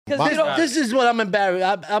This is what I'm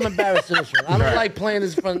embarrassed. I'm embarrassed to this one. I don't like playing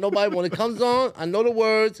this in front of nobody. When it comes on, I know the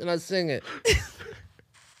words and I sing it.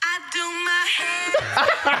 I do my hair.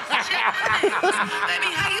 Baby,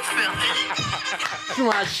 how you feeling? That's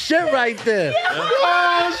my shit right there.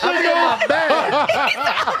 Oh, shit. I'm in my bag.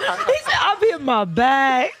 He said, I'll be in my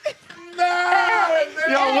bag. Yo,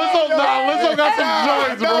 Lizzo got some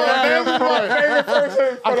joints, bro. Damn right. Favorite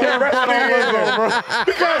person I for the can't rest front of on the Lizzo, year. bro.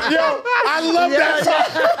 Because, yo, I love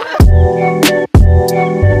that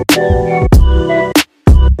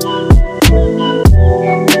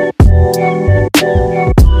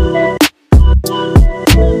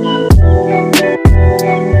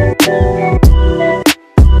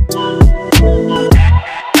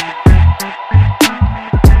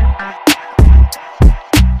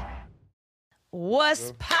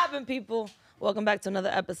What's poppin', people? Welcome back to another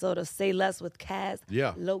episode of Say Less with Kaz,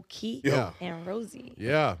 Yeah. Low Key, Yeah. and Rosie.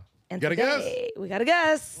 Yeah. And Got a guess? today, we got a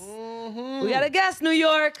guess. We got a guess, New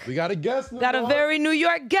York. We got a guess. Got a very New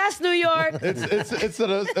York guess, New York.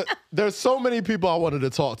 There's so many people I wanted to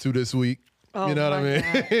talk to this week. Oh You know what I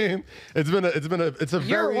my mean? It's a You're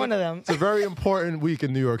very one of them. It's a very important week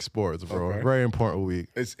in New York sports, bro. Okay. Very important week.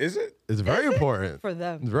 Is it? It's very important For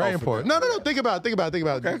them. It's very for important. them. No. Think about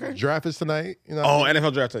it. Okay. Draft is tonight. You know. Oh,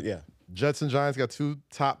 NFL draft, yeah. Jets and Giants got 2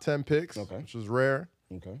 top 10 picks, Okay. which is rare.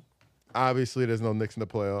 Okay. Obviously, there's no Knicks in the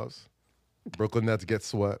playoffs. Brooklyn Nets get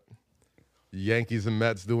swept. Yankees and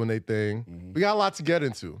Mets doing their thing. Mm-hmm. We got a lot to get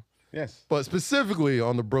into. Yes. But specifically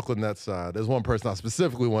on the Brooklyn Nets side, there's one person I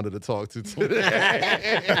specifically wanted to talk to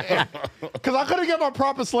today. Because I couldn't get my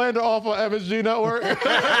proper slander off on MSG Network.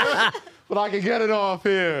 But I can get it off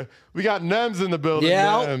here. We got Nems in the building.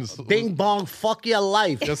 Yeah. Nems. Bing bong, fuck your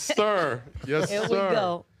life. Yes, sir. Yes, Here sir. we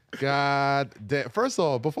go. God damn. First of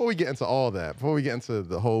all, before we get into all that, before we get into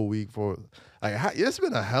the whole week, it's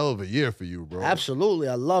been a hell of a year for you, bro. Absolutely,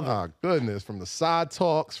 I love it. Oh, goodness. From the side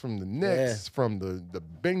talks, from the Knicks, from the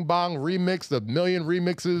Bing Bong remix, the million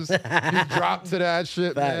remixes you dropped to that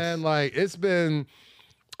shit, Facts. man. Like, it's been,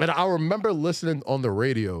 and I remember listening on the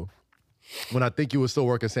radio when I think you were still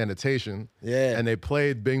working sanitation. Yeah. And they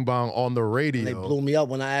played Bing Bong on the radio. They blew me up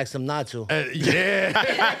when I asked them not to. Yeah.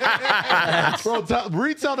 Bro,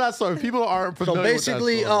 retell that story. People aren't So familiar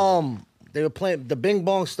basically, with that story. they were playing, the Bing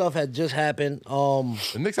Bong stuff had just happened.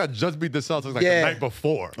 The Knicks had just beat the Celtics like Yeah. the night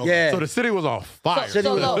before. Yeah. So the city was on fire.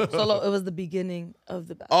 So low, it was the beginning of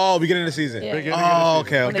the Oh, beginning of the season. Yeah. Beginning of Oh, the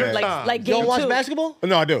season. okay, When it okay. was like You game don't watch 2. basketball?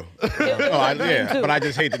 No, I do. Game two. But I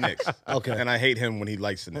just hate the Knicks. Okay. And I hate him when he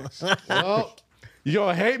likes the Knicks. Well, you're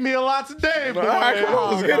going to hate me a lot today, boy. All right, come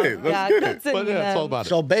on, let's get it. Yeah, Let's get good it. to But you, yeah, man. talk about it.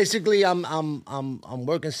 So basically, I'm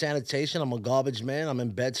working sanitation. I'm a garbage man. I'm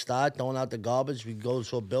in Bed-Stuy throwing out the garbage. We go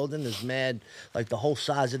to a building. There's mad, like the whole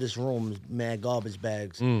size of this room is mad garbage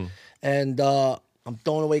bags. And I'm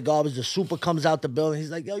throwing away garbage. The super comes out the building.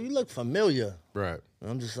 He's like, yo, you look familiar. Right. And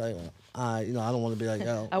I'm just like, I don't want to be like,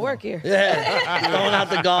 yo. I work here. Yeah, throwing out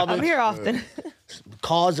the garbage. I'm here often.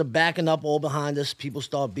 Cars are backing up all behind us. People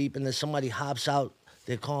start beeping. Then somebody hops out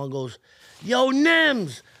their car and goes, yo,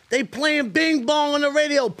 Nems, they playing Bing Bong on the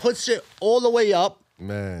radio. Puts it all the way up.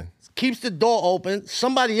 Man. Keeps the door open.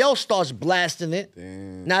 Somebody else starts blasting it.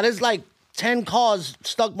 Now there's like 10 cars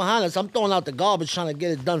stuck behind us. I'm throwing out the garbage trying to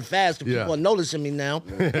get it done fast. Yeah. People are noticing me now.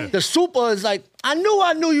 The super is like, I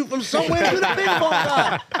knew you from somewhere. You the Bing Bong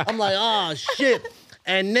guy. I'm like, oh, shit.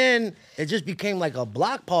 And then it just became like a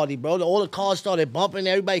block party, bro. All the cars started bumping.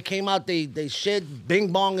 Everybody came out. They shit.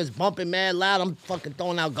 Bing Bong is bumping mad loud. I'm fucking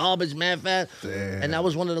throwing out garbage mad fast. Damn. And that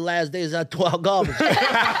was one of the last days I threw out garbage.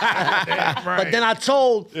 But then I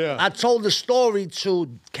told the story to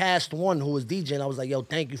Cast One, who was DJing. I was like, yo,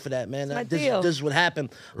 thank you for that, man. my This deal. is what happened.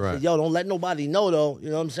 I Right. said, yo, don't let nobody know, though. You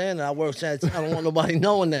know what I'm saying? I work sanitation. I don't want nobody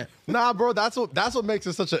knowing that. Nah, bro, that's what makes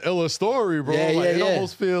it such an iller story, bro. Yeah, Like, yeah, it yeah.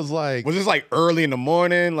 almost feels like Was this like early in the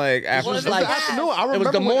morning, like after? was it was like- the afternoon. I It was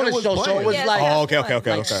remember the when morning was show, so playing. it was Yeah, like, Oh, okay.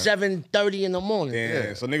 like 7:30 in the morning.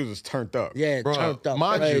 Yeah, so niggas was turned up. Yeah, Bro, turned up.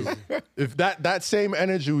 mind crazy. you, if that same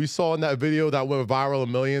energy we saw in that video that went viral a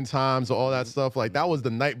million times, all that stuff, like that was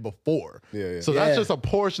the night before. Yeah. So Yeah. that's just a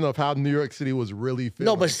portion of how New York City was really feeling.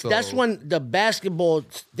 No, but So- that's when the basketball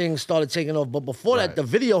thing started taking off. But before Right. that, the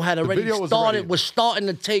video had already video was started, already- was starting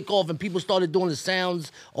to take off, and people started doing the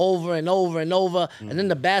sounds over and over and over. And then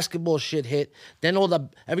the basketball shit hit. Then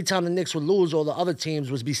every time the Knicks would lose, all the other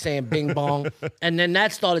teams would be saying Bing Bong, and then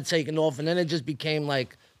that started taking off, and then it just became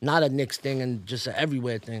like not a Knicks thing and just an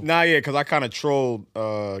everywhere thing. Nah, yeah, because I kind of trolled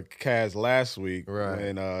Kaz last week Right.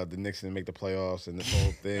 when the Knicks didn't make the playoffs and this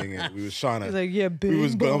whole thing, and we was trying to. He's like, yeah, bing we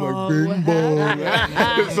was bong. I'm like, bing bong.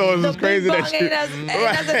 So it's The just crazy bing that bong shit. ain't as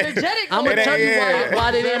energetic. I'm gonna It tell you ain't,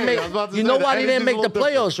 why they didn't I was about make. to You say know the why they didn't energy's make a the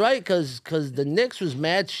little playoffs, right? Because the Knicks was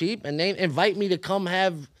mad cheap and they invite me to come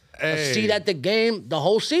have a Hey. seat at the game the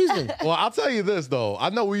whole season. Well, I'll tell you this though.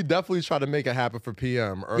 I know we definitely tried to make it happen for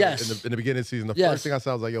PM early Yes. in the beginning of the season. The Yes. first thing I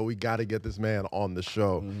said was like, "Yo, we got to get this man on the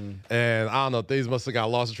show." Mm-hmm. And I don't know, things must have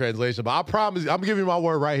got lost in translation, but I promise, I'm giving you my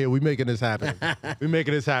word right here. We making this happen. We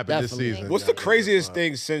making this happen this Definitely. season. What's the craziest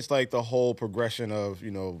thing since like the whole progression of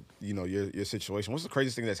your situation? What's the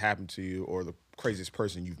craziest thing that's happened to you, or the craziest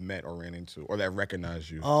person you've met or ran into, or that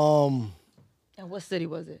recognized you? And what city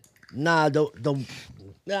was it? The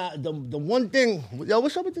one thing. Yo,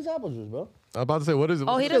 what's up with this apple juice, bro? I'm about to say, what is it?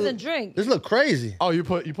 Oh, he doesn't drink. This look crazy. Oh, you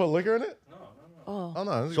put liquor in it? No. Oh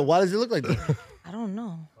no. So why does it look like that? I don't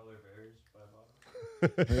know. He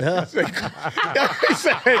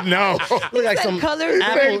said no. Look like some Colors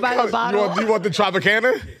apple. vary by the bottle. You want the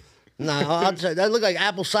Tropicana? Nah, I'll tell you, that look like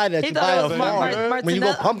apple cider that He you buy thought it at was a farm. When you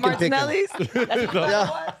go pumpkin picking. Martinelli's. That's what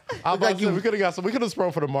Yeah. I'm about like to say, you- we could have got some. We could have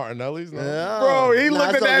sprung for the Martinellis. No? Bro, he Nah,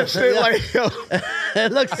 looked at that's that all shit good. like, yo.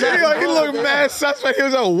 It looks He looked mad suspect. He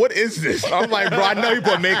was like, what is this? I'm like, bro, I know you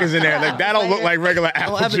put makers in there. Like, that don't look like regular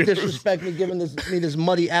apple Don't ever juice. disrespect me giving me this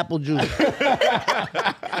muddy apple juice.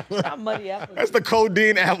 Not muddy apple. That's the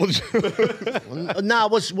codeine apple juice. Nah,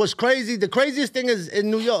 what's crazy? The craziest thing is in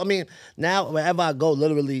New York. I mean, now wherever I go,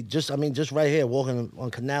 literally, just right here, walking on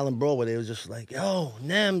Canal and Broadway, they was just like, yo,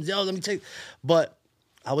 Nems, yo, let me take. But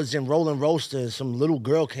I was in Rolling Roaster, and some little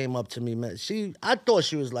girl came up to me, man. I thought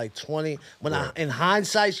she was like 20. In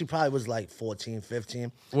hindsight, she probably was like 14,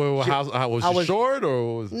 15. Wait, how was she short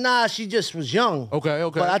or was? Nah, she just was young. Okay.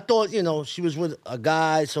 But I thought, she was with a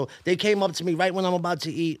guy, so they came up to me right when I'm about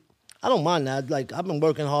to eat. I don't mind that. Like, I've been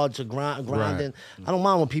working hard to grinding. Right. I don't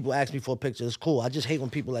mind when people ask me for a picture. It's cool. I just hate when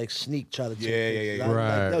people like try to take pictures. yeah. I'm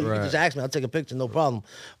Right, like, yo, you right. can just ask me. I'll take a picture, no problem.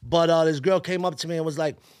 But this girl came up to me and was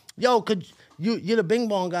like, yo, you're the Bing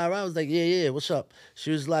Bong guy, right? I was like, yeah, what's up? She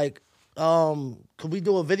was like, could we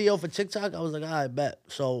do a video for TikTok? I was like, all right, bet.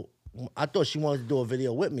 So I thought she wanted to do a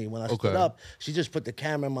video with me. When I stood Okay. up, she just put the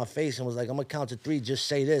camera in my face and was like, I'm gonna count to 3, just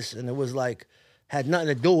say this. And it was like, had nothing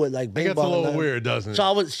to do with like Bing gets a Bong. little nothing. weird, doesn't it?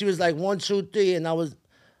 So she was like 1, 2, 3, and I was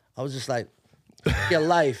just like, your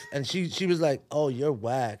life. And she was like, oh, you're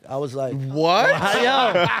whack. I was like, What?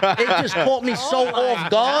 yo, it just caught me so off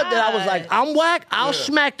guard that I was like, I'm whack. I'll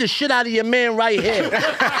smack the shit out of your man right here.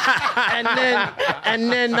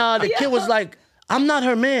 and then the kid was like, I'm not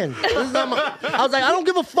her man. I was like, I don't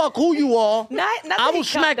give a fuck who you are. Not I that will he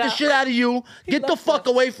smack the calmed shit out of you. Get the loves fuck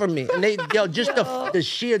away from me. And just the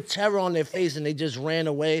sheer terror on their face, and they just ran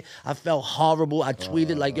away. I felt horrible. I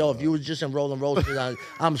tweeted like, yo, if you was just in Rolling Roasters,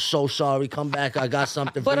 I'm so sorry. Come back. I got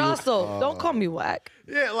something for But you. also, don't call me whack.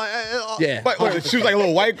 Yeah, like Yeah. But wait, she was like a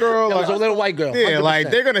little white girl. It was like- a little white girl. Yeah, 100%.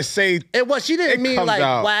 like they're gonna say It was. She didn't It mean comes like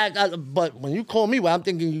out. whack, but when you call me whack, I'm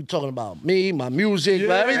thinking you talking about me, my music,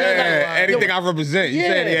 everything. yeah, like, anything I represent. You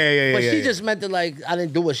said yeah. But she just meant that like I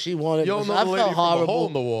didn't do what she wanted. You don't So know I the felt lady from the horrible. hole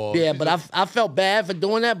in the wall. Yeah, She but I felt bad for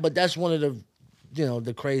doing that. But that's one of the,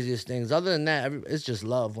 the craziest things. Other than that, it's just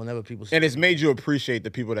love. Whenever people say And it's made you appreciate the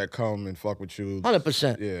people that come and fuck with you.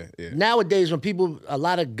 100%. Yeah. Nowadays, when a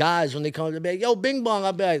lot of guys, when they come, they'll be like, yo, Bing Bong.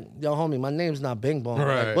 I'll be like, yo, homie, my name's not Bing Bong.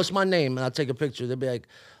 Right. Like, what's my name? And I'll take a picture. They'll be like,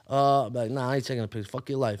 I'll be like, nah, I ain't taking a picture. Fuck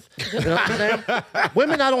your life. You know what I'm saying?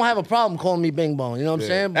 Women, I don't have a problem calling me Bing Bong. You know what I'm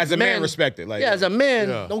saying? As a man, respect it. Like, yeah, as a man,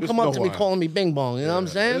 Yeah. don't Just come up know to who me I am. calling me Bing Bong. You know what I'm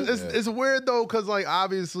saying? It's weird though, because like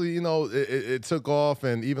obviously, it took off,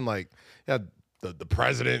 and even like the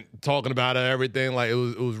president talking about it, everything, like it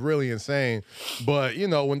was really insane. But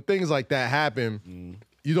when things like that happen,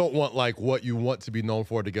 you don't want like what you want to be known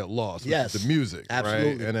for to get lost. Which Yes. is the music,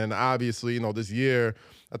 Absolutely. right? And then obviously, this year,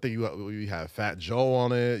 I think we had Fat Joe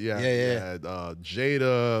on it. You had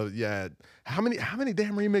Jada. You had how many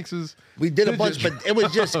damn remixes? We did a you- bunch, but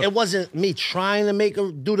it wasn't me trying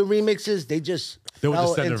to do the remixes. They They would fell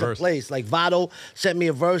just send a into verse. place. Like Vado sent me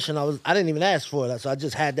a verse, and I didn't even ask for it, so I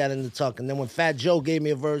just had that in the tuck. And then when Fat Joe gave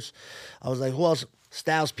me a verse, I was like, who else?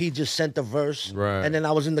 Styles P just sent the verse, Right. And then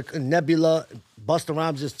I was in the Nebula. Busta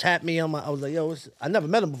Rhymes just tapped me on my. I was like, yo, I never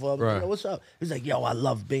met him before. I was like, Right. yo, what's up? He's like, yo, I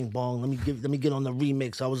love Bing Bong. Let me get on the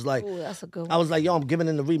remix. I was like, Ooh, that's a good I one. was like, yo, I'm giving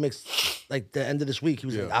in the remix. like the end of this week. He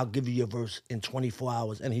was like, I'll give you your verse in 24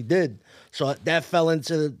 hours. And he did. So that fell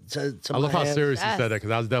into to I love my how hands. serious he said that because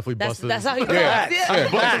I was definitely busted. That's how he talks. Yeah.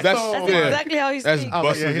 Yeah. That's exactly how he That's speaks.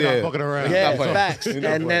 busted. He's not fucking around. Yeah, Not playing. facts. He's not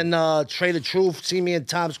And playing. then Trey the Truth see me in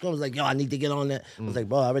Times Square. Was like, yo, I need to get on that. I was like,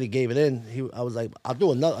 bro, I already gave it in. I was like, I'll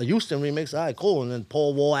do a Houston remix. All right, cool. And then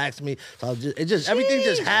Paul Wall asked me. So everything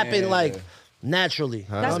just happened like naturally. That's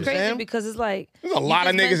You know what I'm crazy saying? because it's like There's a lot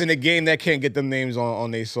of niggas in the game that can't get them names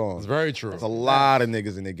on their songs. It's very true. There's a lot of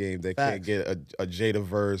niggas in the game that can't Facts. get a Jada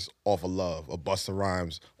verse off of Love, a Busta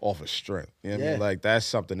Rhymes off of Strength. You know what I mean? Yeah. Like that's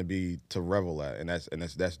something to revel at, and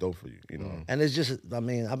that's dope for you. You know. And it's just, I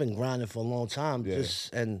mean, I've been grinding for a long time. Yeah.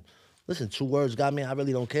 And listen, 2 words got me. I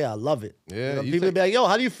really don't care. I love it. Yeah, You know, you people take- be like, yo,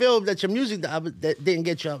 how do you feel that your music that didn't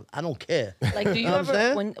get you? I don't care. Like, do you know what I'm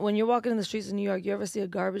ever, saying? when you're walking in the streets of New York, you ever see a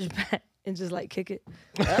garbage bag and just like kick it?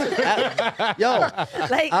 Yo,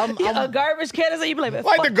 Like a garbage can or something, you be like, man,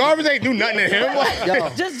 Like fuck the garbage ain't do nothing to him. Like, yo.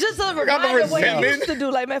 Just a got the reminder of what he resentment. used to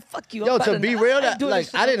do. Like, man, fuck you. I'm Yo, about to be not- real, I'm that doing like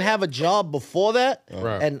this shit I no didn't more. have a job before that,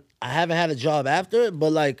 Right. and I haven't had a job after it.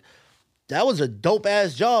 But like, that was a dope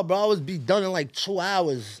ass job, bro. I was be done in like 2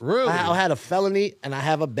 hours. Really? I had a felony, and I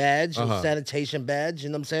have a badge, a sanitation badge. You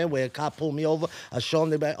know what I'm saying? Where a cop pulled me over, I show him.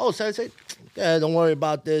 They be like, "Oh, sanitation, yeah, don't worry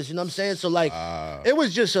about this." You know what I'm saying? So like, it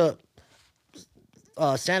was just a.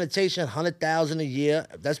 Sanitation, 100,000 a year.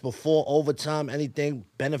 That's before overtime, anything,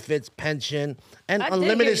 benefits, pension, and I did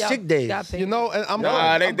unlimited hear y'all sick days. got paid. You know, and I'm Nah,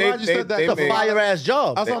 glad, they- I'm glad you they- said that. they It's a made- fire ass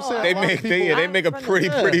job. That's what I'm saying. they A lot of make people- they make a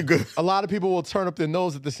pretty good. A lot of people will turn up their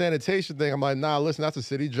nose at the sanitation thing. I'm like, nah, listen, that's a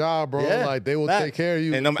city job, bro. Yeah, Like they will facts. take care of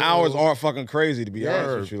you. And them So- hours aren't fucking crazy, to be honest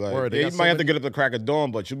Word, with you. Like, word. They yeah, got you so might have to many- get up the crack of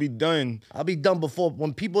dawn, but you'll be done. I'll be done before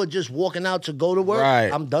when people are just walking out to go to work. Right.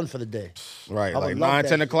 I'm done for the day. Right, I would like love 9, that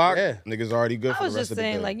 10 shit. o'clock, Yeah. niggas already good I for was the rest just of the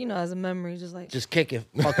saying, day. like, you know, as a memory, just like Just kick it.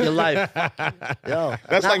 Fuck your life. Yo.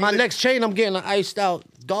 That's Now, like my the- next chain, I'm getting an iced out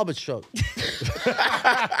garbage truck. Is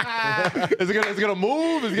it gonna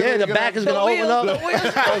move? Is it Yeah, gonna, the back is gonna wheels, open the up.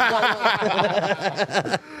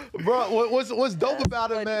 wheels. Bro, what's dope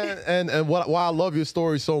about it, man, and why I love your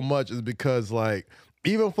story so much is because like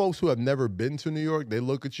even folks who have never been to New York, they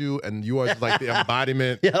look at you and you are just like the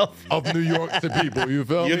embodiment Yo. of New York to people. You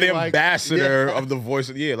feel You're me? the Like, ambassador of the voice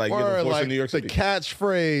of you're the Word, voice like of New York the City.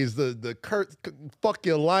 catchphrase, the Kurt, fuck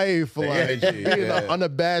your life, like energy, being yeah. an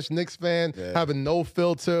unabashed Knicks fan, Yeah. having no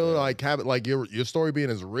filter, like having like your story being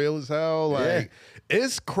as real as hell. Like Yeah.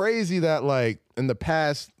 it's crazy that like in the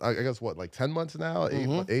past, I guess what, like 10 months now,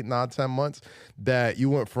 Mm-hmm. 8, 9, 10 months, that you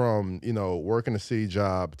went from, you know, working a city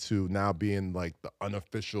job to now being like the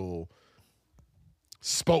unofficial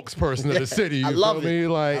spokesperson of the city. You I love feel me? it.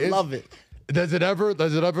 Like I it's- love it. Does it ever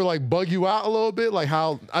like bug you out a little bit? Like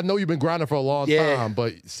how I know you've been grinding for a long Yeah. time,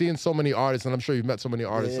 but seeing so many artists, and I'm sure you've met so many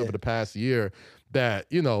artists Yeah. over the past year that,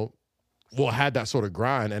 you know, will had that sort of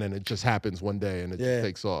grind and then it just happens one day and it Yeah. just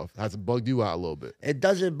takes off. Has it bugged you out a little bit? It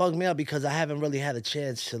doesn't bug me out because I haven't really had a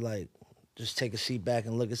chance to like just take a seat back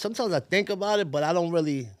and look. Sometimes I think about it, but I don't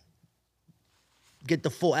really get the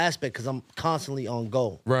full aspect because I'm constantly on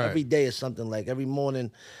go. Right. Every day is something. Like every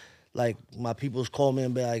morning, like my people's call me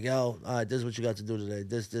and be like, yo, all right, this is what you got to do today.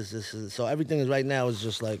 This is. So everything is right now is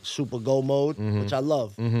just like super go mode, which I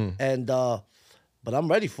love. And but I'm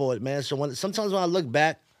ready for it, man. So sometimes when I look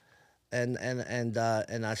back and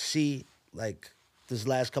I see like this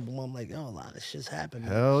last couple months, I'm like, yo, a lot of shit's happened.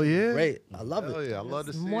 man. Hell yeah. Great. I love Hell it. yeah, I love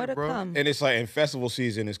to see more it, to bro. come. And it's like, and festival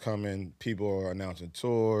season is coming. People are announcing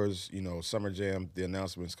tours. You know, Summer Jam, the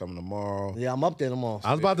announcement's coming tomorrow. Yeah, I'm up there tomorrow.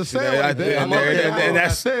 I was about to say, Yeah, like, damn,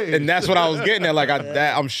 and that's what I was getting at. Like,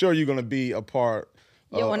 I'm sure you're gonna be a part.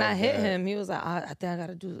 Yeah, when I of hit that. him, he was like, I think I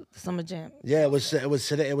gotta do the Summer Jam. Yeah, it was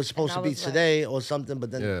today. It was supposed And to I be was like- today or something,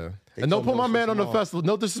 but then Yeah. they And don't told me put my it was man on the tomorrow. festival.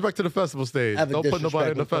 No disrespect to the festival stage. Have a Don't put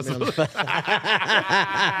nobody on the disrespect, festival. don't put me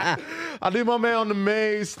on the I need my man on the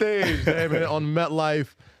main stage, man, on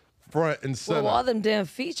MetLife, front and center. Well, all them damn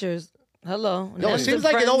features. Hello. Yo, it seems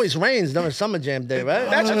like it always rains during Summer Jam Day, right?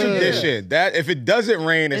 That's a tradition. That if it doesn't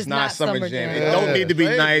rain, it's It's not not Summer Summer Jam. Jam. It don't need to be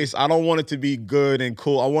Crazy. nice. I don't want it to be good and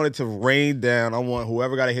cool. I want it to rain down. I want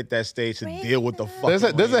whoever got to hit that stage to deal with the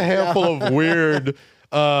fucking There's a rain. handful of weird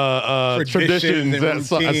traditions and at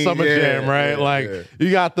routines, Summer yeah, Jam, right? yeah, like yeah.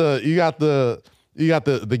 you got the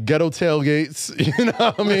ghetto tailgates, you know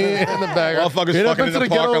what I mean, in the back. Motherfuckers Get up fucking in into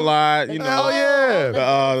the parking ghetto- lot. You know, Hell yeah.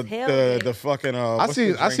 the fucking. I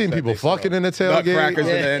seen people fucking in the tailgate. Nutcrackers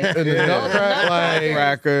and the yeah. nutcrack, like,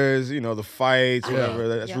 Nutcrackers. You know the fights, whatever.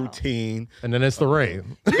 That's Yeah. routine. and then it's the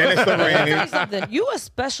rain. Then it's the Tell you rain. something. You a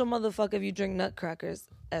special motherfucker if you drink nutcrackers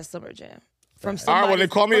at Summer Jam. From All right, well, they somebody's-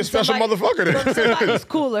 call me a from special somebody- motherfucker then. From somebody's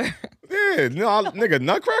cooler. Yeah, no, nigga,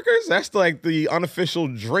 nutcrackers. That's like the unofficial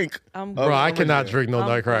drink. Bro, I cannot drink no I'm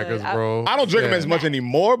nutcrackers, good. bro. I don't drink them Yeah. as much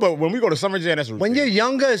anymore, but when we go to Summer Jam, that's When you're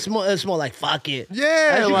younger, it's more like fuck it.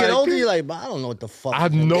 Yeah, As you like- get older, you're like, but I don't know what the fuck. I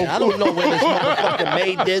have is in no there. I don't know where this motherfucker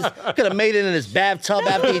made this. Could have made it in his bathtub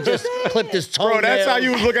after he just clipped his toe. Bro, that's how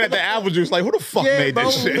you was looking at the apple juice. Like, who the fuck Yeah, made bro,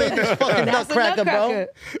 this who shit? made this fucking That's a nutcracker, bro?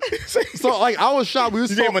 So like I was shocked. We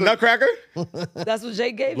was You gave him a talking- nutcracker? That's what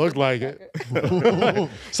Jay gave. Looked like it.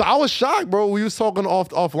 So I was shocked, bro. We was talking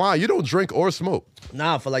offline. You don't drink or smoke.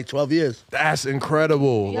 Nah, for like 12 years. That's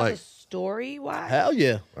incredible. You have Like, a story? Why? Hell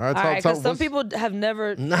yeah. all right, All right, tell because some what's- people have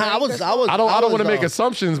never. Nah, drank I or was. smoked. I don't want to was, make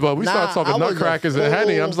assumptions, but we nah, started talking I was a nutcrackers and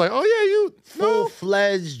Henny. I'm just like, oh yeah, you no.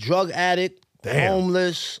 full-fledged drug addict, Damn.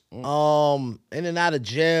 homeless, in and out of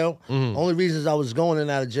jail. Only reasons I was going in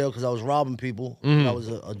and out of jail because I was robbing people. I was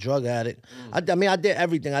a drug addict. I mean, I did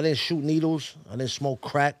everything. I didn't shoot needles. I didn't smoke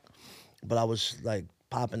crack, but I was like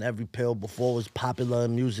popping every pill before it was popular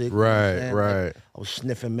in music. You know what I'm Right, saying? right. Like, I was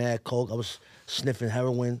sniffing mad coke. I was sniffing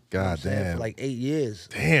heroin. You know what I'm God saying? damn. For like 8 years.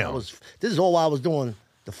 Damn. This is all while I was doing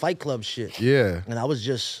the Fight Club shit. Yeah. And I was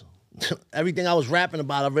just everything I was rapping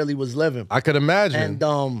about, I really was living. I could imagine.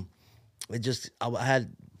 And it just I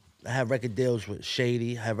had record deals with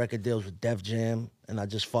Shady, I had record deals with Def Jam, and I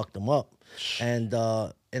just fucked them up. And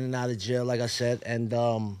in and out of jail, like I said, and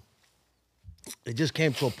it just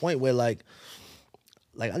came to a point where like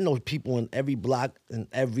I know people in every block in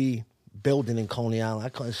every building in Coney Island. I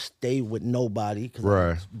couldn't stay with nobody because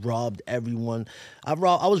Right. I robbed everyone. I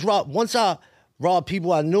was robbed once. I robbed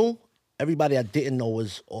people I knew. Everybody I didn't know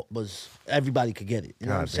was everybody could get it. You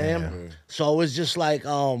know what I'm saying? Goddamn. So it was just like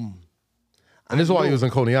and this is why he was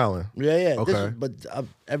in Coney Island. yeah. Okay. But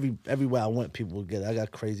everywhere I went, people would get it. I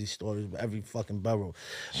got crazy stories, every fucking borough.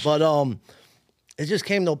 But it just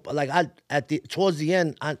came to like towards the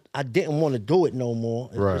end, I didn't want to do it no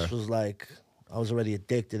more. It Right. just was like I was already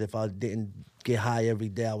addicted. If I didn't get high every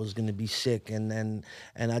day, I was gonna be sick. And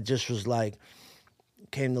I just was like,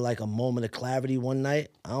 came to like a moment of clarity one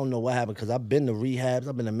night. I don't know what happened because I've been to rehabs.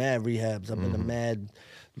 I've been to mad rehabs. I've been to mad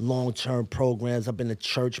long-term programs. I've been to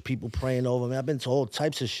church, people praying over me. I've been to all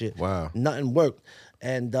types of shit. Wow. Nothing worked.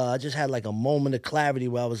 And I just had like a moment of clarity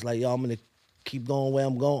where I was like, yo, I'm going to keep going where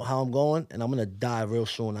I'm going, how I'm going, and I'm going to die real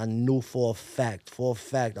soon. I knew for a fact,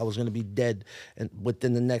 I was going to be dead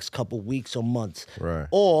within the next couple weeks or months. Right.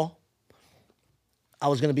 Or I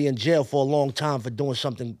was going to be in jail for a long time for doing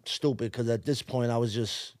something stupid because at this point I was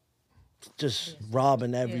just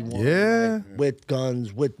robbing everyone. Yeah. like, with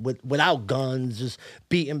guns, without guns, just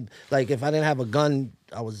beating. Like if I didn't have a gun,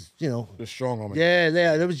 I was, Just strong on me.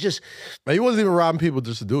 yeah. It was just, Man, you wasn't even robbing people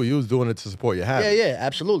just to do it. You was doing it to support your habit. yeah,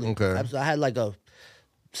 absolutely. Okay. I had like a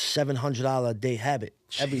 $700 a day habit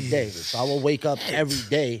every day. So I would wake up every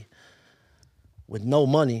day with no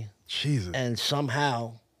money Jesus. and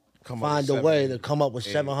somehow Come up find with a way $700. to come up with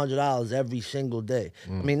 $700 every single day.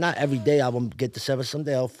 I mean, not every day I would get the seven. Some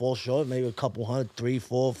day I'll fall short, maybe a couple hundred, 300,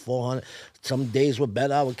 400, 400. Some days were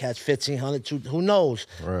better. I would catch 1,500, who knows?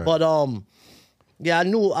 Right. But yeah, I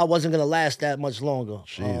knew I wasn't gonna last that much longer.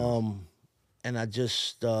 And I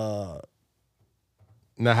just Now,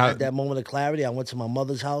 how, at that moment of clarity, I went to my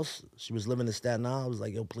mother's house. She was living in Staten Island. I was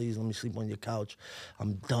like, yo, please let me sleep on your couch.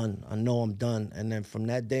 I'm done. I know I'm done. And then from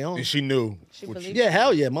that day on, And she knew. believed yeah,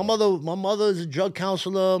 hell yeah. My mother is a drug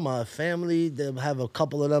counselor. My family, they have a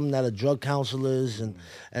couple of them that are drug counselors and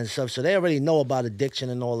stuff. So they already know about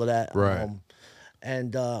addiction and all of that. Right.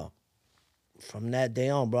 And from that day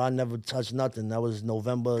on, bro, I never touched nothing. That was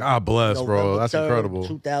November. God bless, bro. November That's 3rd, incredible.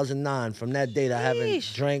 2009. From that date, I haven't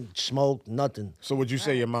Sheesh. drank, smoked, nothing. So would you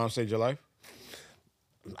say your mom saved your life?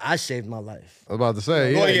 I saved my life. I was about to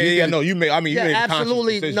say, Oh, yeah. yeah. No, you made. I mean, you Yeah, made a conscious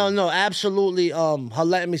absolutely. decision. No, absolutely. Her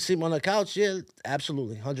letting me sleep on the couch, yeah,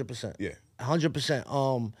 absolutely, 100%. Yeah.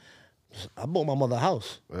 100%. I bought my mother a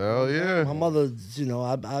house. Hell yeah. My mother,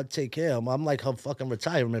 I take care of her. I'm like her fucking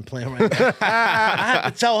retirement plan right now. I had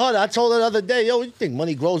to tell her that. I told her the other day, yo, you think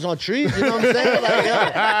money grows on trees? You know what I'm saying? Like, yo,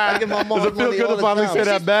 I give my mom Does it feel money good all to the finally time. say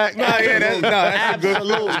that back? That's a good.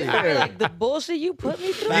 Absolutely. Like the bullshit you put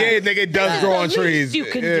me through. Yeah, nigga, it does That's grow the on least trees. you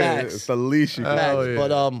can yeah, do. it's the least you can. Hell Facts. yeah.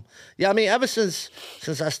 But yeah, I mean, ever since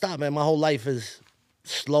I stopped, man, my whole life is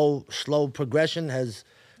slow progression. Has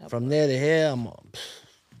from there to here,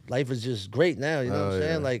 life is just great now. You know what I'm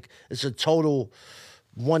saying? yeah. Like it's a total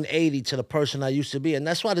 180 to the person I used to be, and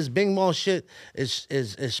that's why this Bing Bong shit is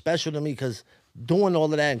special to me because doing all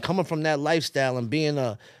of that and coming from that lifestyle and being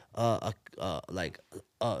a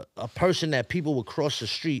person that people would cross the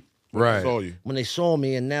street Right. Saw you. when they saw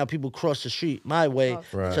me, and now people cross the street my way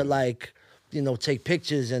Right. to like take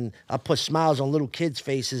pictures and I put smiles on little kids'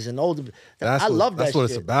 faces and older. That's I what- love that that's what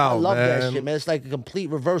shit. it's about, I love that man. shit, man. It's like a complete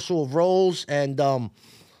reversal of roles, and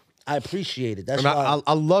I appreciate it. That's And why.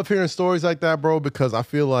 I love hearing stories like that, bro, because I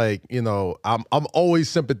feel like, I'm always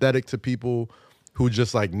sympathetic to people who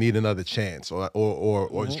just like need another chance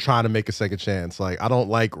or is trying to make a second chance. Like, I don't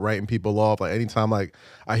like writing people off. Like, anytime like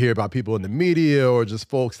I hear about people in the media or just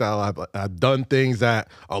folks that have done things that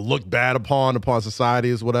are looked bad upon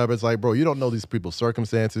society or whatever, it's like, bro, you don't know these people's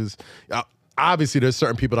circumstances. Obviously, there's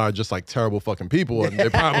certain people that are just like terrible fucking people, and they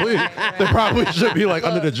probably should be like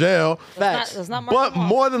under the jail. Facts. That's not But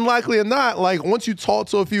more than likely or not, like once you talk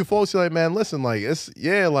to a few folks, you're like, man, listen, like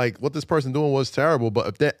like what this person doing was terrible. But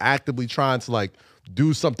if they're actively trying to like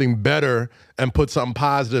do something better and put something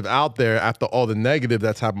positive out there after all the negative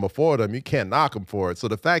that's happened before them, you can't knock them for it. So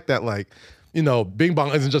the fact that like, Bing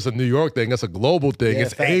Bong isn't just a New York thing; it's a global thing. Yeah,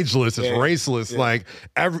 it's facts. ageless. It's raceless. Like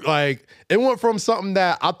it went from something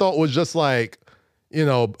that I thought was just like,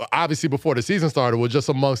 obviously before the season started, was just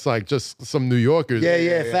amongst like just some New Yorkers.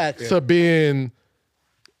 Yeah, facts. To being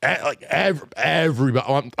like everybody.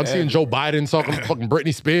 I'm seeing Joe Biden talking fucking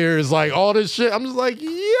Britney Spears, like all this shit. I'm just like,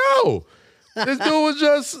 yo. This dude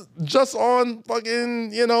was just on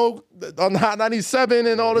fucking, on Hot 97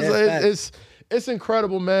 and all this. Yeah, It's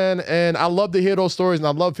incredible, man. And I love to hear those stories, and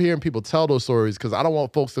I love hearing people tell those stories because I don't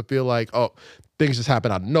want folks to feel like, oh, things just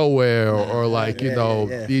happen out of nowhere or like,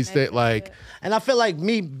 these things like. And I feel like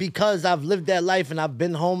me, because I've lived that life and I've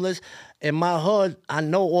been homeless, in my hood, I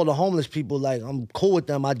know all the homeless people. Like, I'm cool with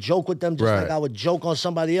them. I joke with them just Right. like I would joke on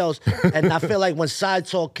somebody else. And I feel like when Side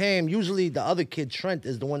Talk came, usually the other kid, Trent,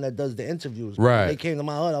 is the one that does the interviews. When Right. they came to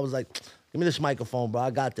my hood, I was like, give me this microphone, bro.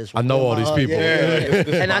 I got this. I know all these people.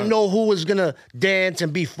 And I know who was gonna dance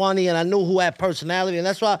and be funny, and I knew who had personality, and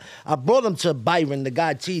that's why I brought him to Byron, the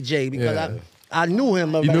guy TJ, because Yeah. I knew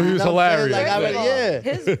him. Already, knew he was know what I'm saying? hilarious. Like, I already,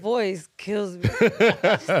 yeah. His voice kills me.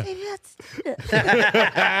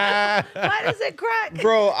 Why does it crack?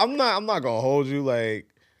 Bro, I'm not gonna hold you. Like,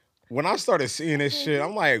 when I started seeing this shit,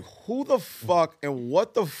 I'm like, who the fuck and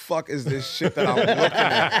what the fuck is this shit that I'm looking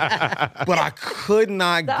at? But I could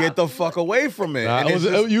not get the fuck away from it. And it's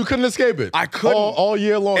just- You couldn't escape it. I couldn't all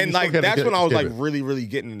year long. And you still like couldn't that's when I was like escape it. really, really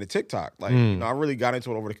getting into TikTok. Like, I really got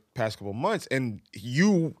into it over the past couple of months. And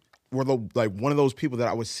you were one of those people that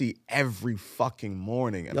I would see every fucking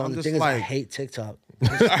morning. And Yo, I'm the just thing is, I like, hate TikTok.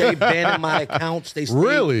 They banning my accounts. They stay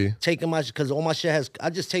Really? taking my because all my shit has. I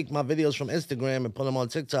just take my videos from Instagram and put them on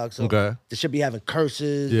TikTok. So Okay. they should be having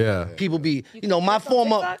curses. Yeah. people be. You You know, can my curse on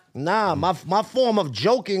form of TikTok? my form of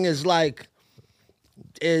joking is like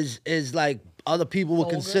like other people would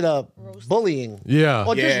Vulgar? consider bullying. Yeah.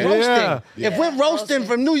 Or just Yeah. roasting. Yeah. If we're roasting roasting.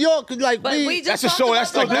 from New York, like But we just That's a talked show. about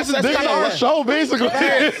That's that. like- This is That's kind kinda of our like- show, basically.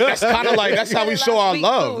 that's kind of like that's how we show our Last week,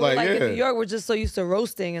 love. too, Like, in yeah. New York, we're just so used to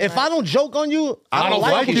roasting. And if I don't joke on you, I don't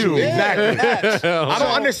like you. Yeah, Exactly. facts. I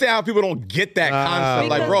don't understand how people don't get that concept.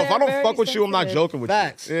 Like, Because bro, if I they're don't fuck very with you, I'm not sensitive. joking with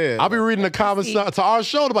Facts. you. Yeah. I'll be reading the comments to our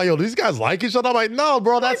show about, yo, these guys like each other. I'm like, no,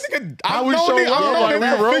 bro, that's how we show love. I've known Like, him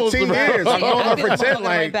we for roast 15 them. years. I've known her I'll be for 10. right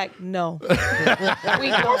Like, back. No,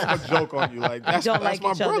 we I'm don't. a joke on you. Like, that's don't like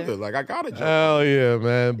my each other. brother. Like, I gotta joke. Hell yeah,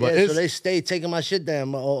 man. But Yeah, it's so they stay taking my shit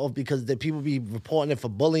down because the people be reporting it for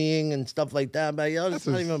bullying and stuff like that. But yo, it's That's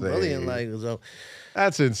not even insane. bullying. Like, so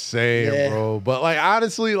that's insane, Yeah. bro. But like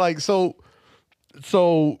honestly, like so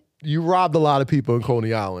you robbed a lot of people in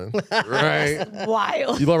Coney Island, right?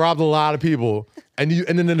 Wild. You robbed a lot of people, and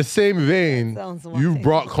then in the same vein, Sounds you wild.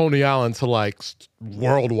 brought Coney Island to like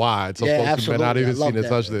worldwide, so Yeah, folks who may not absolutely. even I love seen it, that.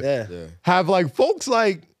 touched it. Yeah. Have like folks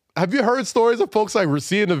like, have you heard stories of folks like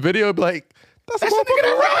seeing the video, and be like, that's a nigga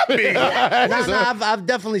that robbed me. I've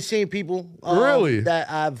definitely seen people Really? that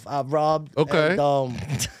I've robbed. Okay.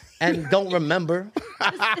 And don't remember.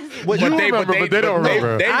 Well, you remember, but they don't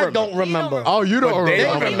remember. I don't remember. Oh, you don't But they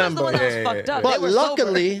remember. don't He was the one that was fucked up. They But were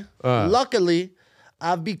sober. luckily,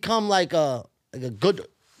 I've become like a good,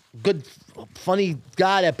 funny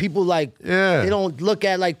guy that people like. Yeah. They don't look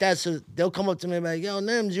at like that, so they'll come up to me and be like, "Yo,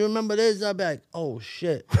 Nims, you remember this?" I'll be like, "Oh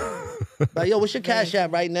shit." Like, yo, what's your cash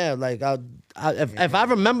app right now? Like, if I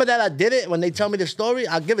remember that I did it, when they tell me the story,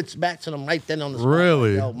 I'll give it back to them right then on the spot.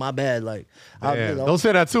 Really? Like, yo, my bad. Like, I'll, Damn, you know. don't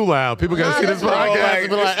say that too loud. People gonna see this Bro, podcast and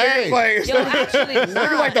be like, hey. Yo, actually,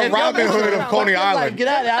 Nigga like the If Robin y'all Hood know- of Coney like, Island. get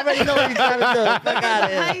out of there. I already know what he's trying to do. Fuck out of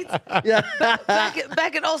here. Heights, Yeah.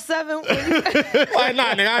 back in 07, when you, Like,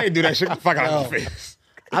 nah, nigga, I ain't do that shit. Get the fuck out of my face.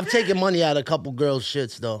 I've taken money out of a couple girls'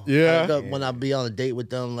 shits though. Yeah? Like, when I be on a date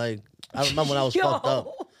with them, like I remember when I was Yo. fucked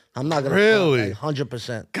up. I'm not gonna Really?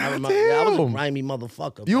 100%. God I was a damn. grimy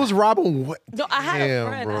motherfucker. You was robbing what? No, I had a Damn,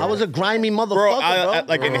 friend. bro. I was a grimy motherfucker, Bro, bro.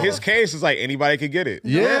 like in his case, it's like anybody could get it.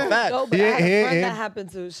 Yeah. fact. No, but I had He a ain't- friend that happened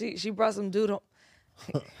to. She brought some dude home.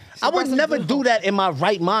 I would never do that in my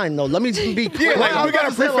right mind, though. Let me be clear. Yeah, like we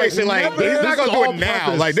gotta preface it. Like never. he's not gonna This is do all it now.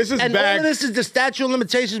 purpose. Like this is And all back. of this is the statute of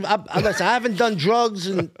limitations. Listen, I haven't done drugs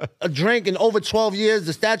and a drink in over 12 years.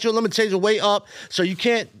 The statute of limitations are way up, so you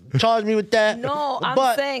can't charge me with that. No, I'm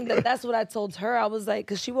But saying that's what I told her. I was like,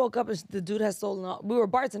 because she woke up and the dude had stolen all. We were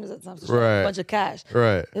bartenders at the time, so she had Right. a bunch of cash.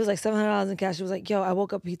 Right. It was like $700 in cash. She was like, yo, I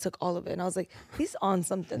woke up, he took all of it. And I was like, he's on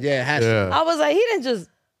something. Yeah, it has to. Yeah. I was like, he didn't just.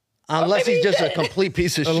 Unless maybe he's he just a did. complete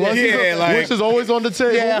piece of Unless shit. he's Yeah, like- which is always on the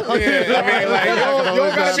table. Yeah. I mean, like you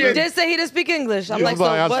don't gotta She be did say he didn't speak English. I'm He like, was like,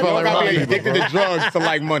 so I what? felt like gotta be Robbie, addicted to drugs to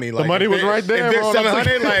like money. Like money if was there- right there, If there's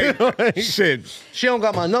bro. 700, like shit. She don't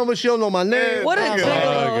got my number. She don't know my name. What a Nigga,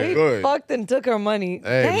 gigolo. like, He good. fucked and took her money.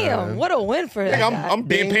 Hey, Damn, man. what a win for him. I'm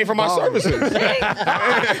being paid for my Bing services.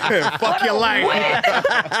 Fuck your life.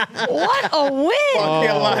 What a win. Fuck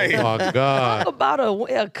your Oh life. my God. Talk about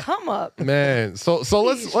a come up. Man, so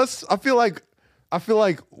let's. I feel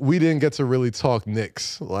like we didn't get to really talk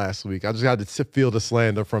Knicks last week. I just had to feel the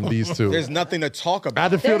slander from these two. There's nothing to talk I had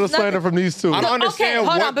about. to feel the There's slander nothing- from these two. I don't understand Okay,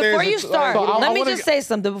 hold what on. Before there's you to- start, So I let me wanna just get- say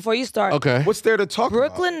something before you start. Okay. What's there to talk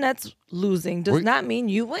Brooklyn Nets losing does not mean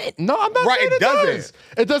you win. No, I'm not Right, saying it it doesn't. does.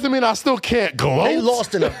 It doesn't mean I still can't gloat. They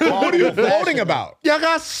lost in a What are you voting about? Y'all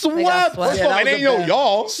got swept. swept. Yeah, that it was ain't a no bad-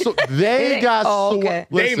 y'all. So they got Oh, okay.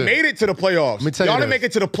 swept. They Listen, made it to the playoffs. me tell you Y'all didn't this. make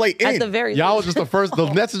it to the play-in. At the very Y'all least. was just the first. The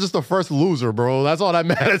Nets is just the first loser, bro. That's all that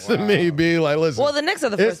matters to me. Be like, listen. Well, the Knicks are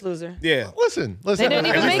the It's- first loser. Yeah. Listen. They didn't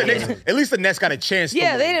even At least, make the it. Knicks, at least the Nets got a chance.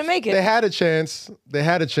 Yeah, to they lose. didn't make it. They had a chance. They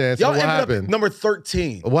had a chance. Y'all and what ended happened? up number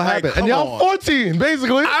 13. What Like, happened? come And y'all on. 14,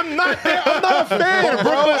 basically. I'm not. I'm not a fan,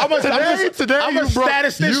 bro. I'm a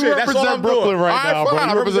statistician. You That's all represent I'm Brooklyn doing. right All right, now, fine. bro.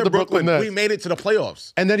 I You represent the Brooklyn Nets. We made it to the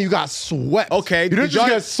playoffs. And then you got swept. Okay. You didn't Did y'all-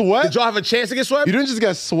 just get swept. Did y'all have a chance to get swept? You didn't just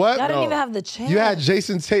get swept. Y'all didn't even have the chance. You had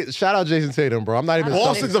Jason Tatum. Shout out Jason Tatum, bro. I'm not even a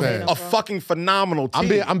Boston's Celtics a, fan. a fucking phenomenal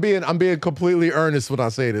team. I'm being completely earnest when I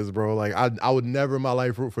say this, bro. Like I would never in my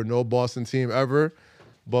life root for no Boston team ever.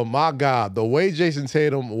 But my God, the way Jason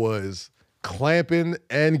Tatum was clamping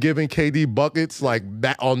and giving KD buckets like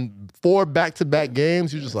back on 4 back-to-back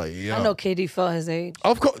games, you're just like, yo. I know KD felt his age.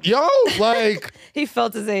 Of course, yo, like He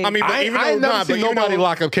felt his age. I mean, but I even ain't though never but seen even nobody though-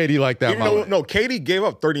 lock up KD like that. Even my though, life. no, KD gave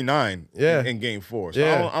up 39 Yeah. in game 4. So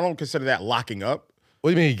Yeah. I don't consider that locking up. What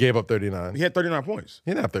do you mean he gave up 39? He had 39 points. He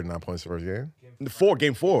didn't have 39 points first game.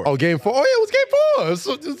 Game 4. Oh, game 4? Oh, yeah, it was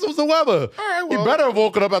game 4. It was the weather. right, He well- better have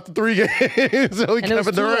woken up after 3 games. So And it was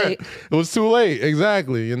too late. It was too late,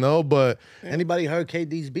 exactly, you know, but Anybody heard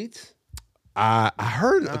KD's beats? I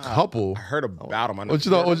heard a couple. I heard about him. I know. What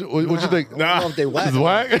you know? What you think? I don't know if they whack. It's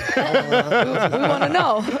whack. we want to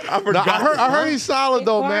know. No, I heard he's solid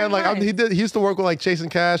though, man. Like Right. he used to work with like Chasing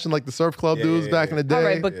Cash and like the Surf Club dudes back in the day. All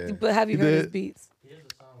right, but have you He heard his did. beats?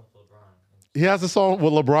 He has a song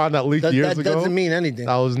with LeBron that leaked That, years that ago. doesn't mean anything.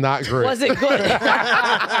 That was not great. Was it good? What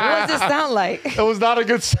does it sound like? It was not a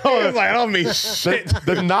good It's song. like, I don't mean shit.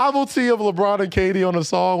 The novelty of LeBron and KD on the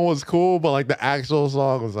song was cool, but like the actual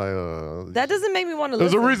song was like, That doesn't make me want to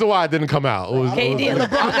there's a listen. reason why it didn't come out. It was, KD and LeBron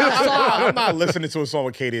got a song. I'm not listening to a song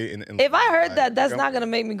with KD. If I heard that, that's not gonna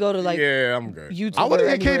make me go to like Yeah, I'm good. YouTube. I want to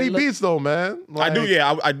or hear anywhere KD to look. beats though, man. I do, Like,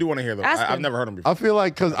 yeah. I do want to hear them. Ask I've him. never heard them before. I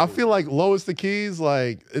feel like Lois the Keys,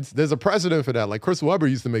 like there's a precedent for that. Like Chris Webber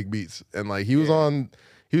used to make beats, and like he was on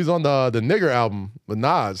the Nigger album with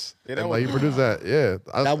Nas, Yeah, that and like he was- produced that. Yeah,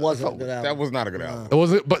 That wasn't a good album. That was not a good album. It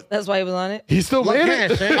wasn't, but That's why he was on it. he still Look made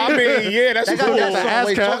hands, it. Sam. I mean, yeah, that's They got cool. that the song ass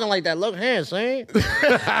where he cap. talking like that. Look hands, Sam. They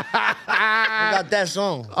got that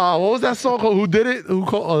song. What was that song called? Who did it?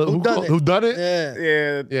 Who done it? Yeah.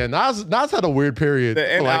 Yeah, Yeah, Nas had a weird period the for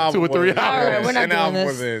end like 2 or album 3 was- hours. All right, we're not end doing album this.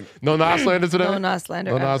 wasn't- No Nas slander today. No Nas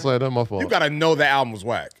slander. No Nas ever. slander. My fault. You gotta know the album was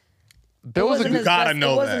whack. There It was wasn't a, his gotta best,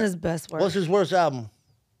 know It wasn't that. his best work. What's his worst album?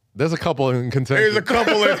 there's a couple in contention. There's a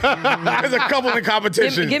couple in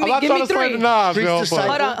competition. Give I'm me, not give trying me to slander three. Nas, Streets yo, Disciple.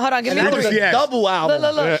 but Hold on. Give And me that was three. a Yes. double album.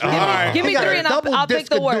 Look. Yeah, Give me, alright. give me He got three a and double I'll pick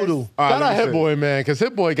disc the of worst. doodle. shout out listen. Hit Boy, man, because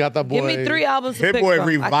Hit Boy got that boy. Give me 3 albums to Hit pick Boy from.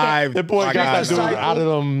 I can't- revived. Hit Boy my got that God. dude Disciple, out of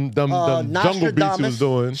them jungle beats he was Nostradamus.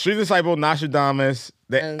 doing. Street Disciple, Nostradamus,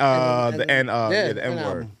 the And- the and- N and word.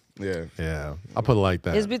 album. Yeah. Yeah, I put it like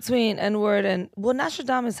that. It's between N-word and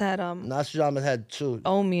Nostradamus had Nostradamus had 2.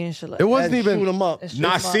 Omi and shit like It wasn't Had Shoot even. 'em up. It's Shoot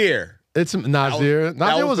 'em Up. Nasir. It's Nasir. that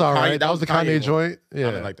Nasir was was the all Kanye- right. That was the Kanye one. joint. Yeah,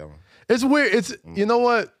 I didn't like that one. It's weird. It's you know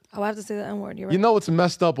what? Oh, I have to say the N-word. You're right. You know what's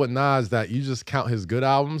messed up with Nas that you just count his good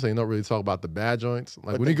albums and you don't really talk about the bad joints. Like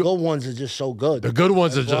But when the you go, good ones are just so good. the good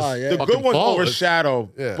ones are That's just why, yeah. The fucking good ones flawless. overshadow,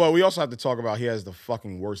 Yeah. but we also have to talk about he has the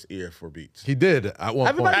fucking worst ear for beats. He did at one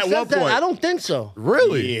Everybody point. At says one that. point. I don't think so.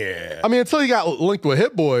 Really? Yeah. I mean, until he got linked with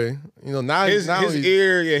Hit Boy, you know, now His his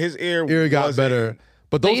ear got wasn't- better.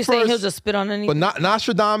 But So those you saying he'll first, just spit on anything? but not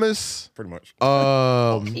Nostradamus, pretty much.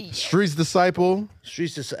 Street's Disciple,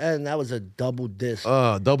 Streets to and that was a double disc.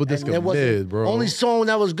 double disc And there of wasn't- mid, bro. Only song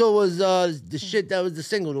that was good was the shit that was the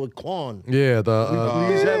single with Quan. yeah,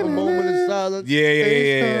 Please have a moment in silence.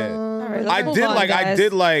 Yeah. All right, let's I move did on, like guys.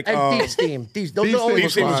 And Thief's Theme. Those are the only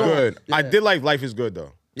Thief Theme was songs. good. Yeah. I did like Life is Good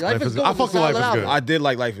though. Life is good. I was a fucked with Life solid is album. Good. I did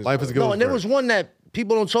like Life is Life Good. is good. No, and there great. was one that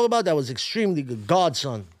people don't talk about that was extremely good.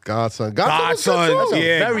 Godson. Godson. Godson, was good too.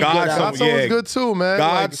 yeah, very good Godson, album. Godson yeah. was good too, man. Like,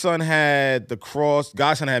 Godson had The Cross.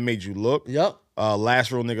 Godson had Made You Look. Yep.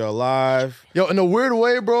 Last Real Nigga Alive. yo, in a weird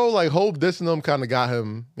way, bro, like Hope dissing them kind of got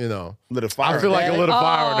him, you know. Lit a fire. I feel like it lit a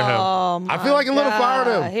fire to him. I feel like it lit a fire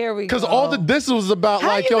to him. God, here we Because go. all the disses was about How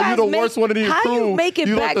like, you yo, you guys the make- worst one in your how crew. you make it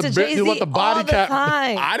let back the to bi- Jay-Z you let the body all the cap.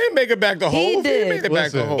 time? I didn't make it back to He Hove. did. He made it back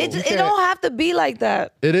to Listen. Hove. It You don't can't- have to be like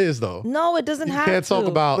that. It is though. No, it doesn't You have can't to. talk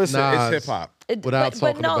about Listen, Nas it's hip hop. without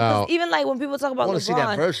talking no, 'cause about. even like when people talk about wanna LeBron, see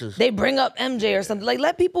that versus. they bring up MJ or something. Like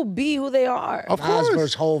let people be who they are. Of Nas course,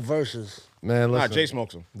 versus whole verses. man. Nah, Listen, Jay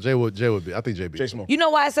smokes him. Jay would be. I think Jay be. Jay smokes. You know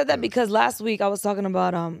why I said that? Because last week I was talking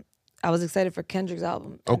about I was excited for Kendrick's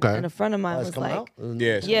album. Okay. And a friend of mine It's was coming like,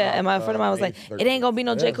 out? Yeah. and my friend of mine was like, May it ain't gonna be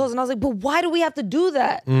no J. Cole's. And I was like, but why do we have to do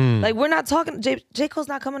that? Like, we're not talking, J. Cole's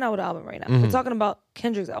not coming out with an album right now. We're talking about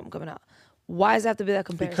Kendrick's album coming out. Why does it have to be that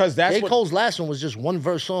comparison? Because that's J. what Cole's last one was just one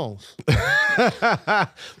verse songs.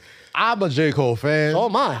 I'm a J. Cole fan. So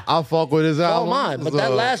am I. I fuck with his Oh album. my! But that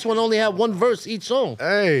So, last one only had one verse each song.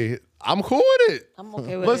 Hey, I'm cool with it. I'm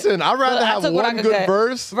okay with Listen, it. I'd rather Look, I have took what I one could good get.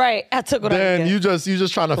 verse. Right. I took what I Then could get. you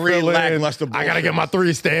just trying to Three fill in. lackluster I gotta bullshit. get my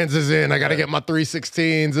 3 stanzas in. I gotta get my 3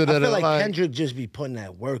 16s. I feel like Kendrick just be putting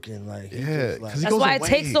that work in. Like, he Yeah, just, like 'cause he That's goes why away. it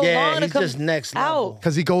takes so Yeah, long to he's come just next level. out.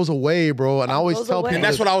 Because he goes away, bro. And I always Goes tell away. people And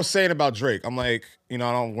that's this- what I was saying about Drake. I'm like, you know,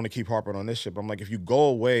 I don't want to keep harping on this shit, but I'm like, if you go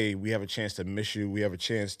away, we have a chance to miss you. We have a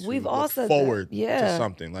chance to We've all look said forward that. Yeah. to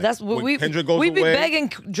something. Like That's what when we Kendrick goes we be away. begging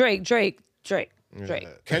Drake.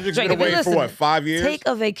 Kendrick's Drake, been if you away for listen, what, 5 years? Take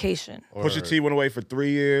a vacation. Pusha T went away for 3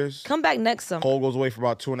 years. Come back next summer. Cole goes away for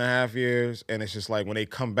about 2.5 years, and it's just like when they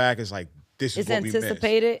come back, it's like this is It's what we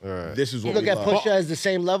anticipated. missed. This is You what look we at love. Pusha as the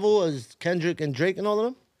same level as Kendrick and Drake and all of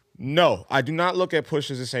them. No, I do not look at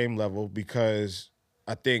Pusha as the same level because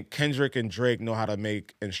I think Kendrick and Drake know how to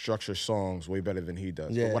make and structure songs way better than he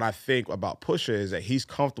does. Yeah. But what I think about Pusha is that he's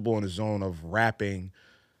comfortable in the zone of rapping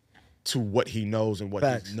to what he knows and what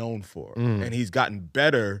Facts. he's known for. And he's gotten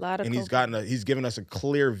better Lot of and he's given us a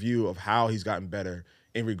clear view of how he's gotten better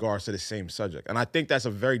in regards to the same subject. And I think that's a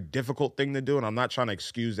very difficult thing to do. And I'm not trying to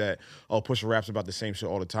excuse that, Pusha raps about the same shit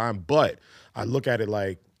all the time. But I look at it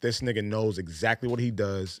like this nigga knows exactly what he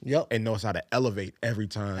does Yep. and knows how to elevate every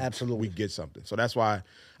time Absolutely. we get something. So that's why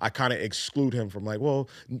I kind of exclude him from like, well,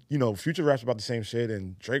 you know, Future raps about the same shit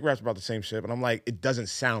and Drake raps about the same shit. But I'm like, it doesn't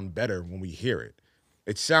sound better when we hear it.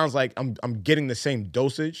 It sounds like I'm getting the same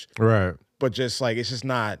dosage, Right. but just like it's just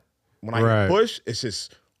not when I Right. hear Push, it's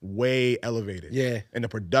just way elevated. Yeah. And the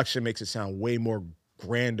production makes it sound way more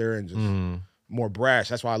grander and just more brash.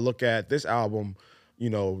 That's why I look at this album, you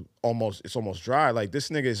know, it's almost dry. Like this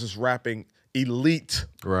nigga is just rapping elite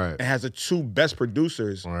Right. and has the two best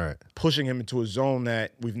producers Right. pushing him into a zone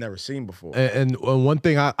that we've never seen before. And one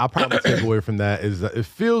thing I probably take away from that is that it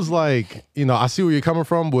feels like, you know, I see where you're coming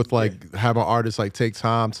from with like having artists like take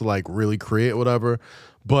time to like really create whatever.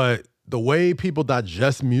 But the way people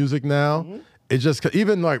digest music now, it just,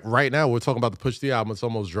 even like right now, we're talking about the Push T album, it's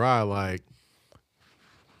almost dry. Like,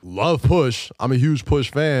 love Push. I'm a huge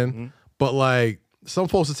Push fan. But like, some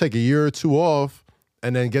folks will take a year or two off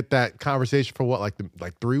and then get that conversation for what,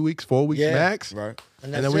 like 3 weeks, 4 weeks Yeah. max? Right. And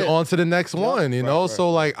And that's then we it. on to the next one, you know?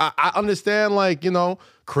 So like I understand like, you know,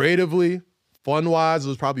 creatively, fun-wise, it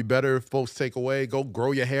was probably better if folks take away, go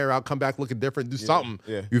grow your hair out, come back looking different, do something.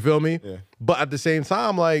 yeah. You feel me? Yeah. But at the same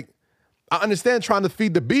time, like, I understand trying to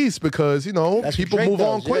feed the beast because, you know, That's what people Drake move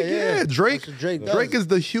on does. quick. Yeah, yeah. Drake. That's what Drake does. is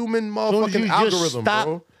the human As soon as motherfucking you just algorithm, stop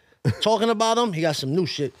bro. talking about him, he got some new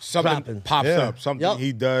shit Something dropping. pops Yeah. up, something Yup.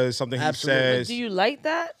 he does, something Absolutely. he says. Do you like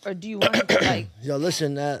that, or do you want him to like? Yo,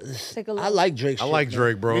 listen, Take a I look. like Drake. I shit, like man.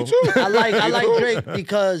 Drake, bro. Me too. I like Drake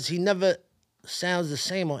because he never sounds the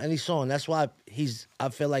same on any song. That's why I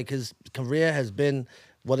feel like his career has been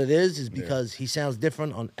what it is because he sounds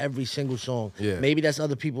different on every single song. Yeah. Maybe that's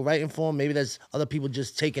other people writing for him. Maybe that's other people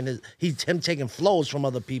just taking him taking flows from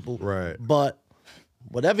other people. Right. But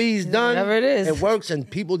Whatever he's done, Whatever it is. it works, and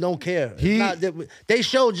people don't care. They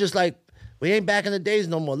showed just like we ain't back in the days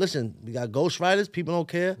no more. Listen, we got ghostwriters, people don't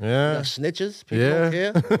care. Yeah. We got snitches, people don't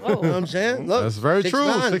care. You know what I'm saying? Look, That's very true.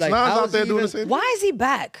 6ix9ine, 6ix9ine's how out is there he doing the even- same thing. Why is he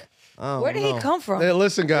back? Where did he come from? Hey,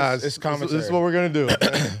 listen, guys. It's this commentary. is what we're gonna do.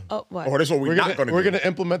 Oh, what? Or this is what we're not gonna We're do. gonna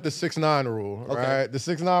implement the 6ix9ine rule. Right? The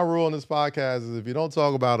 6ix9ine rule in this podcast is if you don't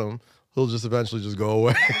talk about him, he'll just eventually just go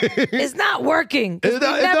away. It's not working. 'cause It we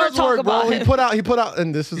never does talk work, about bro. him. He put out,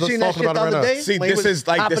 and this is You us seen that talking shit the about it other right now. day? See, when he this was is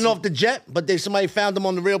like- hopping this- off the jet, but somebody found him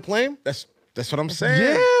on the real plane. That's what I'm saying.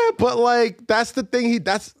 Yeah, but like that's the thing.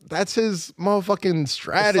 That's his motherfucking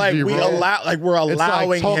strategy, It's like bro. we're It's like,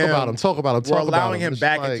 allowing talk him. about him. Talk about him. We're Talk about allowing him It's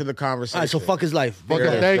back like- into the conversation. All right, so fuck his life. Fuck There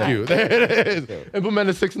it. it Thank is. you. There it is. Implement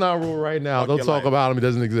the 6ix9ine rule right now. Don't your talk life. about him. He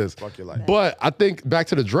doesn't exist. Fuck your life. But I think back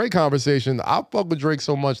to the Drake conversation, I fuck with Drake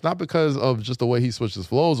so much, not because of just the way he switches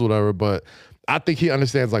flows or whatever, but I think he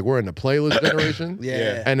understands like we're in the playlist generation.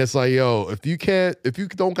 Yeah. And it's like, yo, if you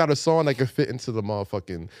don't got a song that can fit into the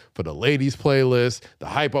motherfucking for the ladies playlist, the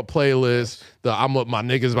hype up playlist, the I'm with my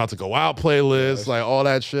niggas about to go out playlist, like all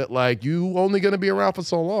that shit, like you only gonna be around for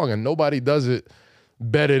so long and nobody does it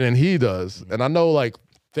better than he does. And I know like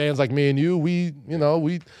fans like me and you, we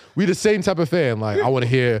the same type of fan. Like I want to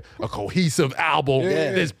hear a cohesive album,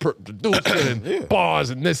 this producer and bars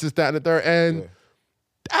and this, that, and the third. And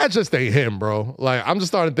that just ain't him, bro. Like I'm just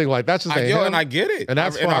starting to think like that's just ain't him. and I get it, and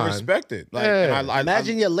that's and I fine. respect it. Like, Yeah. and I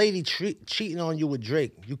Imagine your lady cheating on you with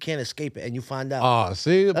Drake. You can't escape it, and you find out. Oh,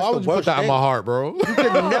 see, why the would you put worst that in my thing. heart, bro? You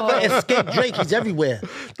can never escape Drake. He's everywhere.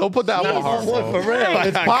 Don't put that in my heart, bro. For real.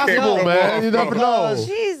 It's possible, man. You never know.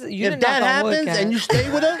 Jeez, you If did that knock on wood, happens Cat. and you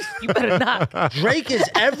stay with us, you better not. Drake is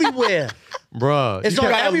everywhere. Bruh. It's you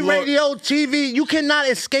on gotta every look- radio, TV. You cannot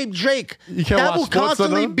escape Drake. You can't that watch will Sports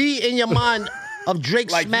constantly Center? be in your mind of Drake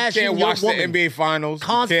like you smashing can't your watch woman. the NBA finals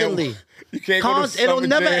Constantly. You can't go to It'll summer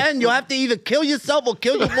never jam. end. You'll have to either kill yourself or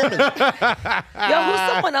kill your woman. Yo, who's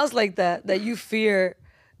someone else like that you fear?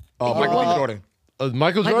 Oh, Michael B. Jordan. Michael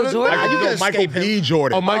Michael Jordan? Jordan? Nah, you can Michael escape him. B.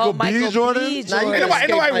 Jordan. Oh, Michael, Michael B. Jordan? Nah, you Ain't can nobody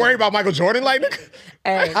escape worried Michael. about Michael Jordan, like nigga.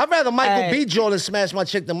 Hey, I'd rather Michael Hey. B. Jordan smash my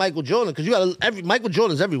chick than Michael Jordan because you got Michael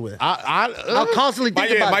Jordan's everywhere. I I'll constantly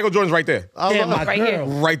think about Michael Jordan's right there. Damn, my right girl.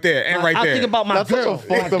 here. Right there and right I'll there. think about my That's such girl. a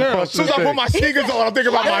fucked up girl. question. as soon as I put my sneakers on, I'm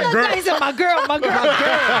thinking about my girl. He said, my girl.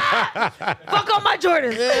 Fuck on my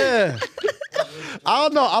Jordans. Yeah. I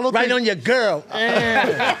don't know. I don't Right think on your girl.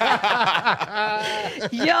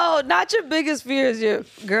 Yo, not your biggest fear is your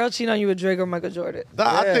girl cheating on you with Drake or Michael Jordan.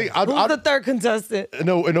 I think Who's the third contestant? in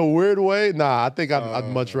a weird way, nah. I think I'd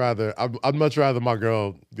much rather my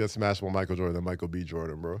girl get smashed by Michael Jordan than Michael B.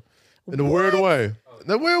 Jordan, bro. In a weird way. In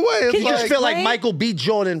a weird way, it's Can You like just feel like Explain. Michael B.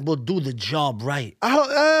 Jordan will do the job right. I don't,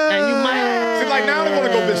 And you might. See, like now I don't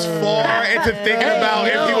want to go this far into thinking about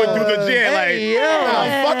if he would do the gym. Hey, Like, yo.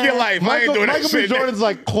 nah, fuck your life. I ain't doing that Michael B. shit. Jordan's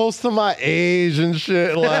like close to my age and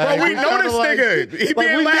shit. Like, Bro, we know kinda this like- nigga. He be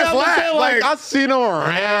in we last I'm lap. saying, Like, I've seen him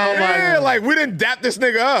around. yeah, like we didn't dap this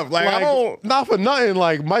nigga up. Like I don't. Not for nothing.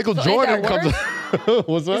 Like Michael ain't Jordan that comes.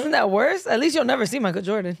 What's that? Isn't that worse? At least you'll never see Michael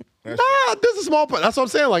Jordan. Nah, this is a small part. That's what I'm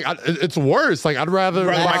saying. Like, it's worse. Like, I'd rather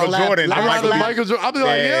Rather Michael lap- Jordan than last I'd rather lap. Michael Jordan. I'd be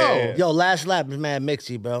like, Yeah. yo, Yo, last lap is mad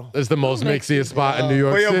mixy, bro. it's the most mixiest spot in New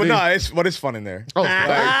York But City. nah, it's fun in there. Oh,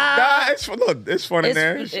 Like, it's fun. Look, it's fun in It's-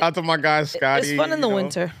 there. it- Shout out to my guy Scotty. It's fun in the you know.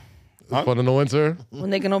 winter it's fun in the winter. when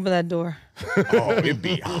they can open that door Oh, it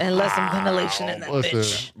be hot. and let some ventilation in that Listen,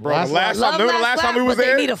 bitch. Bro, the last time, remember the last time we was but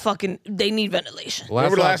there? they need ventilation.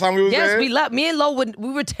 Remember the last time we was Yes, there? we left. Me and Lo, we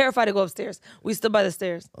were terrified to go upstairs. We stood by the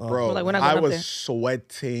stairs. Bro, We're like, we're not I going up was there.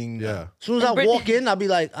 sweating. Yeah, As soon as I Britney- walk in, I'll be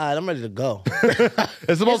like, all right, I'm ready to go.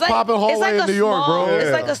 it's the most popping it's hallway like in a New York, small, bro.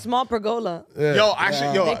 It's like a small pergola. Yo,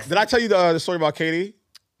 actually, did I tell you the story about Katie?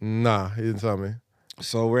 Nah, he didn't tell me.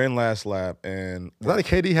 So we're in last lap, and Is that a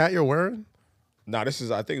KD hat you're wearing? nah, this is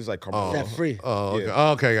I think it's like Carmelo. Is that free? Oh, okay. Yeah.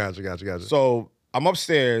 Oh, okay, gotcha. So I'm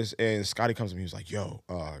upstairs, and Scotty comes to me. He was like, "Yo,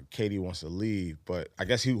 Katie wants to leave, but I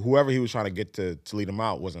guess whoever he was trying to get to lead him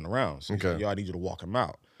out wasn't around. So he's Okay. like, yo, I need you to walk him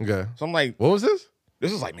out." Okay. So I'm like, What was this?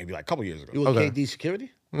 this is like maybe like a couple years ago. You with Okay. KD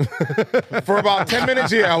security? For about 10 minutes,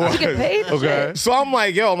 yeah, I was. Get paid? Okay. So I'm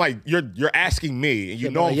like, you're asking me, and you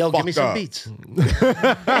know I'm yo, give fucked me some up. beats.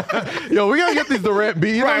 Yo, we gotta get these Durant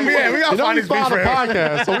beats. You know, Right, yeah, we gotta find these these beats on the for him.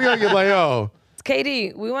 podcast, so we gotta get like, yo,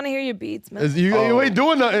 KD, we want to hear your beats, man. you ain't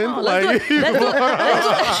doing nothing. Let's like, do it. Let's do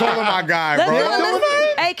it. Trolling my guy, Let's do bro. a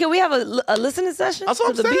listen. Hey, can we have a listening session? That's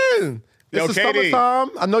what to I'm the beats? saying. Yo, It's the KD.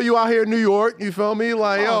 summertime. I know you out here in New York. You feel me?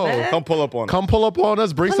 Like, yo, man. Come pull up on it. come pull up on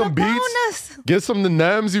us. Bring Pull some up on beats. us. Get some of the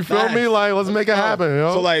nems. You feel me? Facts. Like, let's make it happen.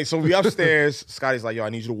 Yo. So we upstairs. Scotty's like, yo, I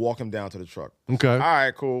need you to walk him down to the truck. Okay. All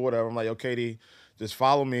right, cool, whatever. I'm like, yo, Katie, just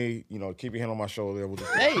follow me. You know, keep your hand on my shoulder. We'll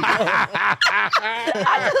just, Hey, yo.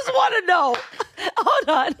 I just want to know. Hold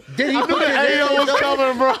on. Did he put his Hey, yo, hand what's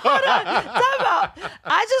coming, bro? Time out.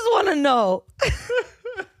 I just want to know.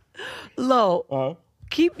 Lo,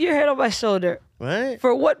 keep your head on my shoulder. Right?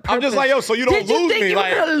 For what purpose? I'm just like, yo, so you don't Did you lose think me. you were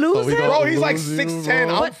Like, gonna lose we him? don't- bro, he's like Lose you, 6'10".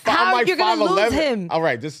 bro. I'm But how like you're gonna 5'11". lose him? All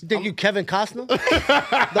right, just Think you Kevin Costner?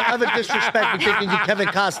 Don't ever disrespect me thinking you Kevin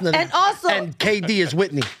Costner. And also- and KD is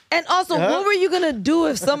Whitney. And also, what were you gonna do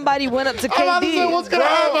if somebody went up to I'm about to say, KD? what's gonna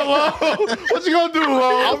happen, Lo? What you gonna do,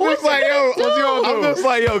 Lo? I'm just like, yo, What you gonna do? I'm just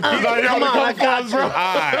like, yo, keep Like, yo, Come on, I got bro. All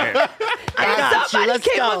right. If got you. somebody Let's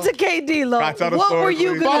came go. up to KD, Lo, Can I tell the what story, were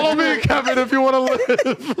you please? gonna Follow do? me, Kevin, if you want to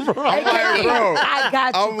live, bro. I'm like, bro. I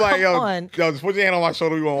got you. I'm like, Come yo, on. just put your hand on my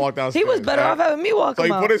shoulder. We want to walk downstairs. He was better off having me walk So he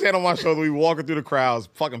him out. put his hand on my shoulder. We walking through the crowds,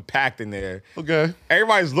 fucking packed in there. Okay.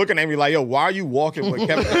 Everybody's looking at me like, yo, why are you walking with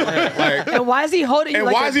Kevin Durant? Like, And why is he holding you and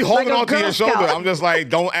like why a- is he holding like a on to your Girl shoulder? Scout? I'm just like,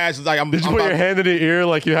 don't ask. It's like, I'm. Did you I'm put your about- hand in the ear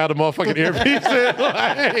like you had a motherfucking earpiece in?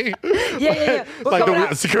 Like, Yeah. We're like coming the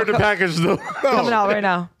out. security package, though. Coming out right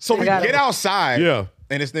now. So I we got get it. outside. Yeah.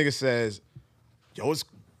 And this nigga says, yo,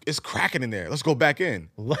 it's cracking in there. Let's go back in.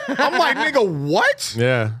 I'm like, nigga, what?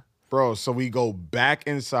 Yeah. Bro, so we go back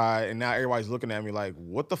inside, and now everybody's looking at me like,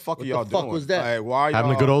 what the fuck are y'all the fuck doing? was that? Like, why are y'all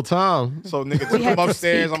Having a good old time. So nigga took had him to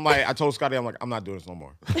upstairs. speak. I'm like, I told Scotty, I'm like, I'm not doing this no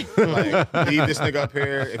more. Like, leave this nigga up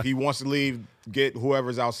here. If he wants to leave, get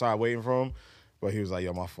whoever's outside waiting for him. But he was like,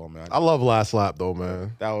 yo, my fault, man. I love Last Lap, though,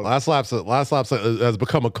 man. That was- Last Lap has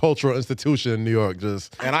become a cultural institution in New York.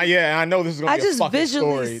 Just And I know this is gonna I be a just fucking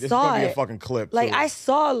visually story. This is saw gonna be a it. fucking clip. Like too. I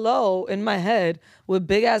saw Lo in my head with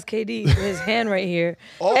big ass KD with his hand right here.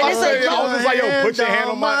 All and I it's said, like, I was just like, yo, put your hand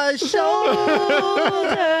on my.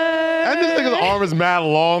 shoulder. and this nigga's arm is mad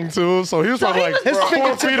long too, so he was probably like His 4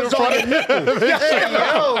 fingertip feet in was on front the of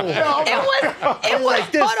nipple. Yo. It was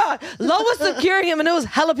like this. hold on. Lo was securing him and there was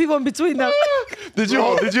hella people in between them. Did you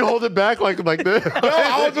hold it back like this? No,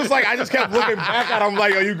 I was just like, I just kept looking back at him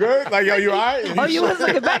like, yo, you good? Like, yo, you all right? Oh, you was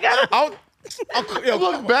looking back at him? Yo,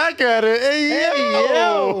 Look back at it. Hey,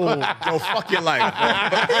 yo. yo, fuck your life.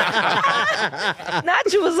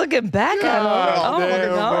 Not you was looking back at him. Oh damn,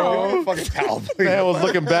 no. Yo, fucking towel, please. Man was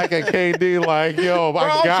looking back at KD like, yo, Bro, I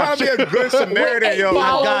I'm got trying to you. be a good Samaritan, yo.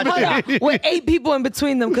 Hold got on. With 8 people in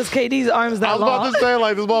between them because KD's arm's I that was long. about to say,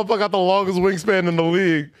 like, this motherfucker got the longest wingspan in the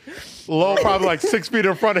league. Low, probably like 6 feet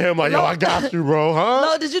in front of him, like, yo, I got you, bro, huh?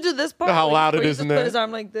 Lo, did you do this part? Know how Where- loud it where you is just in put there? his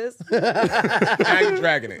arm like this? Now you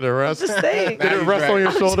dragging it. The rest. Just saying. Did it rest on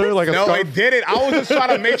your shoulder like a No, scarf? it did it. I was just trying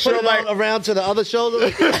to make Put sure, it like, around to the other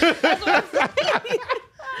shoulder.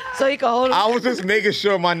 So he can hold him. I was just making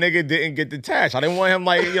sure my nigga didn't get detached. I didn't want him,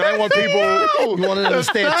 like, I didn't want people. You wanted him to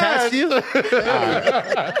stay attached to you?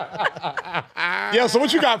 Yo, so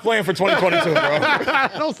what you got playing for 2022,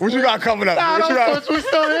 bro? What you got coming up? What you got, We're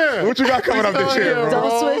still here. what you got coming up this year, bro?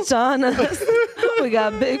 Don't switch on us. We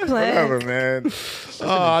got big Whatever, plans. man.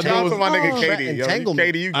 I Shout know out it to was, my nigga Oh, Katie. Yo, entanglement.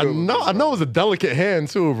 Katie, you I good. know it was a delicate hand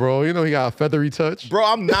too, bro. You know he got a feathery touch. Bro,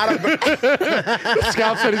 I'm not a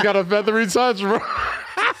Scout said he's got a feathery touch, bro.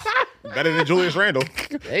 better than Julius Randle.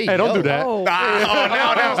 Hey, Hey, don't do that. Oh.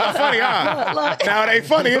 Now it's not funny, huh? Look, Now it ain't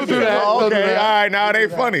funny. Don't do that. Oh, Don't do okay, that. all right. Now it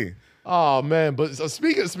ain't funny. Oh man, but so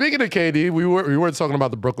speaking of KD, we were talking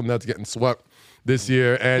about the Brooklyn Nets getting swept this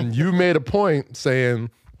year, and you made a point saying,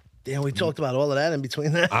 Damn, we talked about all of that in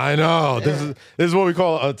between that. I know this is what we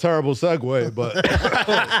call a terrible segue, but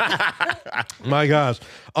my gosh,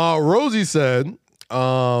 Rosie said,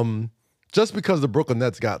 just because the Brooklyn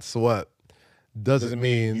Nets got swept doesn't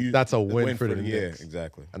mean that's a win for the Knicks. Yeah,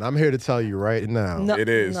 exactly. And I'm here to tell you right now. no, It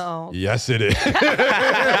is. No. Yes, it is.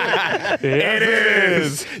 Yes, it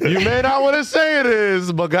is. You may not want to say it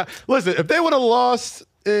is, but God, listen, if they would have lost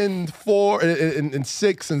in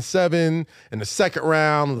 6 and 7 in the second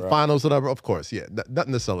round, the finals, whatever, of course, yeah,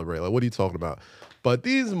 nothing to celebrate. Like, what are you talking about? But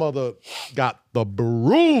these mother got the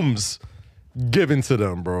brooms given to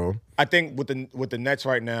them, bro. I think with the Nets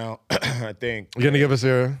right now, I think You gonna give us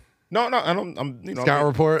your no, I don't. I'm scout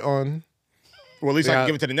report on? Well, at least I Yeah. can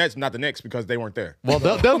give it to the Nets, not the Knicks, because they weren't there. Well,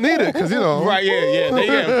 they'll need it because you know. Right? Yeah.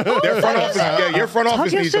 Their front office, your front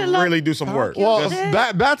office your needs to shit, look. really do some work. Well,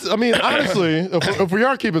 Just- that's. I mean, honestly, if we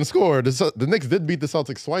are keeping score, the Knicks did beat the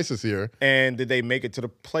Celtics twice this year. and did they make it to the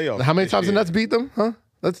playoffs? How many this times the year? Nets beat them? Huh?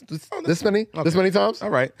 That's this many? This many times? All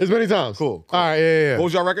right. This many times? Cool. All right. Yeah. What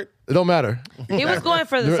was your record? It don't matter. He was going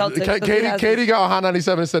for the Celtics. 'cause he has Katie got on Hot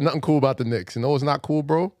 97 and said nothing cool about the Knicks. You know what's not cool,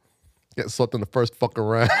 bro? Get swept in the first fucking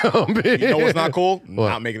round. You know what's not cool? What?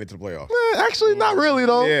 Not making it to the playoffs. Actually, not really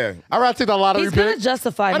though. Yeah. I'd rather take that lottery He's gonna pick.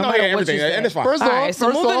 justify I no know, matter yeah, what you everything, say. and it's fine. First All off, right,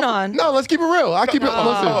 so moving on. No, let's keep it real. I keep it. Listen,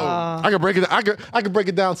 I can break it. I can break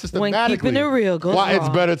it down systematically. keeping it real goes why it's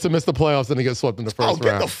wrong. better to miss the playoffs than to get swept in the first Oh, round.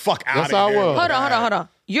 get the fuck out Yes, of I here. will. Hold on.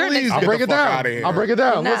 You're Please, next. I'll Get break the it fuck down. outta here. I'll break it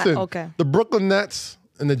down. Nah, Listen, okay. the Brooklyn Nets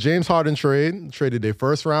in the James Harden traded their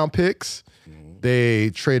first round picks. They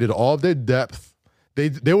traded all of their depth.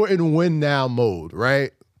 They were in win now mode,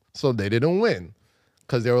 right? So they didn't win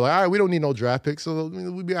because they were like, all right, we don't need no draft picks, so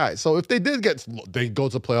we'll be all right. So if they did they go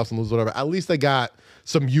to playoffs and lose whatever, at least they got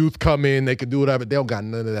some youth come in. They could do whatever. They don't got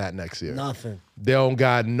none of that next year. Nothing. They don't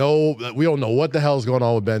got we don't know what the hell's going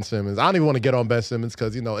on with Ben Simmons. I don't even want to get on Ben Simmons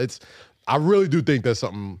because, I really do think there's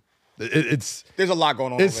something, There's a lot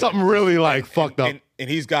going on. it's over something there. really like fucked up. And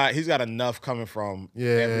he's got enough coming from every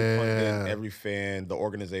Yeah. pundit, every fan, the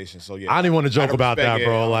organization. So yeah, I don't even want to joke out of about respect, that, yeah,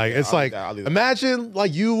 bro. I'll Like leave it's that. like I'll leave that. imagine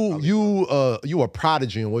like you a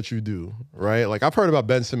prodigy in what you do, right? Like I've heard about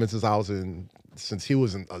Ben Simmons since he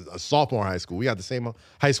was a sophomore in high school. We had the same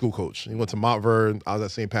high school coach. He went to Montverde. I was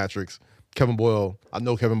at St. Patrick's. Kevin Boyle. I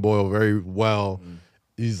know Kevin Boyle very well.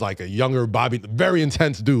 He's like a younger very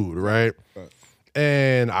intense dude, right?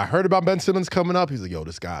 And I heard about Ben Simmons coming up. He's like, yo,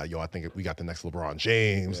 this guy, I think we got the next LeBron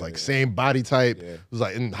James, same body type. It was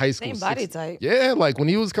like in high school. Same body type. Yeah, like when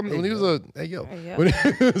he was coming, when he was when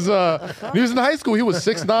he was in high school, he was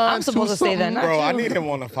 6'9". I'm supposed to say that, not Bro, you. I need him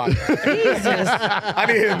on the podcast. I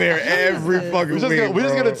need him there every fucking week. We're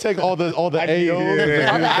just bro. gonna take all the AOs.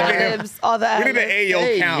 Yeah. All the I need him. ad-libs, all the We need an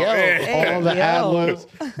ad-libs. AO count. yo. Yeah. all the Yo. ad-libs.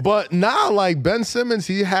 But now, like Ben Simmons,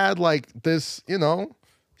 he had like this,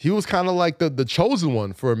 he was kind of like the chosen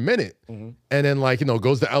one for a minute. And then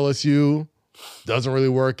goes to LSU, doesn't really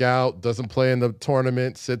work out, doesn't play in the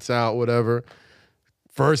tournament, sits out, whatever.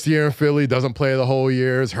 First year in Philly, doesn't play the whole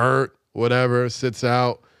year, is hurt, whatever, sits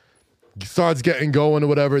out, starts getting going or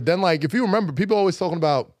whatever. Then if you remember, people always talking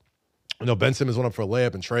about, Ben Simmons went up for a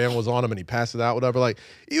layup and Trae Young was on him and he passed it out, whatever. Like,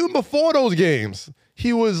 even before those games,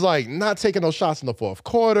 he was not taking those shots in the fourth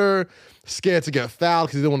quarter, scared to get fouled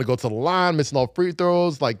because he didn't want to go to the line, missing all free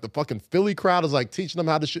throws. Like, the fucking Philly crowd is teaching them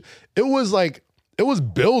how to shoot. It was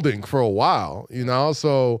building for a while,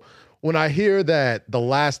 So when I hear that the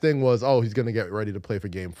last thing was, he's going to get ready to play for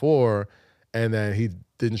game 4, and then he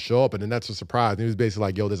didn't show up, and then that's a surprise. And he was basically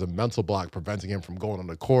like, yo, there's a mental block preventing him from going on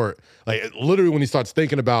the court. Literally when he starts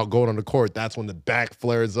thinking about going on the court, that's when the back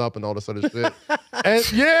flares up and all this other shit.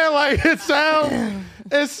 And yeah,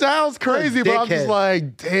 it sounds crazy, but I'm just Dickhead.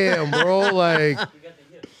 like, damn, bro,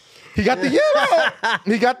 he got the yip out.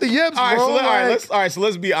 He got the yips, All right, bro. all right, so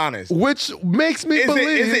let's be honest. Which makes me believe.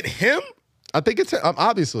 Is it him? I think it's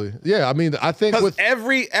obviously. Yeah, I mean, I think Because with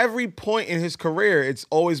every point in his career, it's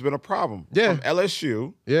always been a problem. Yeah. From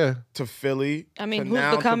LSU yeah, to Philly. I mean, to who's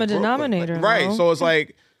now the to common Brooklyn. denominator, Right. though? So it's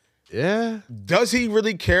like, yeah. does he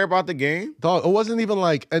really care about the game? Dog, it wasn't even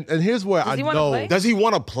and here's where Does I he wanna know. play? Does he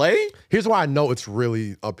want to play? Here's why I know it's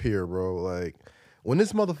really up here, bro. When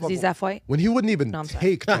this motherfucker, He's that white? when he wouldn't even I'm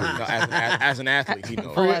sorry. take threes. No, as an athlete, he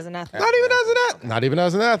knows. Oh, as an athlete. Not even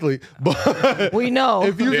as an athlete, but We know.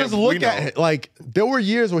 if you Yeah, just we look know. at it, there were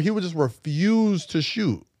years where he would just refuse to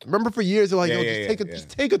shoot. Remember, for years they're like, Yeah, yo, yeah, just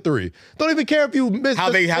take a three. Don't even care if you miss.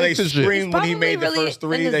 How just they take the shit. screamed when he Probably made the really first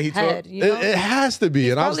three in his that he head, took. you know? It has to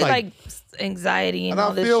be, and I was Probably like, anxiety and And I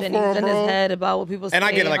all this feel shit. for He's him, in his bro. head about what people say. And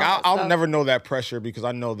I get it. all that I'll stuff. never know that pressure because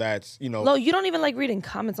I know that's, No, you don't even like reading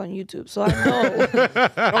comments on YouTube, so I know. I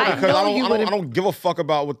because know you I wouldn't. don't give a fuck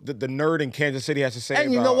about what the nerd in Kansas City has to say.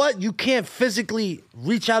 And you about. know what? You can't physically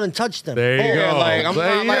reach out and touch them. there you Yeah, go. I'm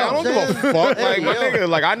There not, you I go. don't give a fuck. Like, my Yo.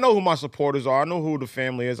 nigga, I know who my supporters are. I know who the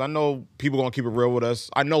family is. I know people gonna keep it real with us.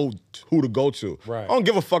 I know who to go to. Right. I don't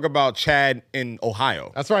give a fuck about Chad in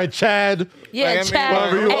Ohio. That's right, Chad. Yeah, Like, I mean, Chad.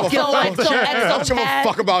 whatever you want. XO, I don't give a Chad.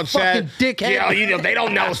 fuck about Chad. Fucking dickhead. Yeah, they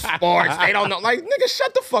don't know sports. They don't know. Like, nigga,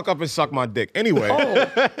 shut the fuck up and suck my dick. Anyway.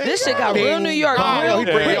 This shit got real New York. Oh, real he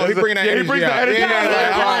bringing that Yeah, he energy brings the out. energy Yeah, out. yeah,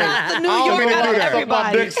 Yeah, yeah. New I don't York mean to out do of that.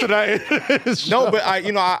 everybody. Dicks tonight. No, but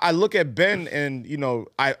I look at Ben and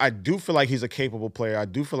I do feel like he's a capable player. I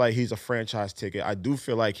do feel like he's a franchise ticket. I do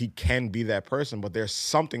feel like he can be that person, but there's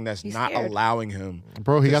something that's He's not scared. allowing him.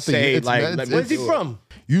 Bro, he to got the say, it's- like, it's- let me Where's he do it. from?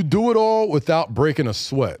 You do it all without breaking a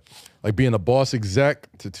sweat. Like being a boss exec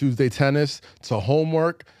to Tuesday tennis to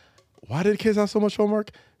homework. Why did kids have so much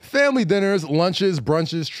homework? Family dinners, lunches,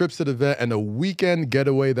 brunches, trips to the vet, and a weekend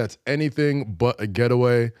getaway that's anything but a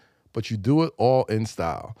getaway. But you do it all in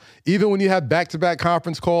style. Even when you have back-to-back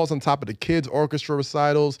conference calls on top of the kids' orchestra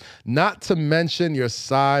recitals, not to mention your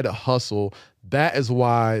side hustle. That is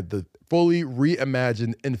why the fully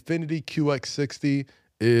reimagined Infinity QX60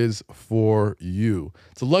 is for you.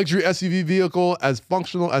 It's a luxury SUV vehicle as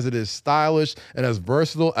functional as it is stylish and as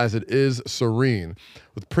versatile as it is serene.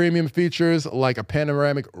 With premium features like a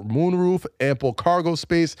panoramic moonroof, ample cargo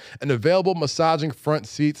space, and available massaging front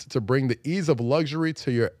seats to bring the ease of luxury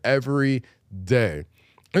to your every day.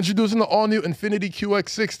 Introducing the all-new Infiniti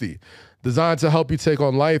QX60, designed to help you take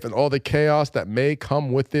on life and all the chaos that may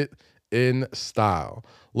come with it in style.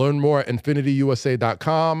 Learn more at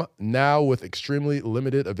InfinityUSA.com. Now with extremely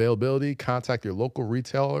limited availability, contact your local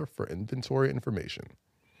retailer for inventory information.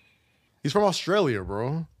 He's from Australia,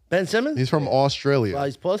 bro. Ben Simmons? He's from Australia. Well,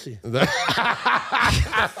 he's pussy. Does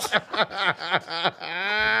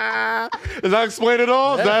that explain it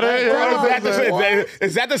all? Is that it? Yeah.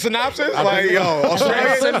 Is that the synopsis? Like, yo,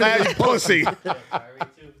 Australian, that's pussy.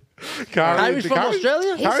 Kyrie's from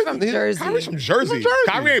Australia? He's from Jersey. Kyrie's from Jersey.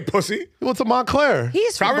 Kyrie ain't pussy. He went to Montclair.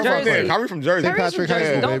 He's from Kyrie from Jersey. Kyrie from Jersey. Kyrie's from Jersey. High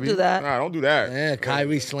School, Don't baby. do that. Nah, don't do that. Yeah,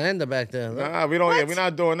 Kyrie slander back there. Nah, we don't. We're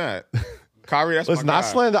not doing that. Kyrie, that's Listen, my not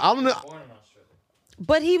guy. slander. I don't know.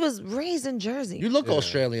 But he was raised in Jersey. You look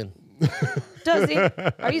Australian. Does he?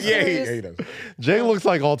 Are you Yeah, serious? he does. Jay looks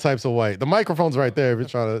like all types of white. The microphone's right there if you're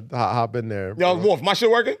trying to hop in there. Yo, Wolf, my shit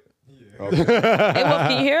working? Hey, Wolf,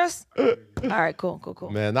 can you hear us? All right, cool.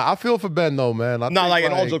 Man, I feel for Ben though, man. I No, think, like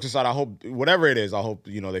in all jokes aside, I hope whatever it is, I hope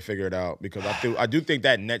they figure it out because I do think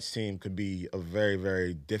that Nets team could be a very,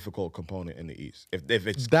 very difficult component in the East. If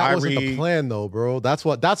it's that Kyrie, wasn't the plan though, bro. That's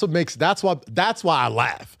why I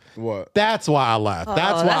laugh. What? That's why I laugh. That's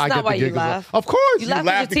why that's I not get why the you gig. laugh. Of course. You laugh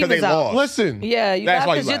laugh because because they your team was out. lost. Listen. Yeah, you That's laugh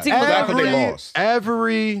why you because your laugh. team was Laugh out. because they lost.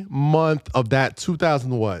 Every month of that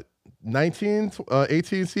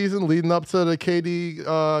 2018 season leading up to the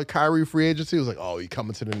KD Kyrie free agency, it was like, oh, he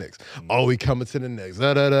coming to the Knicks. Oh, he coming to the Knicks.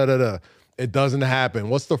 Da, da, da, da, da. It doesn't happen.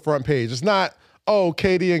 What's the front page? It's not, oh,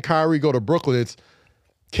 KD and Kyrie go to Brooklyn. It's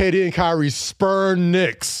KD and Kyrie spur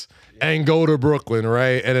Knicks and go to Brooklyn,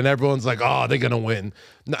 right? And then everyone's like, oh, they're going to win.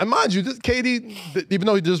 Now, and mind you, this KD, even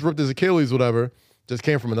though he just ripped his Achilles, whatever, just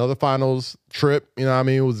came from another finals trip. You know what I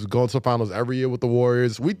mean? It was going to the finals every year with the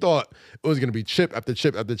Warriors. We thought it was going to be chip after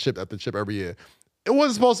chip after chip after chip every year. It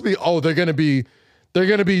wasn't supposed to be, oh, they're going to be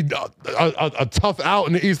a tough out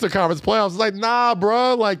in the Eastern Conference playoffs. It's like, nah,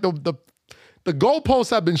 bro. Like the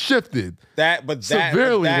goalposts have been shifted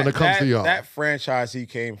severely when it comes to y'all. That franchise he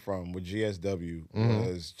came from with GSW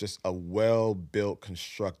was just a well-built,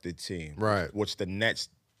 constructed team. Right. Which the Nets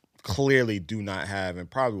clearly do not have and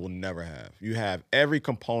probably will never have. You have every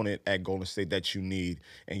component at Golden State that you need,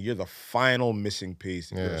 and you're the final missing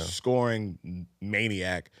piece. You're a scoring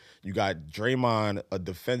maniac. You got Draymond, a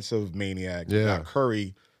defensive maniac. You got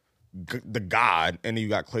Curry, the god, and then you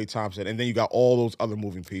got Klay Thompson, and then you got all those other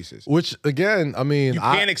moving pieces. Which, again, I mean... You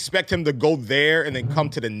can't expect him to go there and then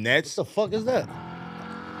come to the Nets. What the fuck is that?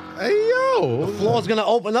 Hey, yo. The floor's gonna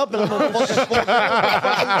open up and I'm gonna fucking fall.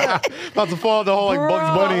 About to fall the whole like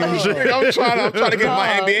Bugs Bunny and shit. I'm trying to get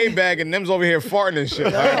my NBA bag, and them's over here farting and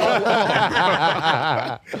shit.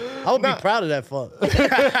 I would be proud of that fuck.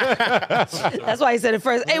 That's why he said it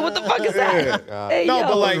first. Hey, what the fuck is that? Hey, No, yo.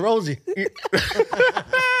 but like, Rosie.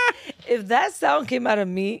 If that sound came out of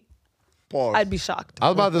me, pause. I'd be shocked. I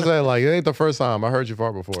was about to say, like, it ain't the first time I heard you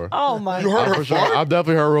fart before. Oh my You heard god, her For sure. fart? I've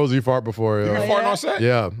definitely heard Rosie fart before. You been Yeah. farting on set?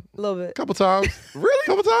 Yeah. a little bit. Couple times. Really?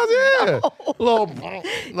 Couple times, yeah. Little. You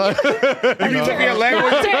be lifting your leg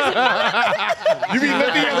when you be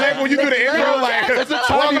lifting your leg when you do the intro, like,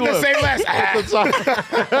 welcome to Say Less.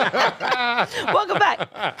 Welcome back.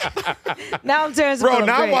 Now I'm Terrence. Bro, Phillip.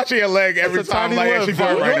 now I'm Great. watching your leg every It's a time. tiny Like, lift, she bro.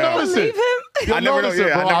 fart right You'll now. notice Leave him. You'll I never notice know- it,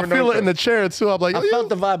 yeah, bro. I never I feel noticed it in the chair, too. I'm like, I felt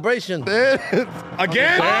the vibration. there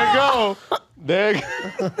Again? you go. There you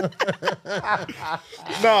go.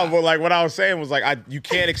 No, but like what I was saying was like, you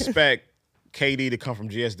can't expect KD to come from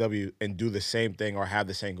GSW and do the same thing or have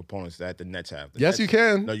the same components that the Nets have. Yes, you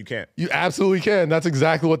can. No, you can't. You absolutely can. That's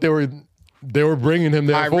exactly what they were bringing him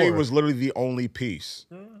there Kyrie for. was literally the only piece.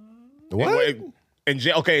 What? And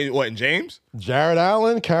James? Jared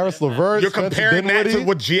Allen, Karis LeVert, You're Spencer comparing that to Dinwiddie,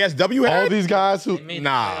 what GSW had? all these guys who... They made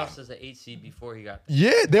Nah. the playoffs as an 8 seed before he got there.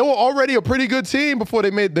 Yeah, they were already a pretty good team before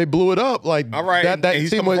they blew it up. Like All right, that and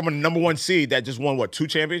he's team coming was from a number one seed that just won, what, 2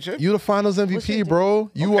 championships? you the Finals MVP,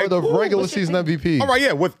 bro. You Okay, are the cool. regular What's your season MVP. All right,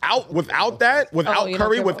 yeah. Without that, without you don't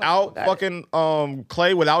Curry, care about- without got it. fucking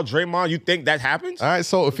Clay, without Draymond, you think that happens? All right,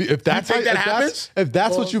 so if that's think that if happens? if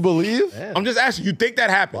that's what you believe, I'm just asking. You think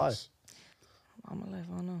that happens? all my life.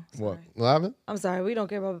 I don't know. What? Sorry. What happened? I'm sorry. We don't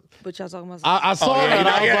care about what y'all talking about. I saw yeah,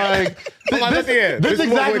 that. yeah, I was like, Hold on, this, at the end. this is This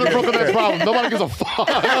is what exactly we're the doing. Brooklyn Nets problem. Nobody gives a fuck.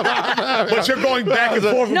 But you're going back and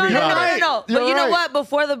forth with No, me. no, no, on no, it. no. But You're you know right. what?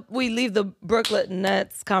 Before we leave the Brooklyn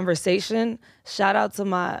Nets conversation, shout out to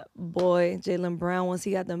my boy Jaylen Brown once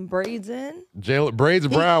he got them braids in. Braids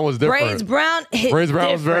Brown was different. Braids Brown hit Braids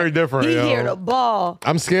Brown was very different, He yo. hear the ball.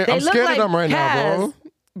 I'm scared. They I'm look scared like of them right now,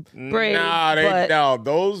 bro. braids, Nah, but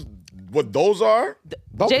those, what those are?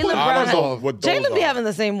 Don't Jaylen put- I don't know Brown. what those Jaylen be are. having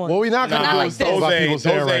the same one. Well, we not gonna Not do like talk this. about Those ain't, people's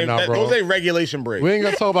hair those right ain't, now, bro. those ain't regulation braids. We ain't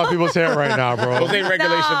gonna talk about people's hair right now, bro. Those ain't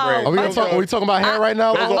regulation No. braids. Are we gonna talk? Are we talking about hair right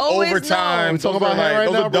now? Those bro? are always overtime. know. We talking Those are about hair right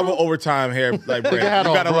those now, are double bro? overtime hair like braids. You your hat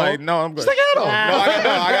off, gotta bro. like, no, I'm good. Take your hat off.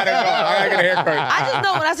 No, I gotta get a haircut. I just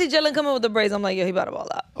know when I see Jalen coming with the braids, I'm like, yo, he about to ball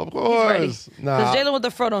out. Of Ready. course. Because Nah. Jalen with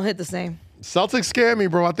the fro don't hit the same. Celtics scare me,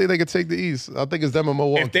 bro. I think they could take the East. I think it's them and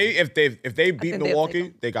Milwaukee. If they beat think they'll take Milwaukee,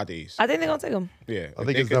 them. they got the East. I think they're going to take him. Yeah, I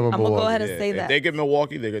think it's them and I'm going to Milwaukee. go ahead and say If that they get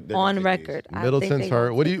Milwaukee, they're gonna on take the record. East. I think Middleton's they hurt.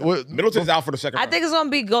 gonna What do take you? him. What? Middleton's out for the second I round. think it's going to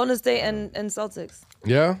be Golden State and Celtics.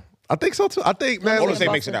 Yeah, I think so too. I think, man. Golden listen,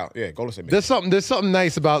 State makes it out. Yeah, Golden State makes There's something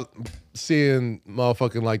nice about seeing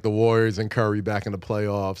motherfucking like the Warriors and Curry back in the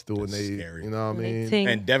playoffs doing That's they, scary. you know what I mean? Ting.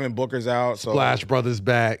 it. And Devin Booker's out, so Splash Brothers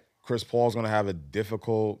back. Chris Paul's gonna have a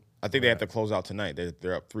difficult. I think they have to close out tonight.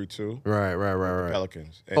 They're up 3-2. Right.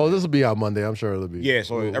 Pelicans. And- Oh, this will be out Monday. I'm sure it'll be. Yeah,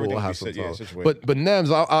 so everything will have be some sit- yeah, talk. situated. But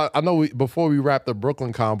Nems, I know before we wrap the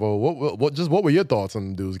Brooklyn combo, what were your thoughts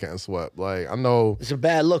on the dudes getting swept? Like I know, It's a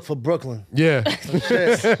bad look for Brooklyn. yeah,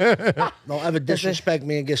 Don't ever disrespect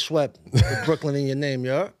me and get swept with Brooklyn in your name,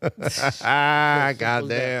 you heard?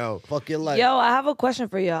 goddamn. Fuck your life. Yo, I have a question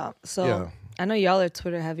for y'all. So Yeah. I know y'all are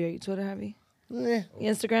Twitter heavy. Are you Twitter heavy? Eh,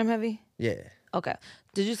 You Instagram heavy? yeah. Okay.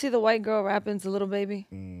 Did you see the white girl rapping to Little Baby?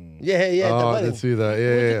 Yeah, yeah. Oh, the I wedding. did see that. What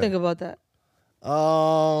did Yeah, you think about that?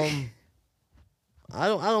 I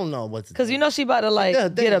don't know what to Because you know she about to like Yeah,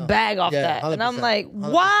 get a damn. bag off Yeah, that. And I'm 100%, like,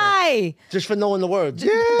 100%. why? just for knowing the words.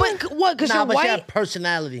 But what? Because Nah, you're but she white? had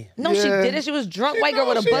personality. No, she Yeah. didn't. She was drunk white girl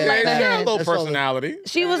with a She Bud Light in her had a hand. little That's all it- personality.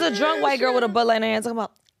 She was a drunk white girl with a Bud Light in her hand. Talking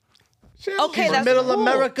about okay, From that's middle cool.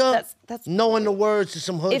 America, That's knowing the words to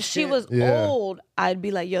some hood if she shit. was Yeah. old, I'd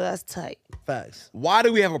be like, yo, that's tight. Facts. Why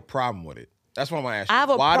do we have a problem with it? That's what I'm asking. I have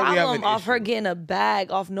a Why do we have problem an off issue? her getting a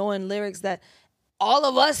bag off knowing lyrics that all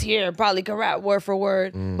of us here probably can rap word for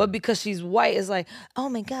word, but because she's white, it's like, oh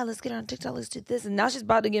my God, let's get her on TikTok, let's do this. And now she's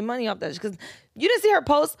about to get money off that. Because you didn't see her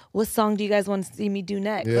post, what song do you guys want to see me do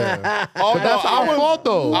next? yeah. Oh, But that's our fault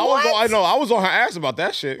though. I was on her ass about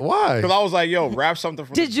that shit. Why? Because I was like, yo, rap something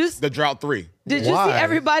from Did you- the Drought 3. Did you Why?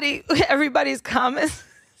 see everybody's comments?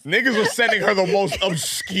 Niggas was sending her the most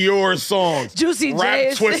obscure songs. Juicy J Rap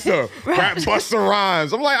and shit. Twister, Rap Busta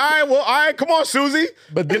Rhymes. I'm like, all right, come on, Susie.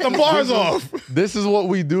 But Get the bars off. This is what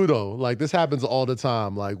we do though. Like this happens all the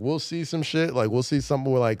time. Like we'll see some shit. Like we'll see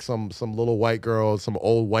something where like some little white girl, some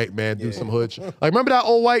old white man do some hood shit. Like remember that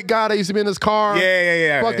old white guy that used to be in his car?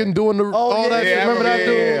 Yeah. Fucking doing the all yeah, that yeah, shit. Remember yeah, that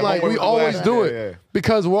dude? yeah, yeah. Like Homeboy we with the always glasses. do it Yeah.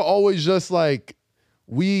 because we're always just like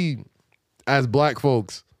we as black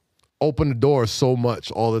folks open the door so much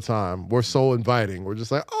all the time. We're so inviting. We're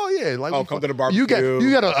just like, oh yeah, like Oh, we come to the You get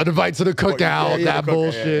barbecue. an invite to the cookout, yeah, that the cookout,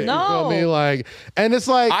 bullshit. yeah. You know what I mean? No. Like, and it's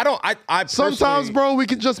like I sometimes, personally- bro, we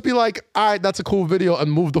can just be like, all right, that's a cool video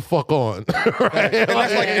and move the fuck on. Right? And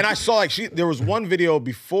that's like, and I saw like there was one video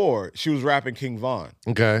before she was rapping King Von.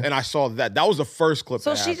 Okay. And I saw that. That was the first clip.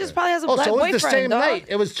 So that she just happened. probably has a Oh, black so it boyfriend, was the same dog. night.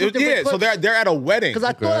 It was two different Yeah, so clips. they're at a wedding. Because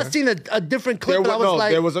I thought I seen a different clip, but I was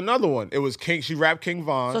like, there was another one. It was King. She rapped King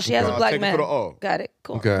Von. So she has a black Take It man. to the O. Got it.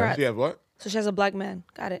 Cool. Okay. Congrats. She has what? So she has a black man.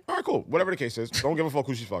 Got it. All right, cool. Whatever the case is, don't give a fuck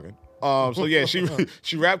who she's fucking. So yeah,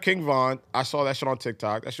 she rapped King Von. I saw that shit on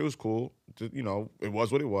TikTok. That shit was cool. You know, it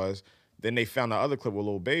was what it was. Then they found the other clip with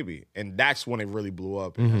Lil Baby, and that's when it really blew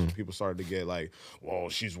up. And that's when people started to get like, "Well,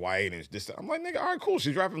 she's white and this." I'm like, "Nigga, all right, cool.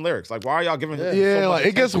 She's rapping lyrics. Like, why are y'all giving her?" Yeah, so much like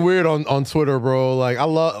it gets attention? weird on Twitter, bro. Like I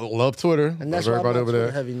love Twitter. and that's Love why I'm everybody not over Twitter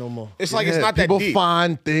there. heavy no more. It's like Yeah, it's not that people deep.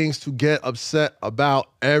 find things to get upset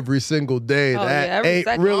about every single day. Oh, that yeah, every ain't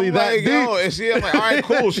second. really I'm that like, deep. yo, I'm like, all right,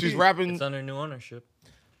 cool. She's rapping. It's under new ownership.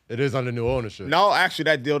 It is under new ownership. No, actually,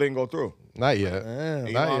 that deal didn't go through. Not yet.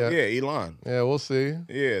 Not yet. Yeah, Elon. Yeah, we'll see.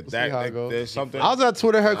 Yeah, see how it goes. there's something. I was at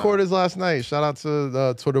Twitter headquarters last night. Shout out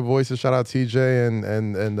to Twitter Voices. Shout out TJ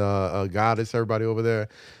and Goddess, everybody over there.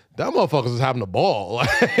 That motherfuckers was having a ball. Like,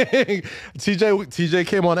 TJ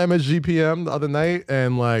came on MSGPM the other night,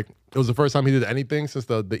 and like it was the first time he did anything since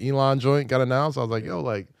the Elon joint got announced. I was like, yo,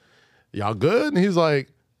 like y'all good? And he's like,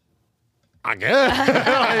 I guess.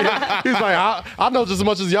 Like, he's like, I know just as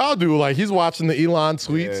much as y'all do. Like he's watching the Elon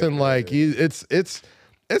tweets, Yeah, and like it's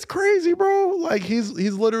It's crazy, bro. Like he's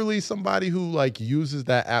literally somebody who like uses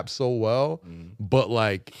that app so well, but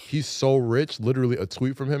like he's so rich. Literally, a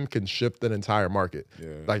tweet from him can shift an entire market. Yeah.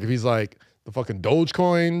 Like if he's like the fucking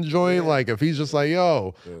Dogecoin joint, like if he's just like,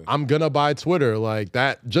 yo, I'm gonna buy Twitter, like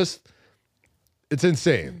that. Just it's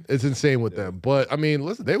insane. It's insane with them. But I mean,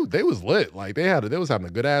 listen, they was lit. Like they was having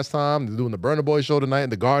a good ass time. They're doing the Burna Boy show tonight in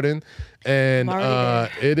the Garden, and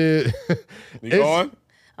it is. You going?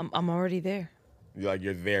 I'm already there.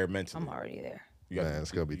 You're there mentally. I'm already there. You got Man,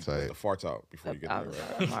 it's gonna be you tight. The farts out before you get there.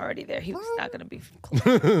 Right? I'm already there. He was not gonna be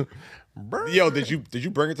close. Yo, did you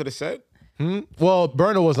bring it to the set? Well,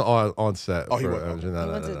 Burna wasn't on set. Oh, he for wasn't. MJ. No, I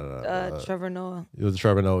no, went no, no, no. to Trevor Noah. It was the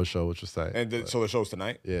Trevor Noah show, which was tight. And so the show's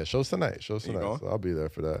tonight. Yeah, show's tonight. You going? So I'll be there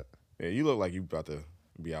for that. Yeah, you look like you about to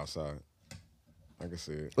be outside. I can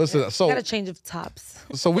see it. Listen, so Got a change of tops.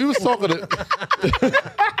 we was talking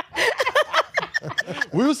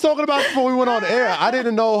we was talking about before we went on air. I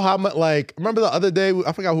didn't know how much. Like, remember the other day?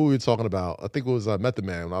 I forgot who we were talking about. I think it was Method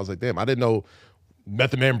Man. And I was like, damn, I didn't know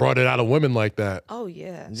Method Man brought it out of women like that. Oh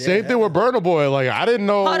yeah. Same thing with Burna Boy. Like, I didn't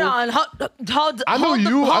know. Hold on. Hold I know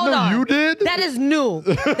you. I know you did. That is new.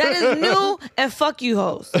 That is new. And fuck you,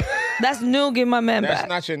 hoes. That's new. Give my man That's back.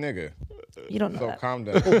 not your nigga. You don't know So that. calm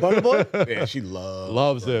down. Burna Boy? Yeah, she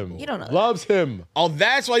Loves him. You don't know that. Loves him. Oh,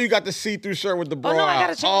 that's why you got the see-through shirt with the bra no, I out.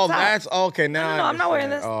 gotta change Oh, the top. that's okay. Now No, I I'm not wearing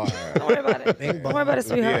this. understand. Don't worry about it. Don't worry about it,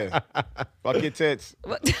 sweetheart. Yeah. Fuck your tits.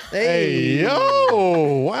 Hey,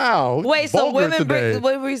 yo, wow. Wait, so Vulgar women today. bring,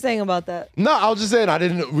 what were you saying about that? No, I was just saying I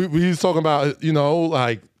didn't. We was talking about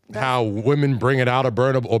like how women bring it out of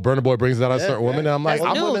Burna or Burna Boy brings it out of certain women, and I'm like, That's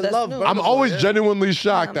I'm, new. women That's love new. Burna I'm Boy, always yeah. genuinely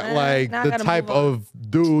shocked Nah, at man. like Now I the gotta type move on. of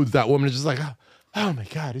dudes that women are just like, oh my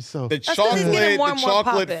god, he's so. The 'cause he's getting more and more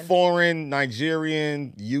chocolate poppin'. foreign,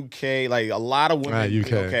 Nigerian, UK, like a lot of women.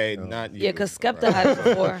 UK, Okay, yeah. not you. Yeah, because Skepta had it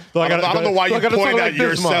before. So I don't know why you I gotta pointed talk at like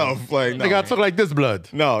this, man. yourself. Like, no. They gotta talk like this, blood.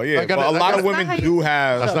 No, yeah, I gotta- but a I lot gotta- of women That's not do how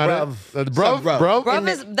have. That's not bruv. it. Bruv, bruv. bruv. Bruv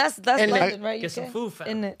is that's London, right? Get some UK? food, fam.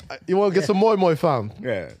 Isn't it? You want to get some moi fam?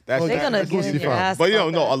 Yeah, that's They're gonna get in Lucy your fam. ass. But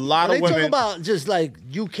about no, a that. lot They of talk women. about just like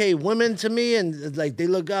UK women to me, and like they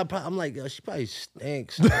look up. I'm like, yo, she probably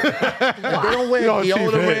stinks. Like, they don't wear Yo, she